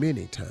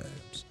many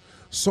times,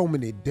 so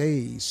many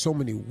days, so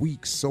many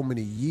weeks, so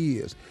many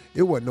years.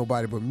 It wasn't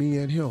nobody but me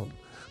and him.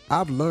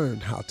 I've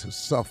learned how to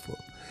suffer.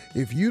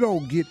 If you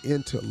don't get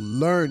into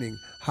learning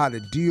how to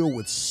deal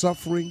with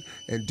suffering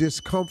and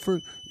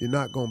discomfort, you're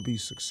not going to be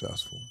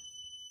successful.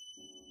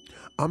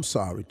 I'm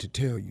sorry to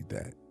tell you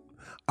that.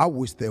 I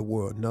wish there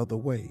were another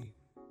way.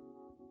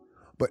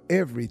 But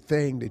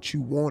everything that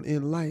you want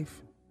in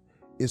life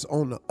is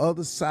on the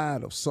other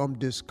side of something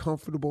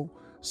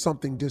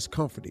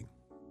discomforting.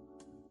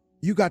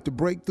 You got to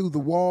break through the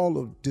wall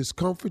of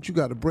discomfort. You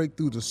got to break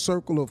through the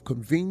circle of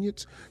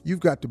convenience.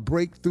 You've got to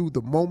break through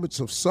the moments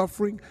of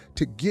suffering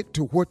to get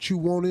to what you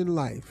want in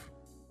life.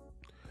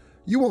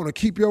 You want to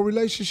keep your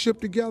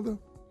relationship together?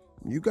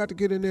 You got to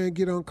get in there and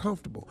get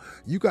uncomfortable.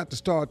 You got to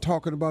start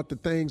talking about the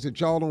things that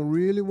y'all don't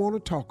really want to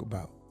talk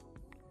about.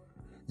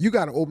 You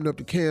got to open up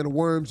the can of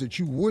worms that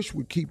you wish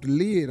would keep the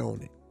lid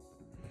on it.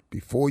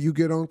 Before you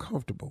get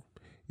uncomfortable,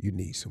 you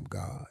need some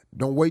God.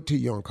 Don't wait till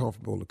you're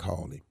uncomfortable to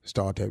call him.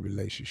 Start that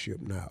relationship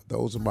now.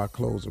 Those are my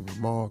closing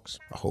remarks.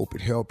 I hope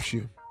it helps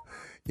you.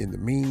 In the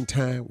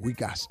meantime, we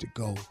got to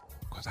go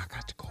because I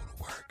got to go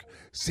to work.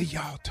 See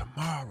y'all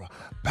tomorrow.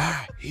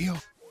 Bye. Here.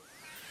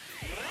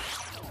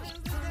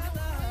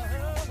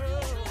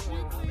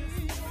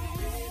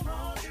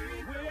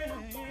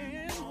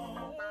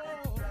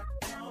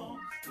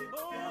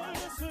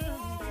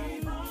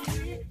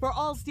 For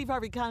all Steve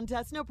Harvey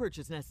contests, no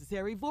purchase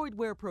necessary, void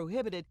where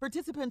prohibited.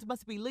 Participants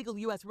must be legal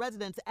U.S.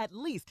 residents at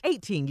least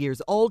 18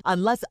 years old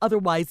unless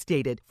otherwise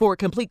stated. For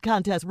complete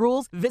contest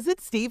rules, visit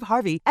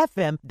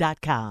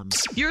SteveHarveyFM.com.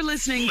 You're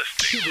listening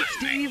to the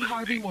Steve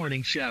Harvey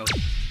Morning Show.